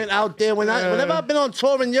deodorant fit. out there. Whenever I've been on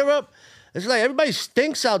tour in Europe, it's like everybody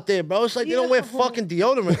stinks out there, bro. It's like they don't wear fucking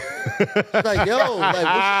deodorant. It's like, yo, like what's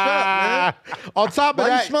up, man? On top of Why you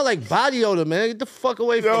that, smell like body odor, man? Get the fuck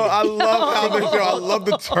away from Yo, me. I love how this. Yo, I love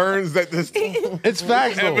the turns that this it's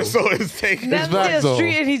facts though. episode is taking. That's facts, the though.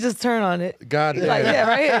 street and he just turned on it. God damn. Like, yeah,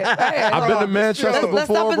 right here. Right here. I've been to Manchester Let's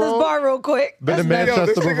before, stop in this bro. bar real quick. Been to That's Yo,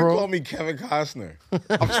 this Manchester nigga before. called me Kevin Costner.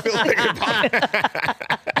 I'm still thinking about that.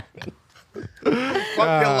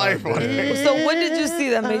 Fuck your life on it. So when did you see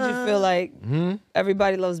that made you feel like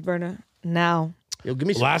everybody loves Burna now? Yo, give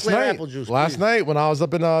me some Last clear night, apple juice. last please. night when I was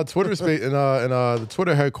up in Twitter space in the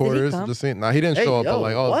Twitter headquarters, come? just seeing. Nah, he didn't Hey, show up. yo, But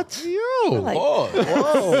like, oh, what? Yo, Like,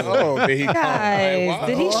 Oh, did he come? Guys, Like, wow.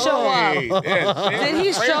 did he show up? Hey, yeah, Did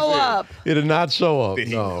he show up? he did not show up. Did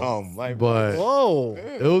he no, come? Like, but Whoa.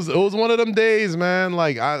 it was one of them days, man.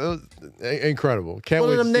 Like, it was incredible. Can't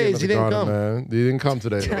One wait of to them see him days at he the didn't Garden, come. man. He didn't come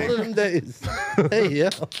today. One though. of them days. Hey, yo.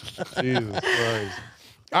 Jesus Christ.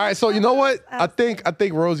 All right, so you know what? I think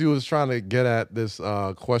Rosie was trying to get at this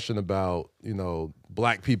question about,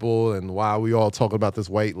 black people and why we all talking about this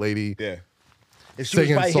white lady yeah. If she was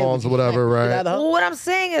singing right here, songs would or you whatever, smack the shit right? out of her? Well, what I'm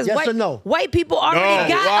saying is, Yes white, or no? white people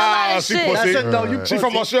already got a lot of she shit. pussy. That's it, no, you She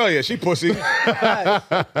from Australia. She pussy. A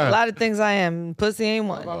lot of things I am. Pussy ain't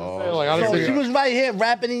one. Like, I So don't if she think, was right here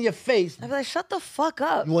rapping in your face. I'd be like, shut the fuck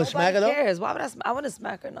up. You wanna smack her, though? cares. Why would I want to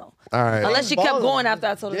smack her, no. all right. Unless she kept Ballin'. going after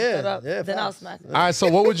I told her to Yeah, shut up. yeah, Then I'll facts. smack her. All right, so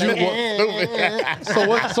what would you?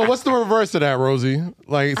 So what's the reverse of that, Rosie?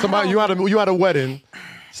 Like somebody you had a wedding,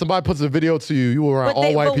 somebody puts a video to you. You were around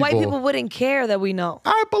all white But people. white people wouldn't care that we know.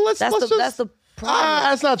 All right, but let's That's just. the problem.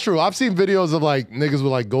 That's not true. I've seen videos of like niggas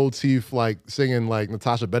with like gold teeth, like singing like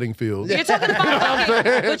Natasha Bedingfield. You're talking about,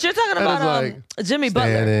 but you're talking about like, Jimmy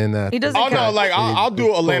standing Butler. at He doesn't Oh, care. no, like, I'll do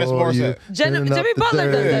Alanis For you, Morissette. turning Jimmy up the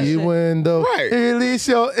Butler does that dirty shit. window. Right. Release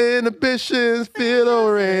your inhibitions, feel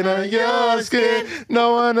the rain on your skin.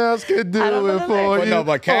 No one else can I do don't it know for But you. no,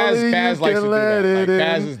 but Kaz Only you likes to can do let that. it Like,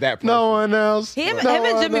 Kaz in. is that No person. one else. Him no and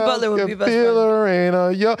one Jimmy else Butler would can be best feel friends. the rain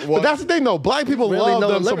on your. Well- But that's the thing, though. Black people Really love know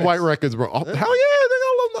the them some lyrics. white records, bro. Oh, hell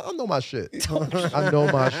yeah, I know my shit. I know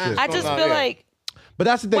my shit. I just not feel it. like But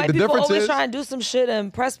that's the thing. white The people difference always is. try and do some shit to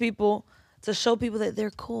impress people, to show people that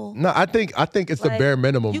they're cool. No, I think it's the Like, bare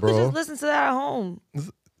minimum, you bro. could just listen to that at home. Does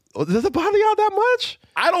it bother y'all that much?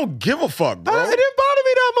 I don't give a fuck, It bro. didn't bother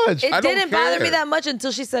me that much. It I don't didn't bother me care. that much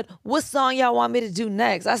until she said, "What song y'all want me to do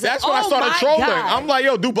next?" I said, That's when I "Oh started my trolling. God." I'm like,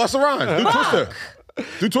 yo, do Busta Rhymes, do Twister.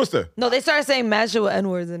 Do Twister. No, they started saying mad shit with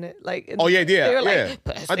N-words in it. Like, Oh yeah, they were yeah.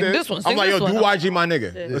 like, I sing did. this one, I'm sing like, yo, this do one. YG, my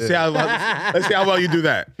nigga. Let's see how well you do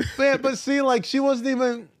that. Man, but see, like she wasn't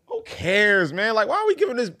even. Who cares, man? Like, why are we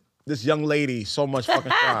giving this young lady so much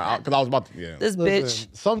fucking shine? Because I was about to. Yeah. This Listen,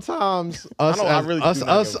 bitch. sometimes us, know, I as, really us, do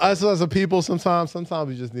not us, give a us as a people, sometimes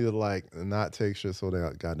we just need to like not take shit so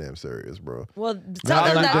goddamn serious, bro. Well, tell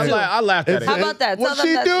them every that day. too. I laughed at it. How about that? What Tell them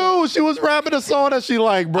she that do? She was rapping a song that she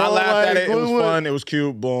like, bro. I laughed like, at it. It was what- fun. It was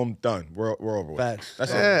cute. Boom, done. We're over with. Facts.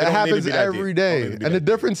 That's Yeah, it don't need to happens be that every deep. day. Don't need to be And the that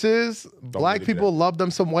deep. difference is, black need to be people love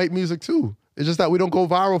them some white music too. It's just that we don't go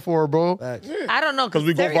viral for it, bro. Facts. I don't know. Because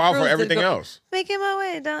we go Terry viral Crews for did everything go- else. Making my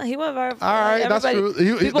way down. He went viral. For All right, that's everybody.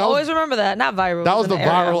 true. People that was- always remember that. Not viral. That It was the an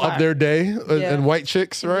era viral of of their day, Yeah. and white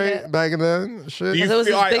chicks, right? Yeah. Back in then, shit. Do you There was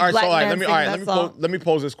feel, this big black so man let me singing that song. let me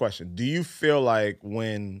pose this question. Do you feel like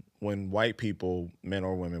when white people, men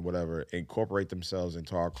or women, whatever, incorporate themselves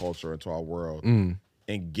into our culture, into our world, and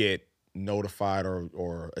get notified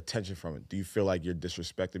or attention from it, do you feel like you're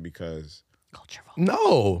disrespected because Culture vote.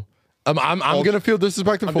 No, I'm gonna feel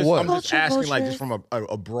disrespected for what? I'm just Culture asking, like, just vultures. from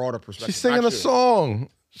a broader perspective. She's singing Not a you. song.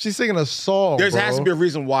 She's singing a song. There bro. has to be a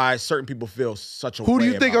reason why certain people feel such a Who do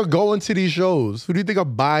way you think are about it. going to these shows? Who do you think are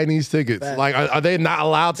buying these tickets? Facts. Like, are they not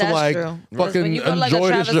allowed to That's like true. 'Cause fucking when you go to, like, a enjoy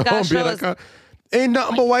the Travis show? Scott And be show, like, it's- ain't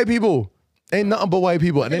nothing but white people. Ain't nothing but white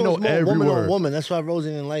people, and I they think it know was more every woman on word. woman. That's why Rosie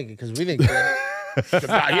didn't like it because we didn't care.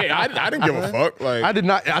 I didn't give a fuck. Like, I did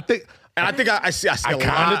not. I think. and I think I see I a kind of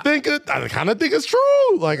lot. think it. I kind of think it's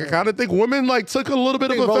true. Like I kind of think women like took a little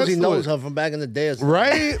bit I of think offense Rosie to knows it. her from back in the day or something.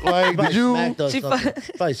 Right? Like, did you? Smacked her or She something.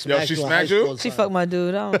 fuck- Probably smacked she you in smacked high you? school or She something. fucked my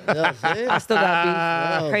dude. I don't. Yeah, see? I still got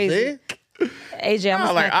beef. Oh, Crazy. see? AJ, I'm Nah,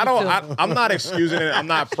 gonna like smack you too. I'm not excusing it. I'm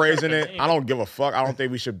not praising it. I don't give a fuck. I don't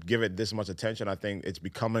think we should give it this much attention. I think it's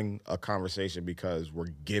becoming a conversation because we're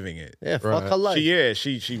giving it. Yeah, fuck her life.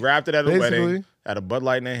 She rapped it at a Basically. wedding, had a Bud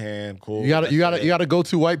Light in her hand. Cool. You got That's you got it. you got to go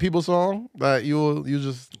to white people song that you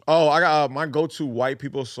just. Oh, I got my go-to white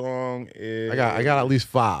people song is I got at least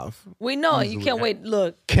 5. We know it. You can't wait.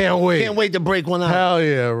 Look, Can't wait. Can't wait to break one out. Hell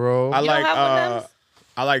yeah, bro. I You don't like have one of them?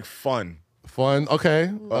 I like Fun. Fun. Okay.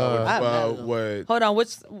 What hold on.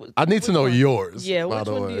 I need to know yours. Yeah, by which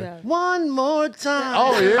the one way. do you have? One more time.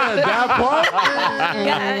 Oh yeah, that part.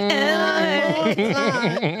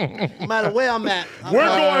 No matter where I'm at. We're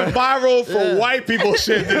going viral for white people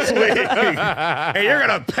shit this week, and you're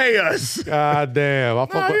gonna pay us. God damn. I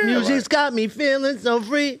fuck with Music's got me feeling so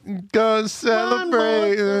free. Gun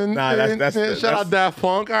celebrating. Nah, that's- shout out Daft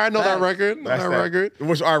Punk. I know that record. Know That's that that. record.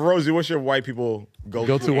 All right, Rosie, what's your white people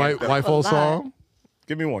Go to white folk song.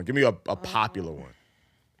 Give me one. Give me a popular one.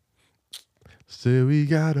 Still we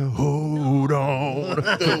gotta hold on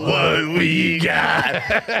to what we got.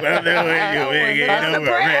 That's the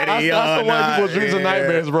That's the white people's dreams and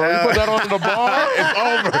nightmares, bro. You put that on in the bar, it's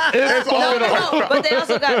over. It's No, over. no, but they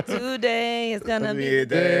also got today. It's gonna be.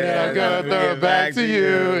 Then I gotta throw it back to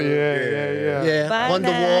you. Yeah. Yeah. By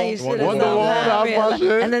now, you Wonderwall. should've Wonderwall, somehow that was my realized-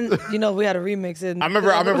 shit. And then we had to remix it. I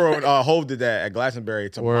remember when Hove did that at Glastonbury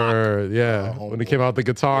to mock. Word, yeah. When he came out with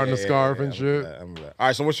the guitar and the scarf and I shit. remember that. All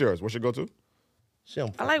right, so what's yours? What's your go-to?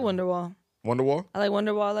 I like Wonderwall. Wonderwall? I like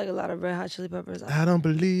Wonderwall. I like a lot of Red Hot Chili Peppers. I don't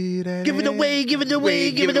believe that. Give it away, give it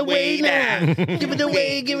away, give it away now. Give it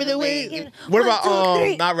away, give it away. What about 1, 2,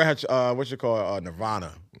 3. not Red Hot? What you call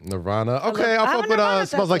Nirvana? Nirvana. Okay, I I have fuck a with Nirvana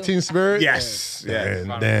Smells Like tattoo. Teen Spirit. Yes. Yeah.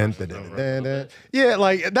 Dun. Yeah,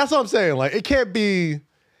 like that's what I'm saying. Like it can't be.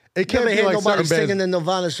 It can't Never be hear like nobody certain singing bands. the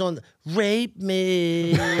Nirvana song. Rape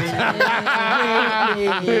me. That's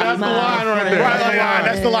the line right there.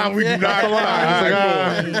 That's the line we do not.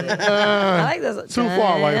 I like this. Too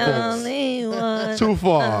far, white folks. Only one. Too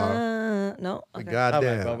far. No. Okay. All right,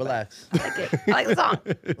 Goddamn. bro, relax. I like it. I like the song.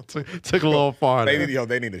 Took a little far. They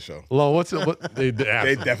there. need a show. Lo, what's it? What, they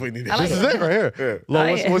They definitely need a I like show. This is it right here. Lo,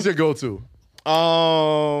 like it. what's your go-to?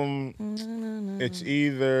 It's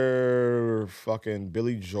either fucking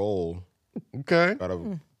Billy Joel. Okay. Got a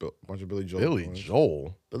bunch of Billy Joel. Billy ones.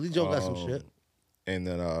 Joel. Billy Joe got some shit. And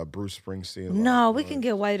then Bruce Springsteen. No, we can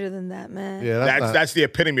get whiter than that, man. Yeah, That's not- the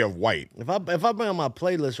epitome of white. If I bring on my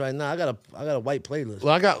playlist right now, I got a white playlist.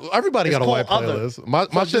 Well, everybody It's got a white called Other. playlist. My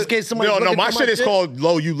So just in shit. case somebody's No, looking my for shit is shit. called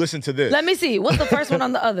Low. You listen to this. Let me see. What's the first one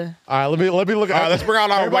on the other? All right, let me look. All right, let's bring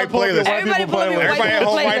out our Everybody white pull up your playlist. white Everybody people pull up your playlist. white Everybody at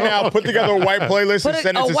home right now, put together a white playlist Put and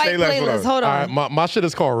send it a to white Say Less. playlist. Hold All on. right, my shit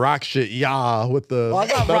is called Rock Shit. Yeah, with the. Oh, I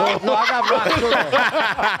got rock. No, I got rock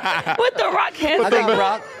too. With the rock hands. I got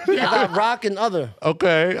rock. I got rock and other.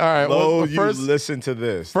 Okay, all right. Lo, What's the you first listen to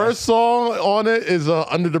this. first song on it is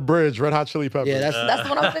Under the Bridge, Red Hot Chili Peppers. Yeah, That's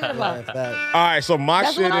what I was thinking about. that. All right, so my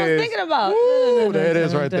That's shit what I was is. thinking about. Ooh, there it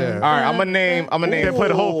is right there. All right, I'm gonna name. Can't play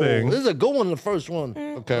the whole thing. This is a good one, the first one.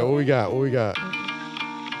 Okay, what we got? What we got?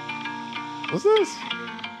 What's this?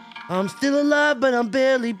 I'm still alive, but I'm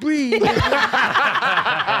barely breathing.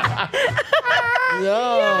 Yo.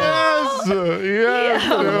 Yes.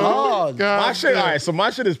 Lord. My shit. All right, so my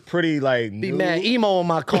shit is pretty like. Be new. mad emo in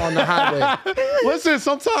my car on the highway. Listen,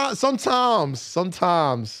 sometimes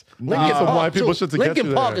Linkin some Park, white people too. shit to get Linkin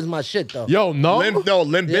you Park there. is my shit, though. Yo, Limp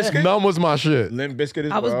Bizkit. Numb was my shit. Limp Bizkit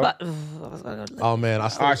is. I was bro. about. I was gonna go. Oh man, I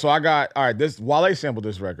still. All right, so I got. All right, this Wale sampled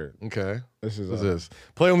this record. Okay. This is. What's this?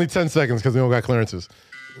 Play only 10 seconds because we don't got clearances.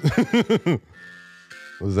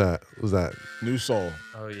 What's that? What's that? New Soul.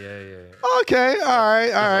 Oh yeah. Okay, all right.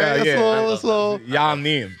 Yeah, That's yeah. That's a little. Y'all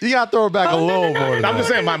Neem. You gotta throw it back a little more. than I'm just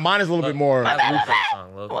that. saying, my mind is a little bit more. I love that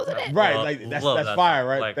song. Right, like that's that fire, song.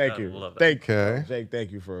 right? Like, Thank I you. love that. Thank you. Okay. Jake,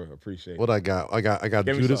 thank you for appreciating. What I got? I got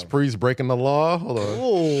Give me Judas some. Priest breaking the law. Hold on.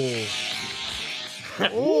 Ooh.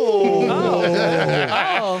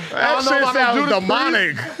 That shit sounds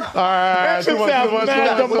demonic. All right. That shit sounds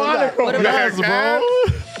mad demonic. What about Yes, this? bro.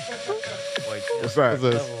 What's that? What's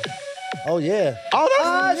this? Oh, yeah. Oh,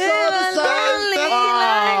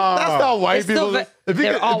 that's not white It's still people.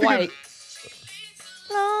 they're all white.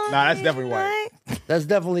 Nah, that's definitely white. That's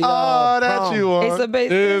definitely. Oh, that Prom. you want? It's a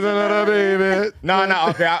baby. Is another baby. No,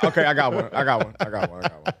 okay, I got one.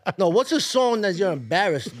 No, what's a song that you're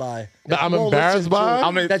embarrassed by? That I'm you won't embarrassed listen to? by?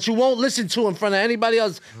 I mean- that you won't listen to in front of anybody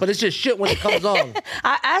else, but it's just shit when it comes on.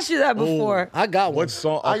 I asked you that before. I got one. What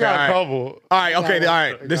song? Okay, I got a all right. couple. All right, okay, all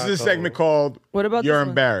right. This is a segment called What about You're this one?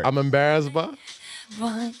 Embarrassed. I'm embarrassed by.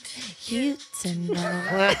 Want you to know.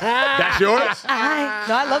 That's yours? No,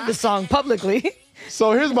 I love this song publicly.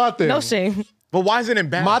 So here's my thing. No shame. But why is it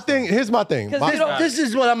embarrassing? My thing. Here's my thing. 'Cause My- you don't- This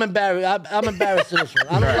is what I'm embarrassed. I'm embarrassed of this one.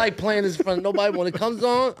 I don't like playing this in front of nobody. When it comes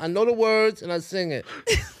on, I know the words and I sing it.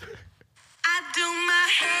 I do my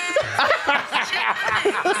hair.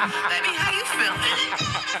 Baby, how you feeling?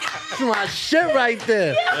 That's my shit right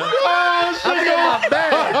there. Oh, shit. I'm in my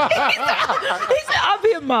bag. He said, I'll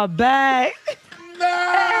be in my bag. Yo,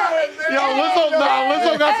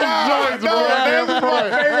 Lizzo got some joints, bro. Damn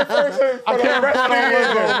right. favorite person for the rest of the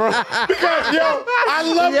year. bro. Because, yo, I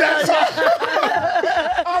love that song.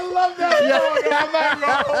 I love that song. I'm not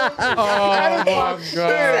going Oh my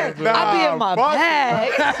god. I'll be in my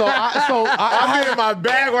bag. I'll be in my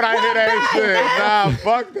bag when I hear that shit. Nah,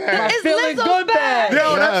 fuck that. It's feeling Lizzo's good bag. bag.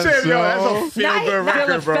 Yo, that Yes, shit, yo, yo. that's a feel-good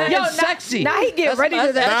record, bro. Feeling Yo, fat. Sexy. Now he get ready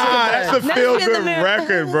to that. Nah, that's a Now he in the feel-good mirror.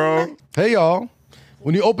 record, bro. Hey y'all.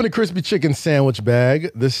 When you open a crispy chicken sandwich bag,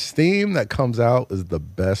 the steam that comes out is the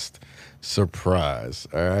best surprise.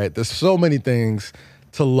 All right. There's so many things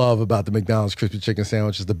to love about the McDonald's crispy chicken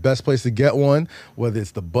sandwich. It's the best place to get one, whether it's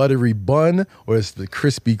the buttery bun, or it's the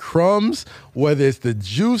crispy crumbs, whether it's the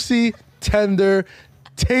juicy, tender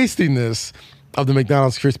tastiness of the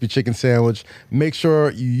McDonald's crispy chicken sandwich. Make sure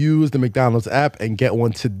you use the McDonald's app and get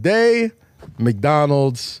one today.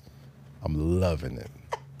 McDonald's, I'm loving it.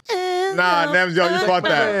 Nah, Nems, yo, you caught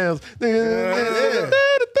that.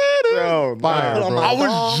 Yo, Fire, nah. bro. I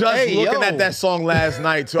was just Hey, looking yo. at that song last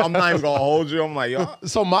night, too. I'm not even going to hold you. I'm like, yo.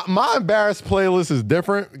 So my embarrassed playlist is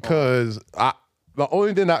different because the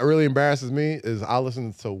only thing that really embarrasses me is I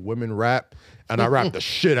listen to women rap and I rap the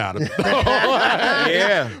shit out of it.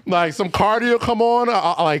 Yeah. Like some cardio come on,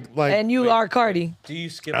 I like And you are Cardi. Do you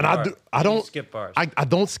skip and bars? I Do you don't skip bars. I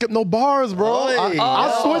don't skip no bars, bro. Oy.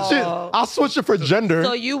 I'll switch it for gender.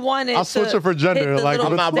 So you wanted I'll switch to it for gender, hit the like,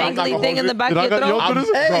 little I'm not gonna dangly hold thing in you. the back Did of I your got- yo, throat.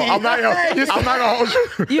 do this? Bro, I'm not gonna hold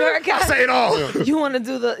you. You heard I say it all. You want to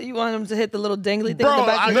do you want him to hit the little dangly thing Bro, in the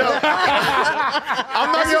back I of your know. throat?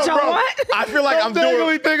 I'm not, That's yo, what y'all bro. want? I feel like I'm Dangly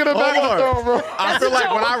doing. thing in the back of the Hold throat, on. bro. I feel what like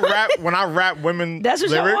y'all when I rap women That's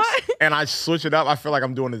what y'all lyrics want? and I switch it up, I feel like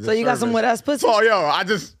I'm doing it. So you got some wet ass pussy? Oh, yo, I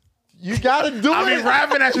just. You gotta do I it. be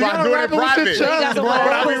rapping that shit. You I'm gotta doing it rap it with your private. chest, You got some bro. wet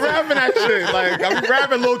But I be pussy. rapping that shit. Like, I be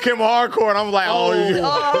rapping Lil Kim hardcore, and I'm like,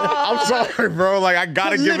 I'm sorry, bro. Like, I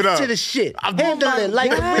gotta give it Lips up. to the shit. I'm Handle it like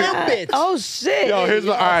a real bitch. Oh shit! Yo, here's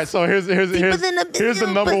the, all right. So here's the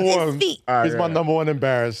number one. feet. All right, Here's my yeah. number one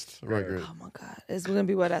embarrassed record. Oh my god, it's gonna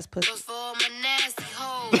be wet ass pussy. For my nasty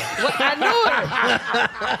hoes. What? I knew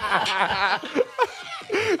it.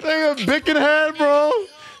 Nigga, Bicken head, bro.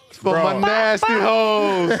 For Bro. my nasty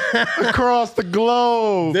hoes across the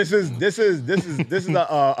globe. This is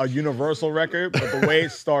a universal record, but the way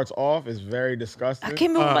it starts off is very disgusting. I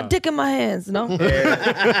came in with my dick in my hands. No,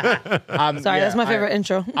 I'm, sorry, that's my favorite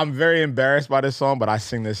intro. I'm very embarrassed by this song, but I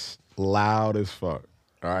sing this loud as fuck.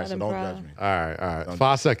 All right, so I'm don't proud. judge me. All right.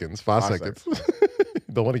 5 seconds. 5 seconds.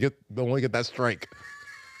 don't want to get that strike.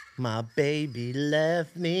 My baby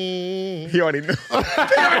left me. He already knew.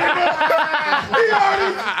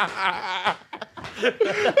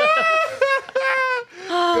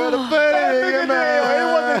 Gotta put it in, man.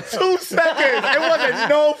 It wasn't 2 seconds. It wasn't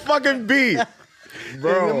no fucking beat.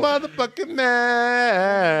 Bro. Motherfucking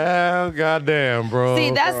man. Goddamn, bro.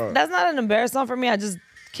 See, that's not an embarrassing song for me. I just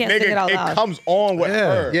can't sing it out Nigga, loud. it comes on with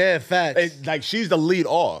her. Yeah, facts. It, like she's the lead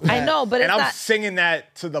off. I know, but and it's I'm not. singing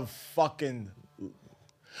that to the fucking.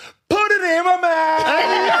 Put it in my mouth.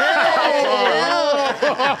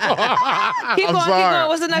 Keep going. sorry.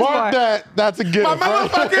 What's the next Mark part? that. That's a gift. My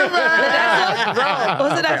motherfucking mouth.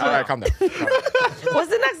 What's the next All right, one? calm down. What's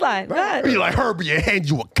the next line? Go ahead. Be like Herbie and hand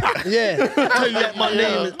you a cock. Yeah. Tell you that my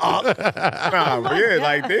name is up. Nah, but yeah,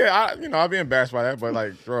 like, I'll be embarrassed by that, but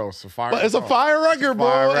like, bro, it's a fire. But it's a fire record, bro.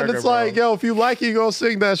 Fire and record, it's like, bro. yo, if you like it, you go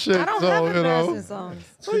sing that shit. I don't so, have you embarrassing know. songs.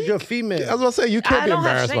 Because you're female. I was gonna say you can't I be don't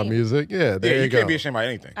have embarrassed by shame. music. Yeah, there Yeah, you go. can't be ashamed by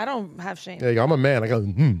anything. I don't have shame. There you go. I'm a man. I go,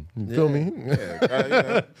 you feel me?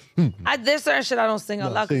 There's certain shit I don't sing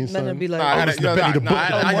out loud sing because men something. would be like, Nah, I had a- listen to Benny the Butcher.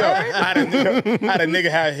 I had a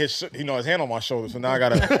nigga had his hand on my shoulder, so now I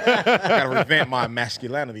gotta revamp my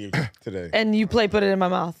masculinity today. and you put it in my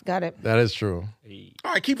mouth. Got it. That is true.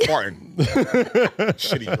 All right, keep farting.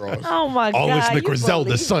 Shitty draws. Oh my All god. this the you Griselda,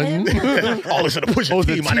 believe son. him? All this in the push Oh,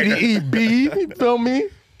 the T, my nigga. TDEB. You feel me?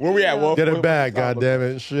 Where we at, Wolf? Get it back,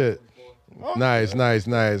 goddammit. Shit. Nice. All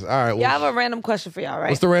right. Well, Yeah, I have a random question for y'all, right?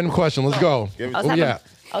 what's the random question? Let's go. Give it I to was, me. Oh, having,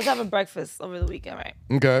 yeah. I was having breakfast over the weekend, right?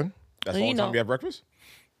 Okay. That's the You only know. time you have breakfast?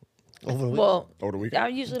 Over the weekend. Well, Over the weekend? I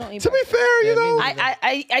usually don't eat To be breakfast. fair, you know.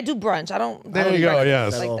 I do brunch. I don't. There I don't you eat go, breakfast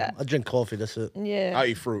yes. Like Oh, that. I drink coffee. That's it. Yeah. I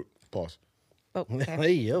eat fruit. Pause. Okay.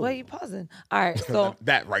 Hey, yo. Why are you pausing? All right. So,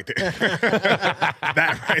 That right there.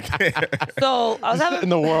 That right there. so I was Setting having.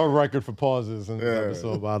 the world record for pauses in this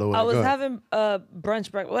episode, by the way. I was Go ahead. having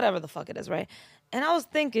brunch breakfast, whatever the fuck it is, right? And I was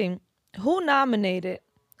thinking, who nominated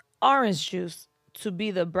orange juice to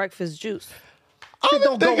be the breakfast juice? Shit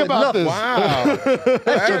don't go think with about nothing. this. Wow.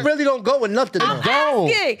 That shit really don't go with nothing. though.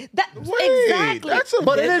 Asking. That, exactly. That's a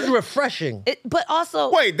But it is refreshing. But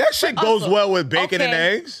also, Wait, that shit goes Also, well with bacon and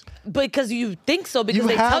okay. eggs? because you think so, because You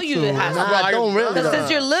they have tell you to. it has Nah, to. Well, I don't really. Because though.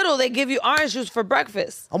 since you're little, they give you orange juice for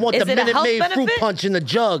breakfast. I want Is the it a Minute health Maid fruit benefit? punch in the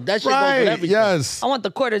jug. That shit goes with Right. everything. Yes. I want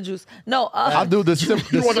the quarter juice. No, I'll do the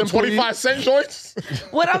You want the 25-cent joints?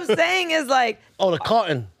 what I'm saying is like, Oh, the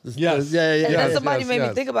carton. Yes. Yeah. and then Yes, somebody yes, made me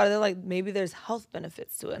yes. think about it. They're like, maybe there's health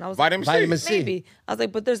benefits to it. And I was Vitamin C. Vitamin C. maybe. I was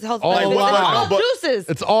like, but there's health Oh, benefits in wow. all But- juices.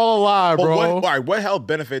 It's all a lie, But bro. all right, what health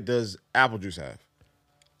benefit does apple juice have?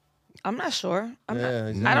 I'm not sure.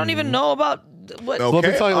 Yeah, I don't even know about what. Okay.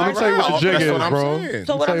 Let me tell you what the jig That's is, what I'm bro. saying.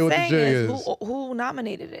 So what tell you I'm what the saying jig is, is. who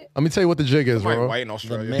nominated it? Let me tell you what the jig is, Somebody bro. white in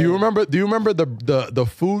Australia. Do you remember the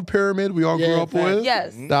food pyramid we all grew Yeah, up facts. with?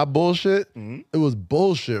 Yes. That bullshit? It was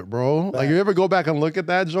bullshit, bro. Like, you ever go back and look at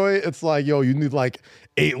that joint? It's like, yo, you need like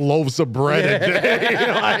 8 loaves of bread a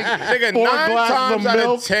day. Like, Nigga, 4 9 glasses times of out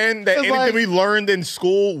milk. of 10 that It's anything like- we learned in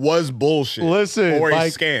school was bullshit. Listen, or a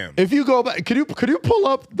like, scam. if you go back, could you pull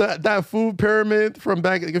up that food pyramid from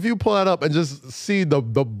back? If you pull that up and just see the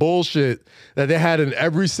bullshit that they had in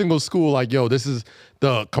every single school, like, yo, this is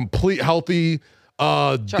the complete healthy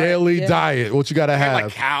daily yeah. diet. What you gotta They had, have?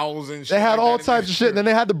 like cows and shit. They had like all that in types that of shit, and then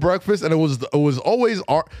they had the breakfast, and it was always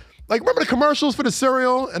like, remember the commercials for the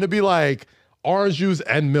cereal, and it'd be like orange juice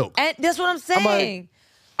and milk. And that's what I'm saying.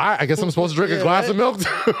 I guess I'm supposed to drink a glass of milk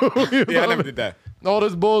too. You Yeah, I know? never did that. All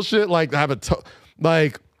this bullshit, like have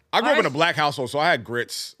like. I grew up in a black household, so I had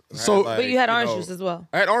grits. I So- had, But you had orange know, juice as well.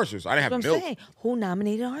 I had orange juice. I didn't That's have what I'm milk. saying. Who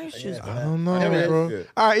nominated orange juice? I don't know, Yeah, bro. yeah.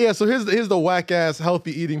 All right, yeah. So here's the whack ass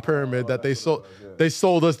healthy eating pyramid that they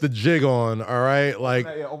sold us the jig on. All right, like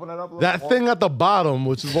open that up. that thing at the bottom,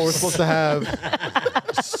 which is what we're supposed to have.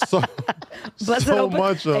 so Bust it so open.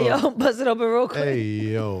 much of. Hey, yo, bust it open real quick. Hey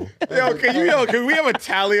yo, Can we have a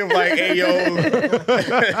tally of like Ayo?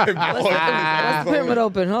 Bust the pyramid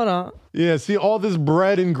open. Hold on. yeah. See all this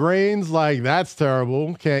bread and grains, like that's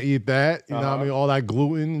terrible. Can't eat that. You know what I mean? All that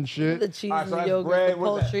gluten and The shit. cheese and the yogurt, the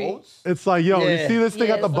poultry. It's like, yo, you Yeah. see this thing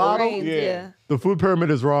Yeah, at the it's bottom? grains, yeah. The food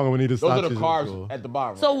pyramid is wrong, and we need to stop. choosing school. at the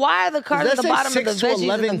bottom. So why are the carbs Does at that the say bottom and the 6 to veggies in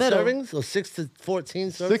 11 the middle? servings or 6 to 14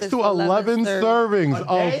 servings? 6 to to 11 11 servings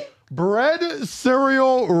of bread,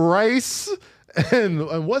 cereal, rice,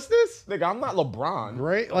 and what's this? Nigga, I'm not LeBron.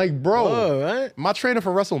 Right? Like, bro, Oh, right. am I training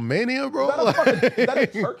for WrestleMania, bro? Is that a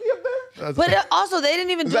turkey up there? But also, they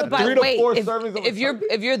didn't even do that it by 3 to weight. 4 If, servings of a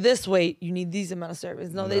if you're this weight, you need these amount of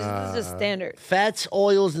servings. No, this is just standard. Fats,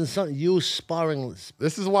 oils, and something used sparingly.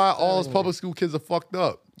 This is why all us public school kids are fucked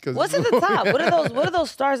up. What's at the top? What are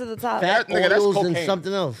those stars at the top? Fat nigga, that's oils and cocaine.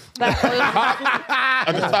 something else. Fat oil.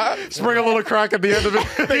 At the top, Spring a little crack at the end of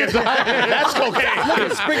it. that's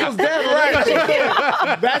cocaine. Sprinkles down.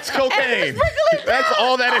 Right. That's cocaine. That's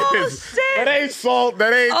all that is. shit. That ain't salt.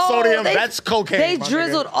 That ain't sodium. That's cocaine. They my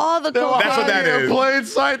drizzled nigga. all the cocaine. That's what that is. Plain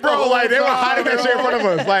sight, Bro, like they were hiding that shit in front of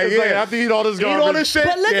us. Like, It's like, yeah, after you eat all this eat garbage. all this shit.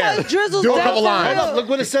 But look yeah. how it drizzles Do a down couple the lines. hill. Look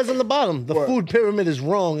what it says on the bottom. The food pyramid is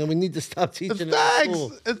wrong, and we need to stop teaching It's it in facts.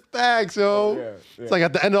 school. It's facts, yo. Yeah. It's like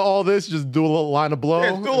at the end of all this, just do a little line of blow.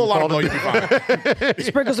 Yeah, do a little line of blow, you'll be fine.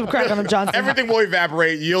 Sprinkle some crack on them, Johnson. Everything will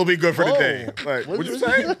evaporate. You'll be good for the Whoa. day. Like, what'd you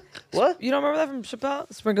say? What? You don't remember that from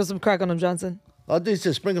Chappelle? Sprinkle some crack on them, Johnson. I think it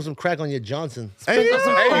said sprinkle some crack on your Johnson. Hey, yo.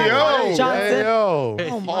 Hey, yo. Johnson. Hey, yo.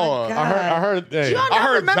 Oh my Oh, God. I heard. Hey. Y'all I not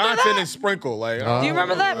heard remember Johnson that? and Sprinkle. Like, Do you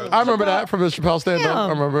remember that? I remember that from the Chappelle stand-up. Damn. I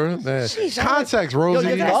remember. Yeah. Sheesh, I Context, Yo, Rosie.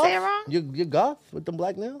 you Did I goth? say it wrong? You goth with them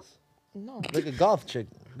black nails? No. Like a goth chick.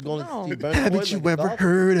 You going No. to see Burna Boy Haven't like you a ever goth?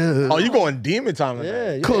 heard of? oh, you going demon time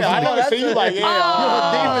Yeah, tonight? yeah. I never that's see you it. like,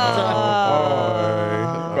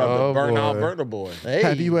 Oh, About to burn boy. out Burna Boy. Hey.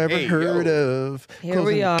 Have you ever Hey, heard yo. of? Here Closing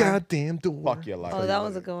we the are. Goddamn door. Fuck your life. Oh, that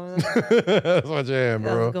was a good one. That's my jam, That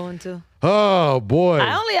was a bro. good one too. Oh boy.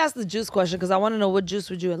 I only asked the juice question because I want to know what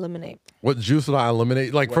juice would you eliminate. What juice would I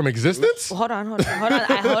eliminate? Like from existence? Well, hold on.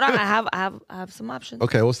 I have some options.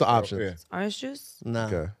 Okay, what's the option? Yeah. Orange juice, Nah.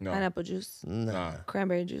 Okay. No. pineapple juice, Nah.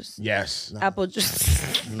 cranberry juice, Yes. apple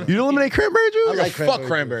juice. You eliminate cranberry juice? I like Fuck cranberry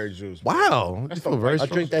cranberry juice. Wow. You feel very I strong.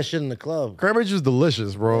 drink that shit in the club. Cranberry juice is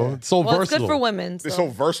delicious, bro. It's so Well, it's versatile. good for women. It's so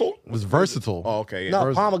versatile. It's versatile. Oh, okay. Yeah.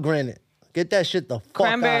 No, pomegranate. Get that shit the fuck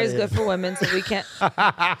Cranberry out is of here. good for women, so we can't. What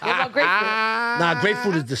about grapefruit? Nah,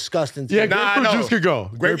 grapefruit is disgusting. Too. Yeah, Nah, grapefruit no. juice could go.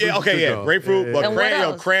 Grape, yeah, Grapefruit okay, could yeah. go. Grapefruit, Yeah, but And what cran,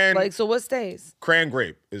 yo, else? cran, Like, so what stays? cran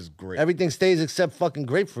grape is great. Everything stays except fucking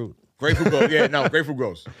grapefruit. Grapefruit goes. Yeah, no, grapefruit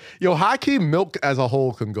goes. Yo, high key milk as a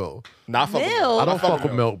whole can go. Not fuck with Milk? I don't fuck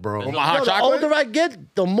with milk, bro. With my hot Yo, the chocolate. older I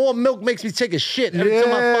get, the more milk makes me take a shit every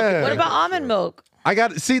time I Yeah. fucking. What about almond milk? I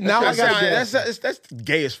got see now. I That's, got to that's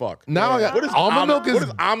gay as fuck. now. I got What is almond milk What is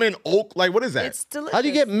is almond oak? Like, what is that? It's delicious. How do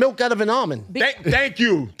you get milk out of an almond? Thank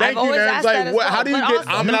you. Thank I've you, always man. asked Like, that as what, well, how do you but get also-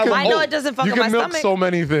 almond out of I know oak? it doesn't fuck you with my can milk stomach. so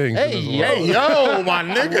many things. Hey, as well. Hey, yo, my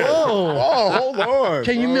nigga. Whoa. Oh, hold on.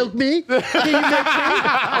 Can you milk me? Can you milk me?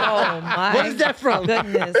 Oh my! What is that from?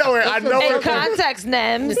 Goodness. Yo, wait, I know In it. context,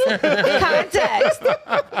 Nems. Context.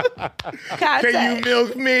 Context. Can you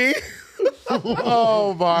milk me?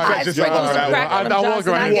 Oh my! I Just sprinkle like some that crack one. on them, I walk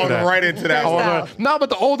Johnson. right I into get that. Walk right into that I one. wanna- No, but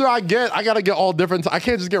the older I get, I gotta get all different. I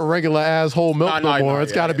can't just get regular ass whole milk No, no more. no,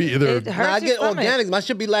 It's yeah, gotta yeah. be either. It hurts Nah, I your get stomach. organic. My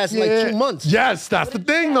shit be lasting like 2 months. Yes, that's the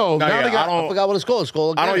thing though. No, Now yeah, they got, I I don't. forgot what it's called. It's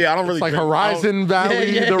called I organic. don't. Yeah, I don't really. it's like drink- Horizon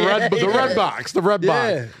Valley, yeah, the red yeah. box, the red box.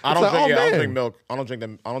 Yeah. I It's don't like, drink. oh, Yeah, I don't man. drink milk. I don't drink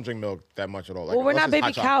them. I don't drink milk that much at all. Like, Well, we're unless not it's baby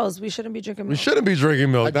hot chocolate. cows. We shouldn't be drinking We milk. shouldn't be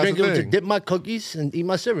drinking milk. I That's drink the it to thing. dip my cookies and eat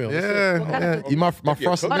my cereal. Yeah, yeah. Eat my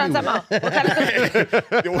frosted Hold on, noodles. time out. What kind of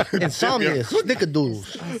Insomnia,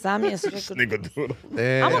 snickerdoodles. insomnia? is ridiculous. Nigga doodle.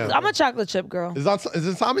 Damn. I'm a chocolate chip girl. Is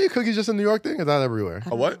insomnia cookies just a New York thing? Or is that everywhere?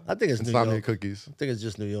 A what? I think it's New Insomnia York. cookies. I think it's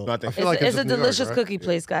just New York. No, I think. feel like It's a just New York, delicious right? cookie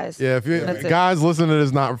place, guys. Yeah, if you That's it. guys listening to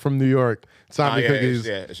this not from New York, insomnia Nah, yeah, cookies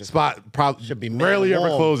it's just- spot probably Should be mad rarely ever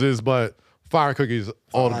warm. closes, but fire cookies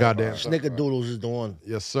all the goddamn. Snickerdoodles is the one.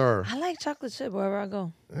 Yes, sir. I like chocolate chip wherever I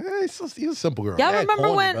go. He's a simple girl. Y'all Yeah, remember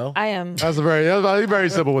corny, when bro. I am? That's he's very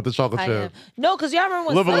simple with the chocolate I chip. am. No, because y'all remember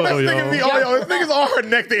when Live a Slim- little, This yo. nigga be, this nigga's on her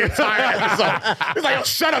neck the entire episode. He's like, yo,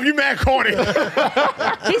 shut up, you mad corny.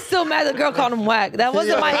 He's still mad the girl called him whack. That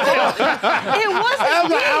wasn't my fault. It That wasn't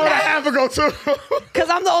was an hour and a me, half ago, too. because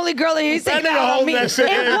I'm the only girl that he's That taking nigga out on hold me. that It shit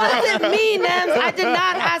in, bro. wasn't me, Nems. I did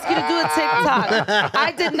not ask you to do a TikTok.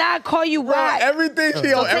 I did not call you whack. Everything, take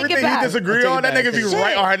it everything he back. disagree on, that Take nigga it be back.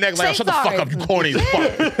 right on her neck like, yo, Say shut the fuck sorry. up, you corny as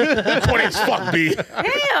fuck. You corny as fuck, B.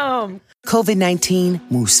 Damn. COVID-19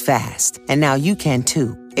 moves fast, and now you can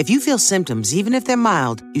too. If you feel symptoms, even if they're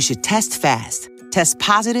mild, you should test fast. Test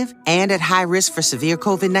positive and at high risk for severe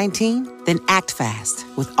COVID-19? Then act fast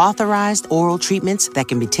with authorized oral treatments that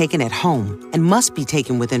can be taken at home and must be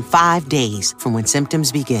taken within 5 days from when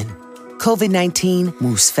symptoms begin. COVID-19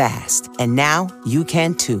 moves fast, and now you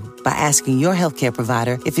can too by asking your healthcare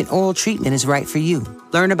provider if an oral treatment is right for you.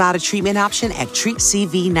 Learn about a treatment option at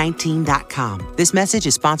treatcv19.com. This message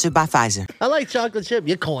is sponsored by Pfizer. I like chocolate chip.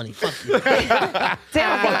 You're corny. Fuck you.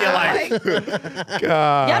 Damn.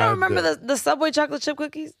 God. Y'all don't remember the Subway chocolate chip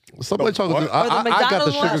cookies? Subway chocolate. Or the I got the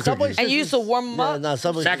McDonald's sugar ones? cookies. And you used to warm them Yeah, up? nah,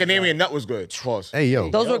 Subway. Macadamia nut was good. Pause. Hey yo,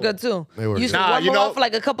 Those were good too. They were You used to good. Nah, warm you them know- up for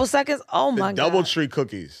like a couple seconds. Oh my The god. DoubleTree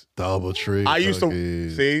cookies. DoubleTree. I used to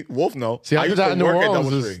cookies. see Wolf. No, See, I used did to that in New work at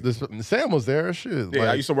Orleans. DoubleTree. Sam was there. Shit. Yeah, like,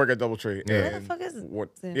 I used to work at DoubleTree. Yeah. Where the fuck is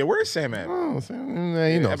Sam? Yeah, where is Sam at? Oh, Sam,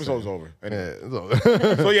 you know. Episode's Sam. over. Yeah, Anyway. it's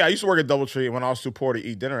over. So yeah, I used to work at DoubleTree, and when I was too poor to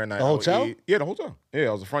eat dinner at night, The I would hotel? eat- yeah, the hotel. Yeah,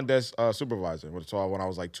 I was a front desk supervisor. So when I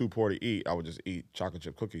was like too poor to eat, I would just eat chocolate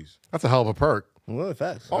chip cookies. That's a hell of a perk. Well,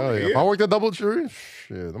 facts. Oh, yeah. yeah. If I worked at DoubleTree,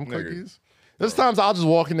 shit, them Nigga. cookies. There's times I'll just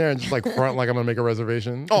walk in there and just like front like I'm gonna make a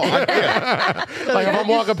reservation. Oh, yeah. Like if I'm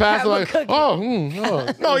walking past, Have a like, cookie.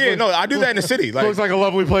 No, yeah, no, I do that in the city. Like, looks like a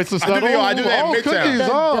lovely place to settle. I do that in Midtown. Cookies. The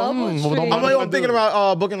Oh, DoubleTree. I'm thinking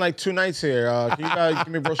about booking like 2 nights here. Can you guys give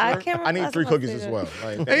me a brochure? I can't remember need last 3 time I cookies stayed as well.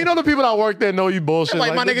 Like, And you know the people that work there know you bullshit.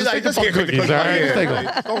 like my niggas, like, just just take get the cookies. cookies, all right? Yeah, Just take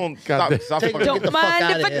like, them. don't God stop Take- fucking. get the Don't fuck mind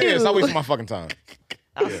outta if I here. do. Yeah, stop wasting my fucking time.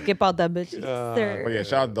 I'll skip out that bitch. Sir. But yeah,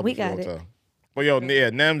 shout out to We DoubleTree got it. Hotel. But yo, yeah,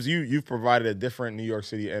 Nems, you've provided a different New York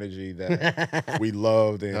City energy that we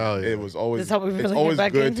loved, and Oh, yeah. it was always This how we really it's get always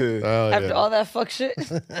back good in? to Oh, After yeah. all that fuck shit.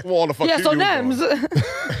 well, all the fuck Yeah, you so do, bro.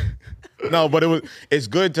 Nems. No, but it's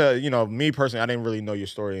good to, me personally, I didn't really know your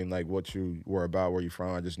story and like what you were about, where you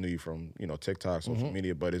from. I just knew you from, TikTok, social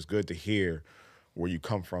media, but it's good to hear where you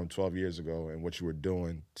come from 12 years ago and what you were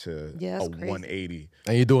doing to Yeah, a that's crazy. 180.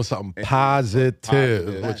 And you're doing something positive,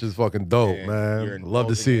 positive. which is fucking dope, And man. you're Love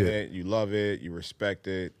to see indulging in it. You love it. You respect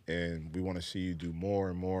it. And we want to see you do more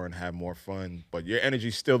and more and have more fun. But your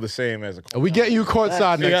energy's still the same as a And we getting you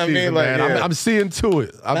courtside You know next what I mean? season, Like, man. yeah. I'm seeing to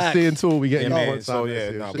it. I'm Facts. seeing to it. We getting Yeah, you man. courtside So, next yeah,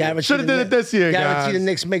 year. no, Guarantee Should have the did it this year, Guarantee guys. the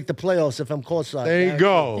Knicks make the playoffs if I'm courtside. There you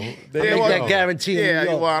go. There Yeah, you well, go. that guarantee in Yeah, New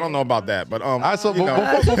York. well, I don't know about that. But All right, so you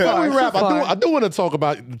know. before we wrap, far. I do want to talk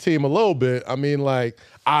about the team a little bit. I mean, like,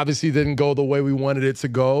 obviously didn't go the way we wanted it to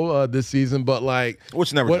go this season, but like,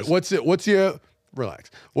 Which never does. what's your relax?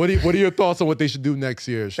 What are your thoughts on what they should do next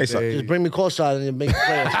year? Should suck. Just bring me courtside and make the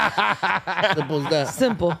playoffs. Simple as that.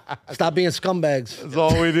 Simple. Stop being scumbags. That's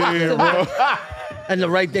all we need, bro. And the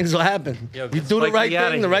right things will happen. Yo, You get do the Spike right Lee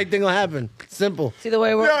outta thing, the here. right thing will happen. Simple. See the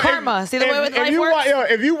way we're Yo, if- karma. See the way with life you works.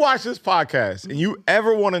 if you watch this podcast and you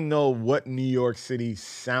ever want to know what New York City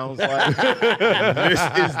sounds like, this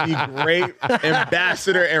is the great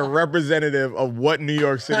ambassador and representative of what New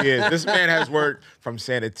York City is. This man has worked from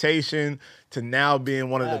sanitation to now being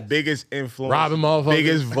one of the biggest influences, Robbing motherfuckers.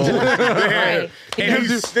 biggest voice there. He And done-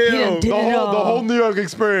 he's he still done did The it all. whole New York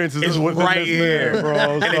experience is it's within right this here, man, bro.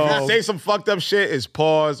 And if So- you say some fucked up shit, it's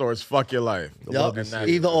pause or it's fuck your life. Yup. And that's-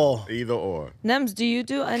 Either or. Either or. Nems, do you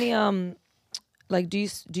do any like do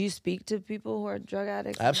you speak to people who are drug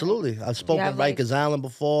addicts? Absolutely. I've spoken have, at like- Rikers Island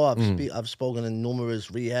before. I've spoken in numerous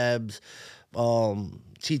rehabs.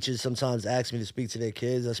 Teachers sometimes ask me to speak to their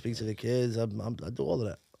kids. I speak to their kids. I do all of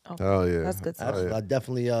that. Oh yeah, That's good stuff. Absolutely. I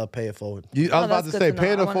definitely pay it forward. I was Oh, about that's to good say, to know.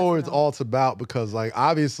 paying I it wanted forward to is know. all it's about because, like,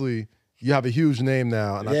 obviously you have a huge name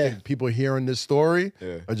now, and I Yeah. think people hearing this story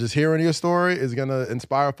Yeah. or just hearing your story is gonna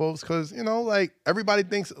inspire folks because like everybody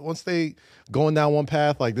thinks once they going down one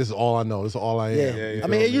path, like this is all I know, this is all I am. Yeah. You I feel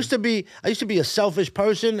mean, me? I used to be a selfish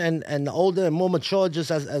person, and the older and more mature,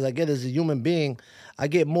 just as I get as a human being, I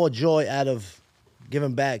get more joy out of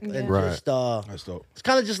giving back and Right. just That's dope. it's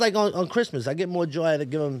kind of just like on Christmas. I get more joy out of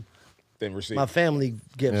giving Then receive. my family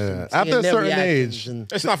gifts. Yeah. And After seeing a their certain reactions age,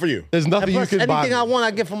 and, It's not for you. There's and nothing you plus, can buy. anything I want,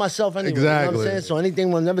 I get for myself anyway. You know what Exactly. I'm saying? So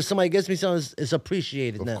anything, whenever somebody gets me something, it's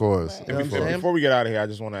appreciated now. Of course. You know what I'm saying? Before we get out of here, I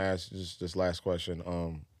just want to ask just this last question.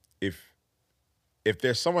 If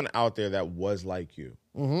there's someone out there that was like you,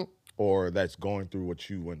 or that's going through what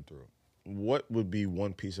you went through, what would be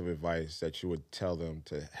one piece of advice that you would tell them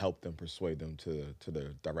to help them persuade them to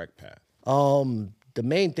the direct path? The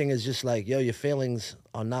main thing is just like, yo, your feelings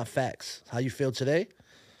are not facts. How you feel today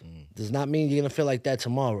does not mean you're gonna feel like that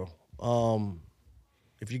tomorrow.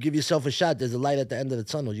 If you give yourself a shot, there's a light at the end of the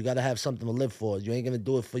tunnel. You gotta have something to live for. You ain't gonna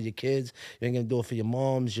do it for your kids. You ain't gonna do it for your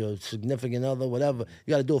moms, your significant other, whatever.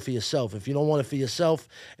 You gotta do it for yourself. If you don't want it for yourself,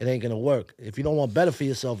 it ain't gonna work. If you don't want better for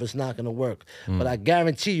yourself, it's not gonna work. But I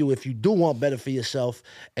guarantee you, if you do want better for yourself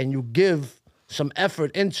and you give some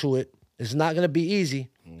effort into it, it's not gonna be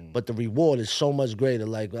easy, but the reward is so much greater.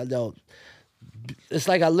 Like, it's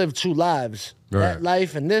like I lived 2 lives. Right. That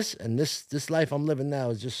life and this life I'm living now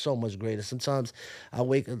is just so much greater. Sometimes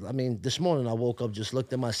this morning I woke up, just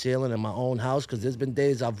looked at my ceiling in my own house, because there's been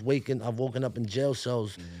days I've woken up in jail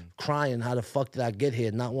cells crying, how the fuck did I get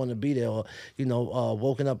here, not wanting to be there, or,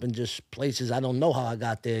 woken up in just places I don't know how I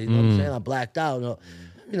got there, you know what I'm saying? I blacked out,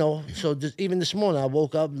 so just even this morning I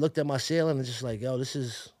woke up, looked at my ceiling and just like, yo, this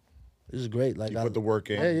is great. Like, You put the work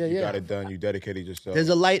in. Yeah. You got it done. You dedicated yourself. There's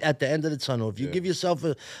a light at the end of the tunnel. If you give yourself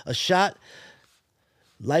a shot,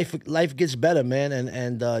 life gets better, man.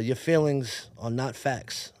 And your feelings are not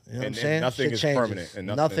facts. You know what I'm And saying? nothing Shit is changes. permanent, and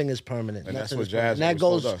nothing is permanent. and that's Nothing what is permanent. Jazz And that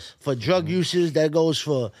always goes told us. for drug uses. That goes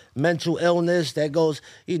for mental illness. That goes,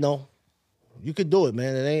 you know, you could do it,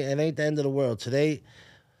 man. It ain't the end of the world. Today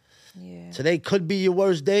could be your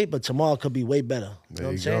worst day, but tomorrow could be way better. You know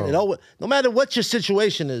what I'm saying? It always, no matter what your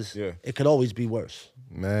situation is, it could always be worse.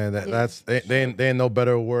 Man, that's they ain't no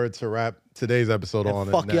better word to wrap today's episode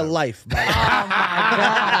on. Fuck than your that. life, man.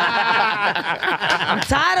 I'm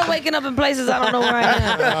tired of waking up in places I don't know where I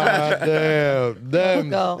am. Damn.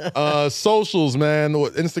 Go. Socials, man.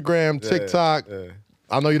 Instagram, TikTok.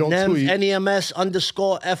 I know you don't tweet.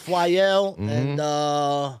 NEMS_FYL and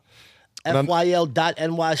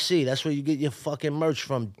FYL.NYC. That's where you get your fucking merch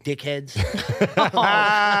from, dickheads. So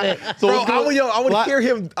Bro, what's good?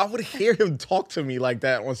 I would hear him talk to me like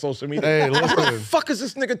that on social media. Hey, What the listen. fuck is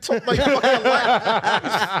this nigga talking like fucking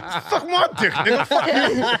life? Fuck my dick, nigga. Fuck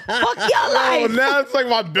you. Fuck your Oh, life. now it's like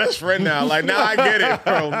my best friend now. Like now I get it,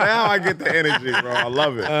 bro. Now I get the energy, bro. I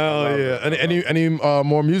love it. Oh yeah. Any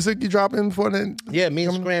more music you dropping for that? Yeah, me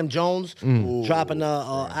and Scram Jones dropping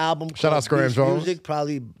a album. Shout out called Scram Beast Jones. Music,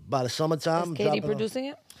 probably by the summertime. Is Katie dropping producing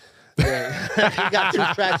it? he got 2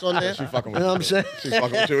 tracks on there. She fucking You with know what I'm you. saying? She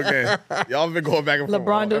fucking with you again. Y'all been going back and forth.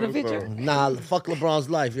 LeBron all doing a episode. feature? Nah, fuck LeBron's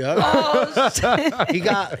life, you heard? Oh, shit.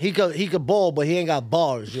 he could ball, but he ain't got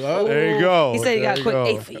bars, you heard? There you go. He said he got There quick you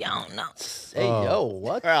go. 8 for y'all. No. Hey, yo,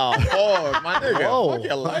 what? Oh, pause, my nigga. Whoa. Fuck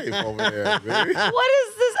your life over there, baby. What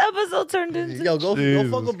is this episode turned into? Yo, go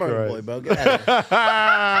Jesus fuck a Burna Boy, Christ. bro. Get out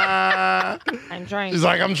of here. I'm trying. She's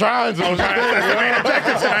like, I'm trying to.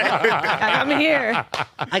 I'm here.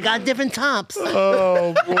 I got different tops.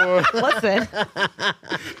 Oh boy. Listen. Nigga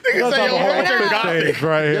say your whole Change thing got me.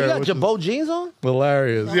 right You here. got which your is Bo jeans on?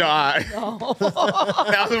 hilarious. Yeah, all right. Now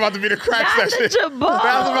it's about to be the crack Not session. the Jabos.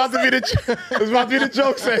 Now it's about to be the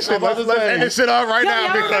joke session. Let's end this shit up right Yo, now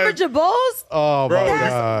y'all remember because Jabos? Oh my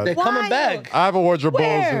god. They're coming Wild. back. I haven't worn your balls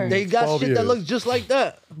Where? in They got 12 shit years. that looks just like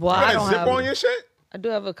that. Well, I you got don't a zip have. on your shit. I do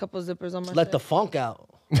have a couple zippers on my Let shit. the funk out.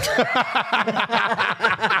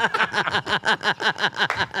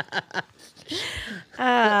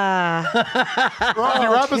 Rosie,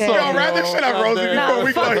 wrap us Okay. up. Yo, wrap this shit up, Rosie, before Nah,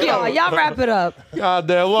 we fuck go. y'all. Y'all wrap it up. God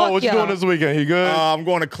damn, Lo, Fuck what you doing y'all. this weekend? You good? I'm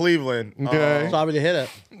going to Cleveland. Okay. Sorry to hear that.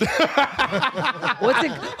 What's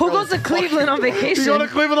it? Who goes to Cleveland on vacation? You going to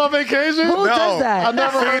Cleveland on vacation? Who does that? I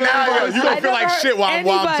never heard now of you gonna feel like never shit while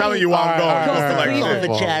I'm telling you while I'm All going. right, You gonna all feel like right, shit. all right.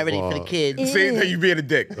 For charity for the kids. See, that you being a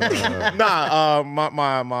dick. Nah,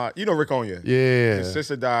 my, you know Rick Onya. Yeah. His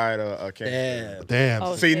sister died of cancer. Yeah. Damn.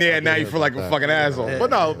 Oh, See, shit. now you feel like a that. fucking asshole. But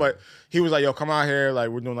no, but he was like, yo, come out here. Like,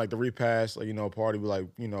 we're doing like the repast, like, you know, party. We like,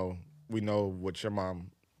 you know, we know what your mom.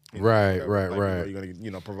 You know, Right, whatever. right, Like, right. You're going to,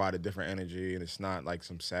 you know, provide a different energy. And it's not like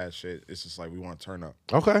some sad shit. It's just like, we want to turn up.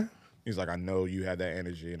 Okay. He's like, I know you had that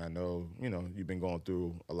energy, and I know, you know, you've been going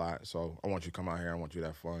through a lot. So I want you to come out here. I want you to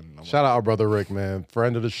have fun. Shout out our brother Rick, man.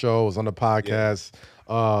 Friend of the show, was on the podcast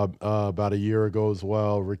about a year ago as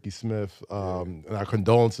well. Ricky Smith. And our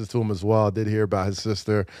condolences to him as well. I did hear about his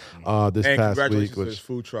sister this And past congratulations week. to his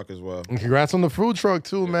food truck as well. And congrats on the food truck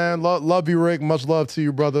too, man. Love you, Rick. Much love to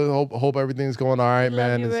you, brother. Hope everything's going all right,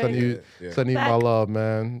 man. you, And Rick. sending you my Back. love,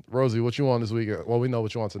 man. Rosie, what you want this weekend? Well, we know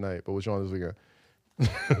what you want tonight, but what you want this weekend?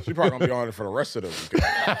 She's probably gonna be on it for the rest of the weekend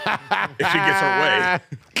if she gets her way.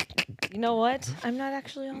 You know what? I'm not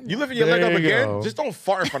actually on. You lifting your There leg up you again? go. Just don't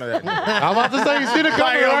fart in front of that nigga. I'm about to say, you see the Like,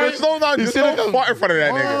 coming, yo, right? just don't, You just see the don't fart in front of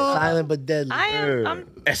that nigga. Silent but deadly. I am.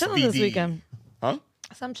 I'm chilling this SBD. weekend. Huh?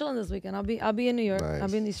 So I'm chilling this weekend. I'll be in New York. Nice. I'll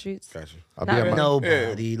be in these streets. Gotcha. I'll be Not at my, really.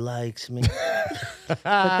 Nobody likes me. But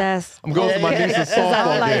that's. I'm going to my niece's I softball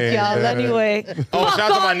don't like game. y'all man. anyway. Oh, Fuck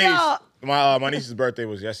shout out to my all niece. y'all. My niece's birthday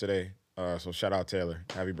was yesterday. So shout out Taylor.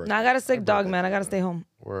 Happy birthday. Nah, I got a sick dog, man. I gotta stay home.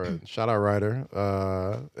 Word. Shout out Ryder.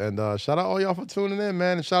 And shout out all y'all for tuning in,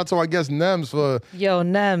 man. And shout out to our guest Nems for Yo,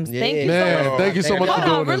 Nems. Thank you so man. much. Thank you so much for Hold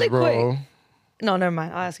doing on, really this, bro. quick. No, never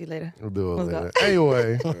mind. I'll ask you later. We'll do it Let's later. go.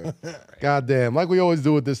 Anyway, goddamn, like we always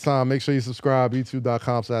do at this time, make sure you subscribe,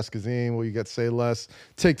 youtube.com/Kazim, where you get to say less.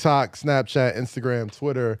 TikTok, Snapchat, Instagram,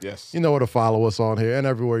 Twitter. Yes. You know where to follow us on here and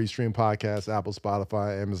everywhere you stream podcasts, Apple,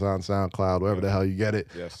 Spotify, Amazon, SoundCloud, wherever the hell you get it.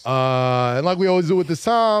 Yes. And like we always do at this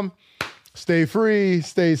time, stay free,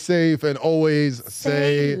 stay safe, and always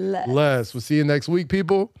say less. less. We'll see you next week,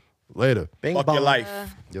 people. Later. Bing Fuck your bong. life.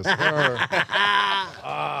 Yes, sir.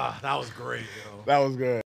 That was great, yo. That was good.